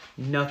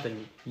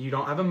nothing. You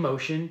don't have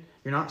emotion.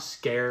 You're not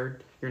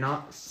scared. You're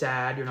not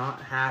sad. You're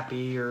not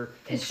happy or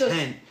content. It's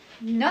just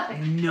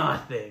nothing.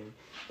 Nothing.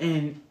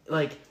 And,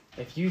 like,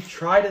 if you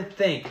try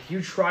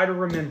to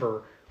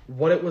remember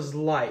what it was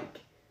like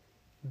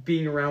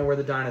being around where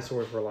the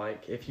dinosaurs were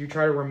like, if you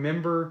try to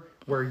remember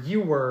where you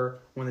were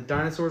when the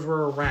dinosaurs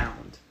were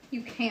around,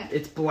 you can't.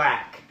 It's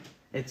black.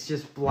 It's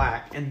just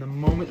black. And the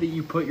moment that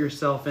you put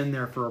yourself in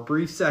there for a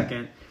brief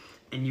second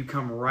and you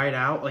come right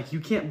out, like, you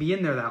can't be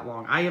in there that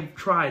long. I have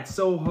tried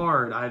so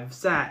hard. I've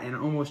sat and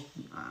almost,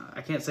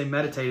 I can't say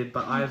meditated,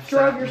 but I've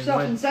drove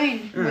yourself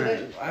insane with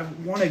it. I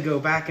want to go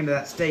back into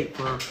that state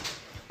for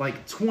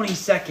like 20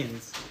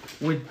 seconds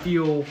would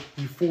feel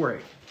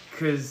euphoric,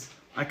 because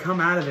I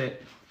come out of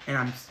it and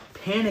I'm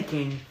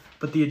panicking,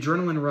 but the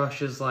adrenaline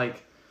rush is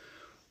like,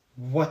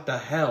 what the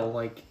hell?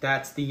 Like,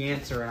 that's the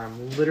answer, and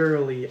I'm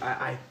literally,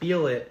 I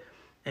feel it,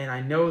 and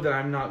I know that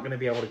I'm not going to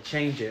be able to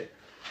change it.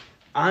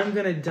 I'm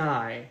going to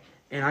die,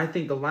 and I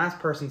think the last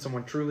person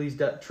someone truly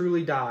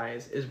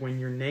dies is when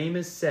your name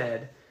is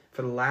said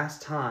for the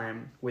last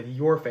time with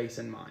your face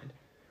in mind.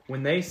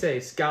 When they say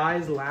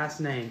Sky's last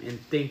name and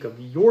think of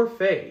your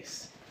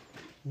face,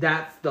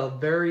 that's the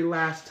very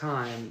last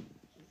time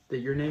that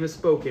your name is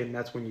spoken.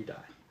 That's when you die.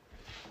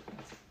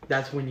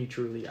 That's when you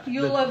truly die.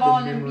 You live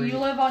on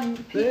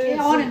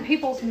in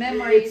people's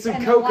memories. It's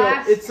some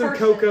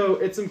Coco.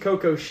 It's some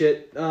Coco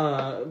shit.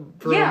 But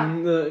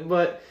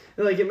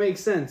like, it makes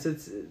sense.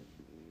 It's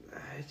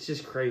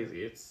just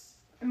crazy.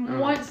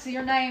 Once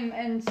your name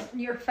and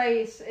your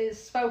face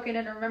is spoken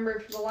and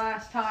remembered for the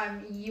last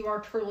time, you are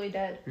truly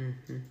dead.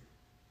 Mm-hmm.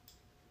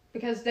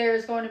 Because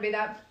there's going to be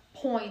that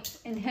point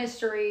in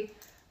history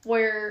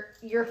where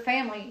your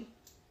family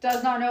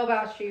does not know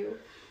about you.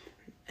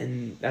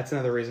 And that's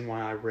another reason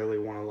why I really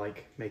want to,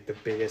 like, make the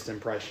biggest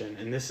impression.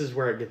 And this is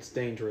where it gets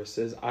dangerous.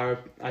 Is I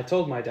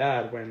told my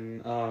dad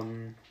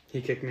when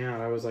he kicked me out,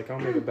 I was like, I'll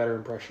make a better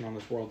impression on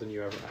this world than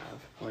you ever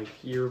have. Like,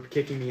 you're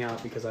kicking me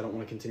out because I don't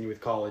want to continue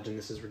with college, and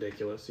this is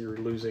ridiculous. You're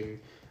losing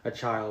a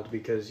child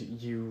because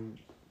you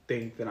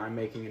think that I'm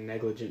making a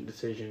negligent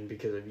decision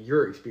because of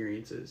your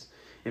experiences.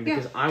 And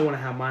because I want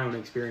to have my own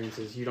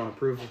experiences, you don't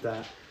approve of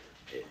that.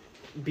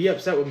 Be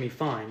upset with me,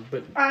 fine,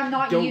 but I'm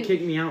not don't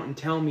kick me out and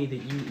tell me that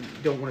you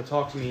don't want to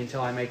talk to me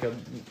until I make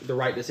the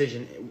right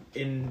decision,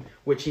 in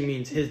which he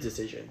means his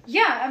decision.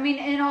 Yeah, I mean,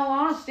 in all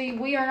honesty,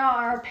 we are not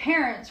our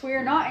parents. We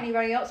are not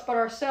anybody else but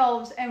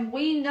ourselves, and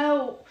we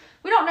don't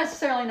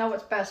necessarily know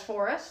what's best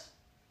for us.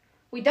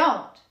 We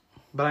don't.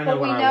 But I know But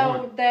what we I know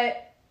want.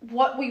 that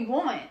what we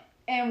want,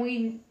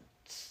 and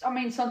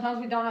sometimes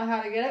we don't know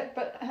how to get it,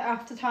 but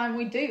half the time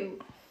we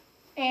do.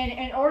 And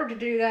in order to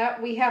do that,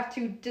 we have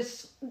to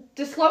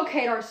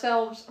dislocate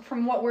ourselves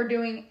from what we're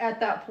doing at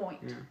that point.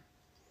 Yeah.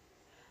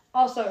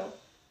 Also,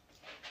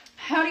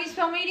 how do you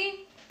spell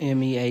meaty?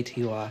 MEATY.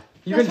 You've That's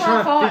been what I trying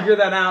to thought. figure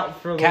that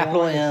out for the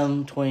Capital longest.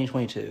 M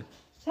 2022.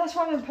 That's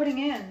what I've been putting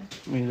in.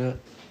 You do it.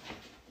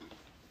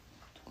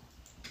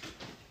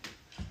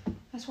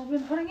 That's what I've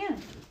been putting in.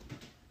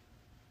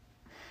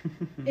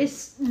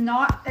 It's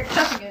not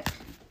accepting it.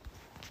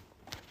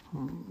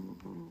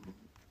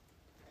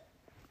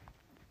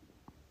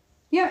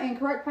 Yeah,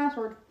 incorrect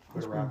password.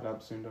 We're gonna wrap it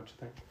up soon, don't you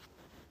think?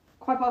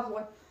 Quite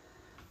possibly.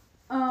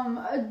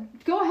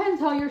 Go ahead and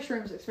tell your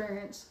shrooms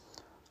experience.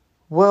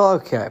 Well,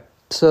 okay.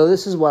 So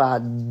this is what I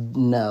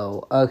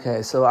know.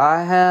 Okay, so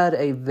I had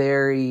I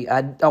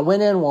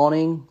went in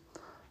wanting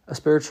a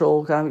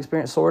spiritual kind of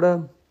experience, sort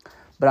of,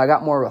 but I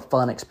got more of a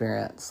fun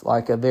experience,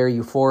 like a very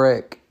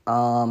euphoric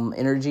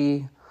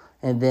energy,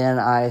 and then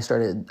I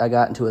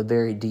got into a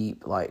very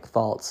deep, like,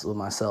 thoughts with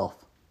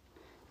myself.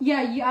 Yeah,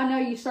 I know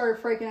you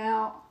started freaking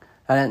out.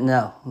 I didn't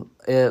know.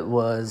 It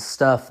was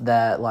stuff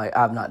that, like,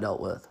 I've not dealt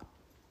with.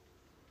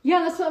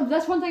 Yeah,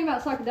 that's one thing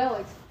about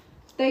psychedelics.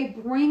 They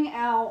bring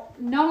out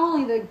not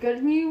only the good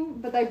in you,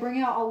 but they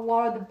bring out a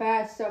lot of the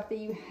bad stuff that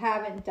you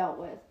haven't dealt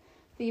with,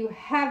 that you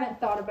haven't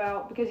thought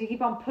about because you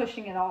keep on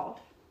pushing it off.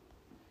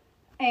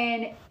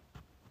 And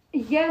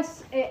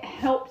yes, it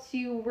helps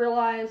you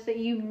realize that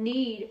you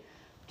need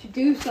to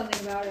do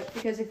something about it,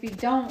 because if you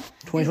don't...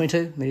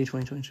 2022? Maybe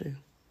 2022.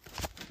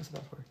 That's the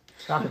best word.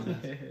 Stop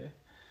it.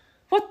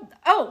 What?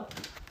 Oh!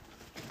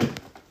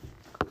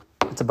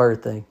 It's a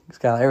bird thing. It's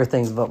got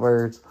everything's about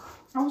birds.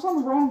 I was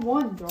on the wrong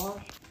one,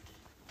 Josh.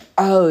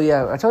 Oh,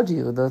 yeah. I told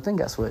you. The thing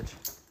got switched.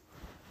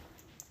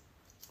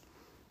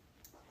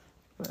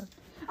 I've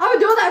been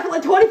doing that for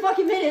like 20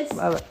 fucking minutes.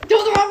 My bad.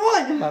 Doing the wrong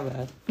one! My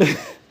bad.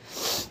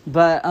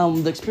 But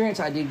the experience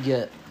I did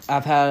get,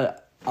 I've had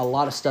a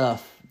lot of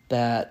stuff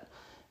that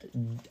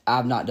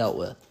I've not dealt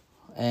with.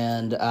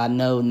 And I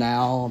know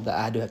now that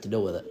I do have to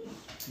deal with it.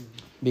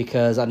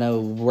 Because I know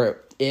where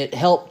it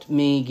helped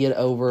me get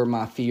over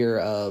my fear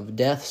of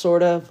death,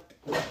 sort of.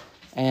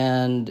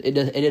 And it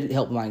did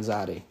help my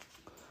anxiety.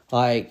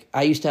 Like,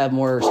 I used to have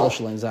more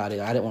social anxiety.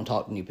 I didn't want to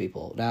talk to new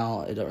people.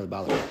 Now, it don't really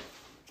bother me.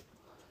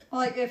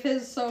 Like, if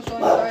his social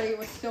anxiety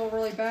was still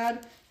really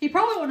bad, he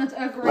probably wouldn't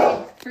have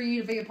agreed for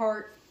you to be a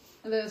part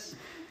of this.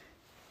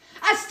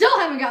 I still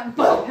haven't gotten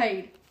fucking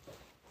paid.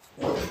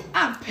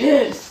 I'm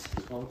pissed.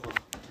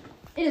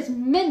 It is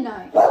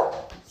midnight.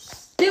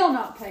 Still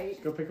not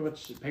paid. Go pick up a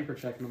paper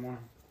check in the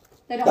morning.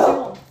 They don't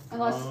do them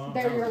unless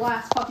they're your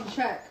last fucking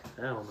check.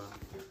 Hell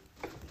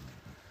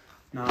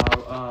no.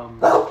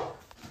 No,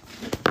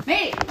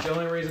 Me! the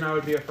only reason I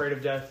would be afraid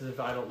of death is if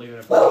I don't leave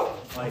it a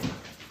Like,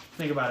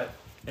 think about it.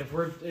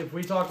 If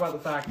we talk about the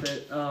fact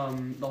that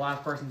the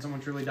last person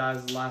someone truly dies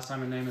is the last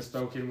time a name is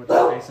spoken with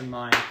their face in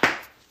mind,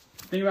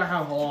 think about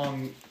how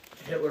long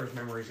Hitler's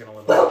memory is going to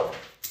live on.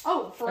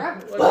 Oh,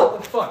 forever. Like,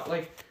 what the fuck?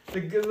 Like, the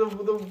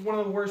one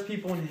of the worst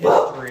people in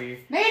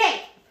history,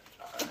 Mayday!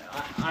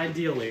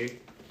 ideally,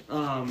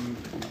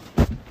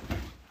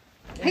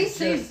 He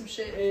sees some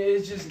shit.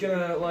 It's just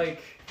gonna,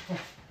 like,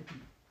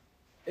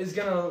 is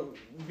gonna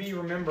be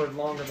remembered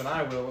longer than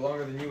I will, or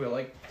longer than you will.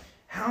 Like,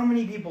 how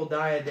many people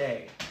die a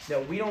day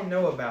that we don't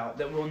know about,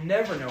 that we'll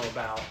never know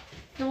about,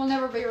 It will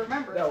never be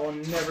remembered. that will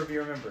never be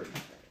remembered?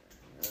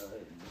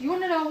 You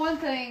want to know one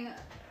thing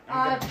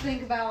I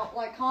think about,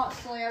 like,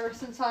 constantly ever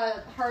since I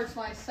heard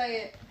somebody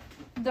say it?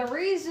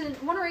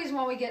 One reason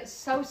why we get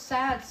so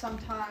sad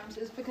sometimes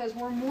is because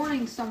we're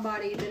mourning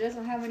somebody that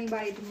doesn't have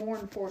anybody to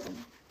mourn for them.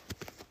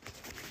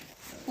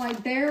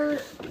 Like, their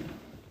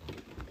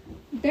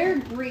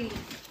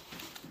grief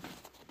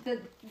that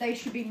they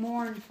should be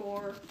mourned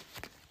for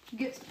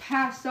gets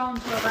passed on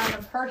to a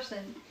random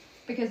person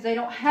because they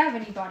don't have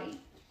anybody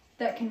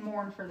that can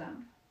mourn for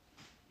them.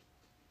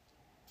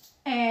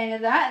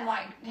 And that,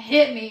 like,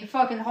 hit me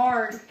fucking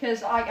hard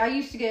because I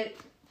used to get...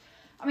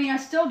 I mean, I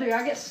still do.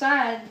 I get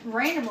sad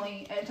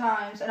randomly at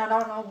times, and I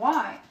don't know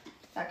why.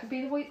 That could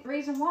be the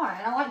reason why.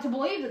 And I like to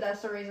believe that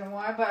that's the reason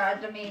why, but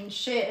I mean,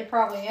 shit, it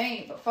probably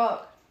ain't, but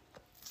fuck.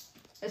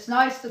 It's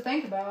nice to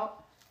think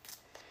about.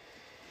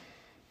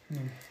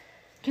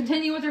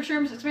 Continue with your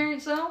shrooms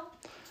experience, though?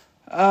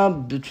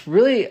 It's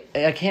really,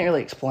 I can't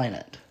really explain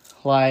it.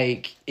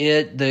 Like,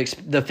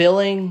 the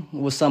feeling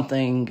was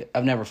something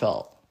I've never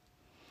felt.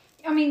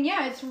 I mean,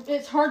 yeah,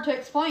 it's hard to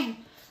explain.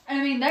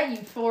 I mean, that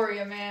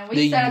euphoria, man.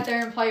 We sat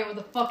there and played with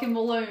a fucking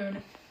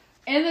balloon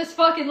in this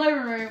fucking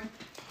living room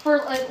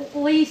for at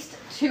least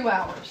 2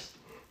 hours.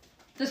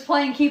 Just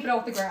playing Keep It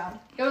Off the Ground.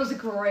 It was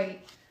great.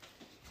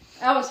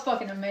 That was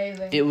fucking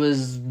amazing. It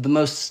was the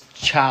most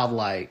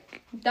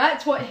childlike.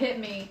 That's what hit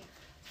me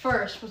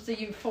first, was the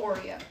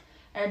euphoria.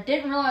 And I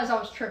didn't realize I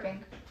was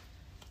tripping.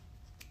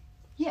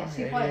 Yes,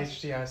 he plays.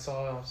 ADHD, I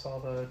saw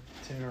the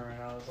tuner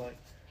and I was like,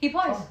 He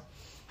plays. oh,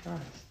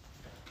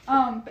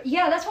 nice. But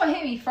yeah, that's what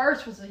hit me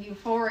first, was the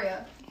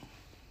euphoria.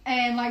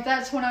 And like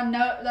that's when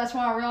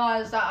I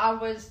realized that I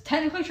was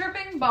technically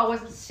tripping, but I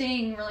wasn't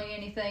seeing really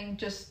anything,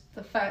 just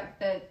the fact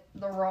that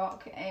The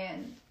Rock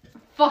and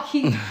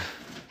fucking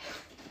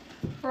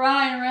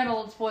Ryan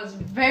Reynolds was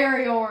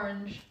very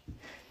orange.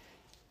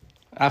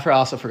 I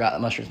also forgot that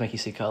mushrooms make you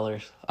see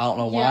colors. I don't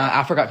know why. Yeah.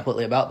 I forgot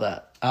completely about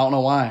that. I don't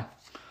know why.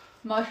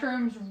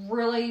 Mushrooms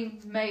really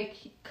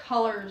make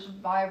colors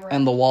vibrant.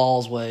 And the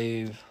walls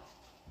wave.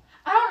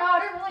 I don't know. I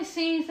didn't really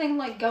see anything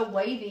like go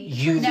wavy.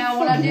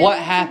 What what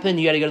happened?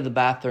 You got to go to the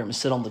bathroom and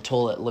sit on the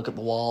toilet, look at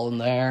the wall in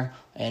there,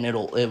 and it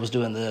was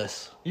doing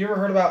this. You ever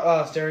heard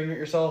about staring at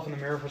yourself in the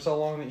mirror for so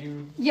long that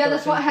you... Yeah,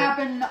 that's what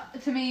started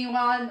happened to me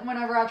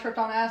whenever I tripped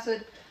on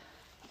acid.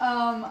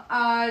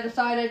 I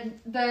decided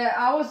that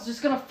I was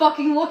just gonna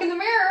fucking look in the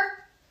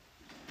mirror.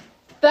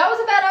 That was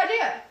a bad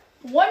idea.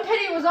 One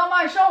titty was on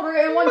my shoulder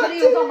and one titty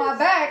was on my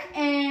back,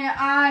 and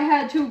I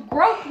had to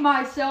grope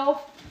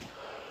myself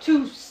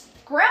to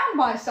ground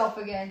myself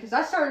again because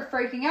I started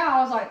freaking out.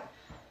 I was like,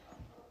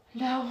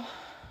 no,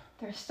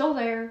 they're still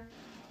there.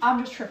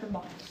 I'm just tripping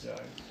balls. Yeah.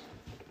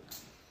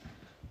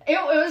 It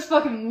was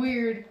fucking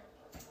weird.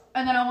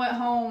 And then I went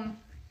home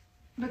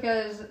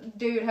because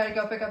dude had to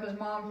go pick up his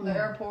mom from the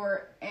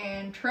airport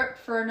and tripped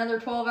for another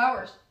 12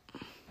 hours.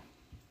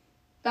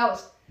 That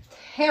was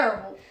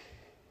terrible.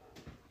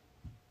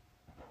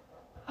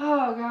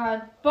 Oh,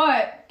 God.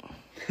 But...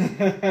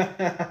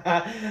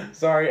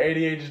 Sorry,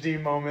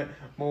 ADHD moment.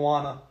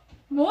 Moana.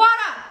 Moana!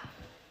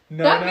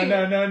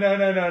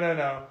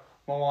 No.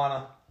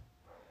 Moana.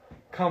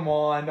 Come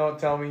on, don't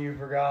tell me you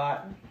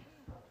forgot.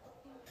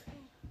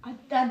 I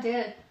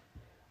did.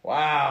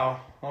 Wow.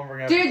 I'll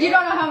bring it up. Dude, you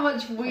don't know how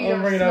much weed I've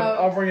smoked.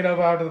 I'll bring it up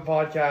after the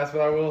podcast,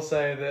 but I will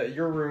say that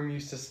your room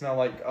used to smell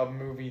like a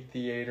movie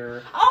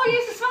theater. Oh, it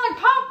used to smell like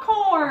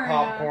popcorn.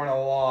 Popcorn a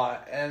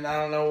lot, and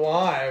I don't know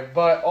why,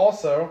 but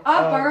also...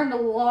 I burned a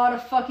lot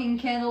of fucking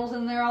candles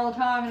in there all the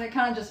time, and it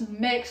kind of just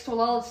mixed with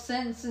all the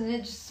scents, and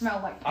it just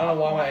smelled like popcorn. I don't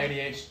know why my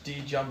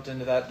ADHD jumped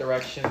into that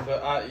direction,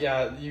 but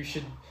yeah, you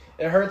should...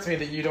 It hurts me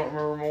that you don't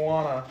remember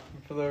Moana,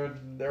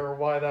 or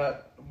why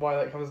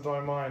that comes to my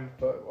mind,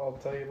 but I'll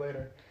tell you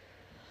later.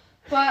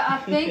 But I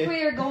think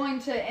we are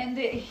going to end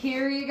it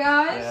here, you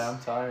guys. Yeah, I'm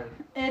tired.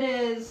 It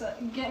is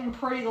getting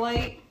pretty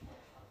late.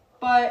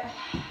 But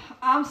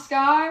I'm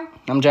Sky.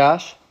 I'm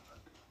Josh.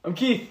 I'm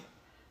Keith.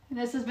 And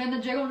this has been the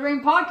Jiggle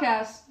Dream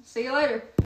Podcast. See you later.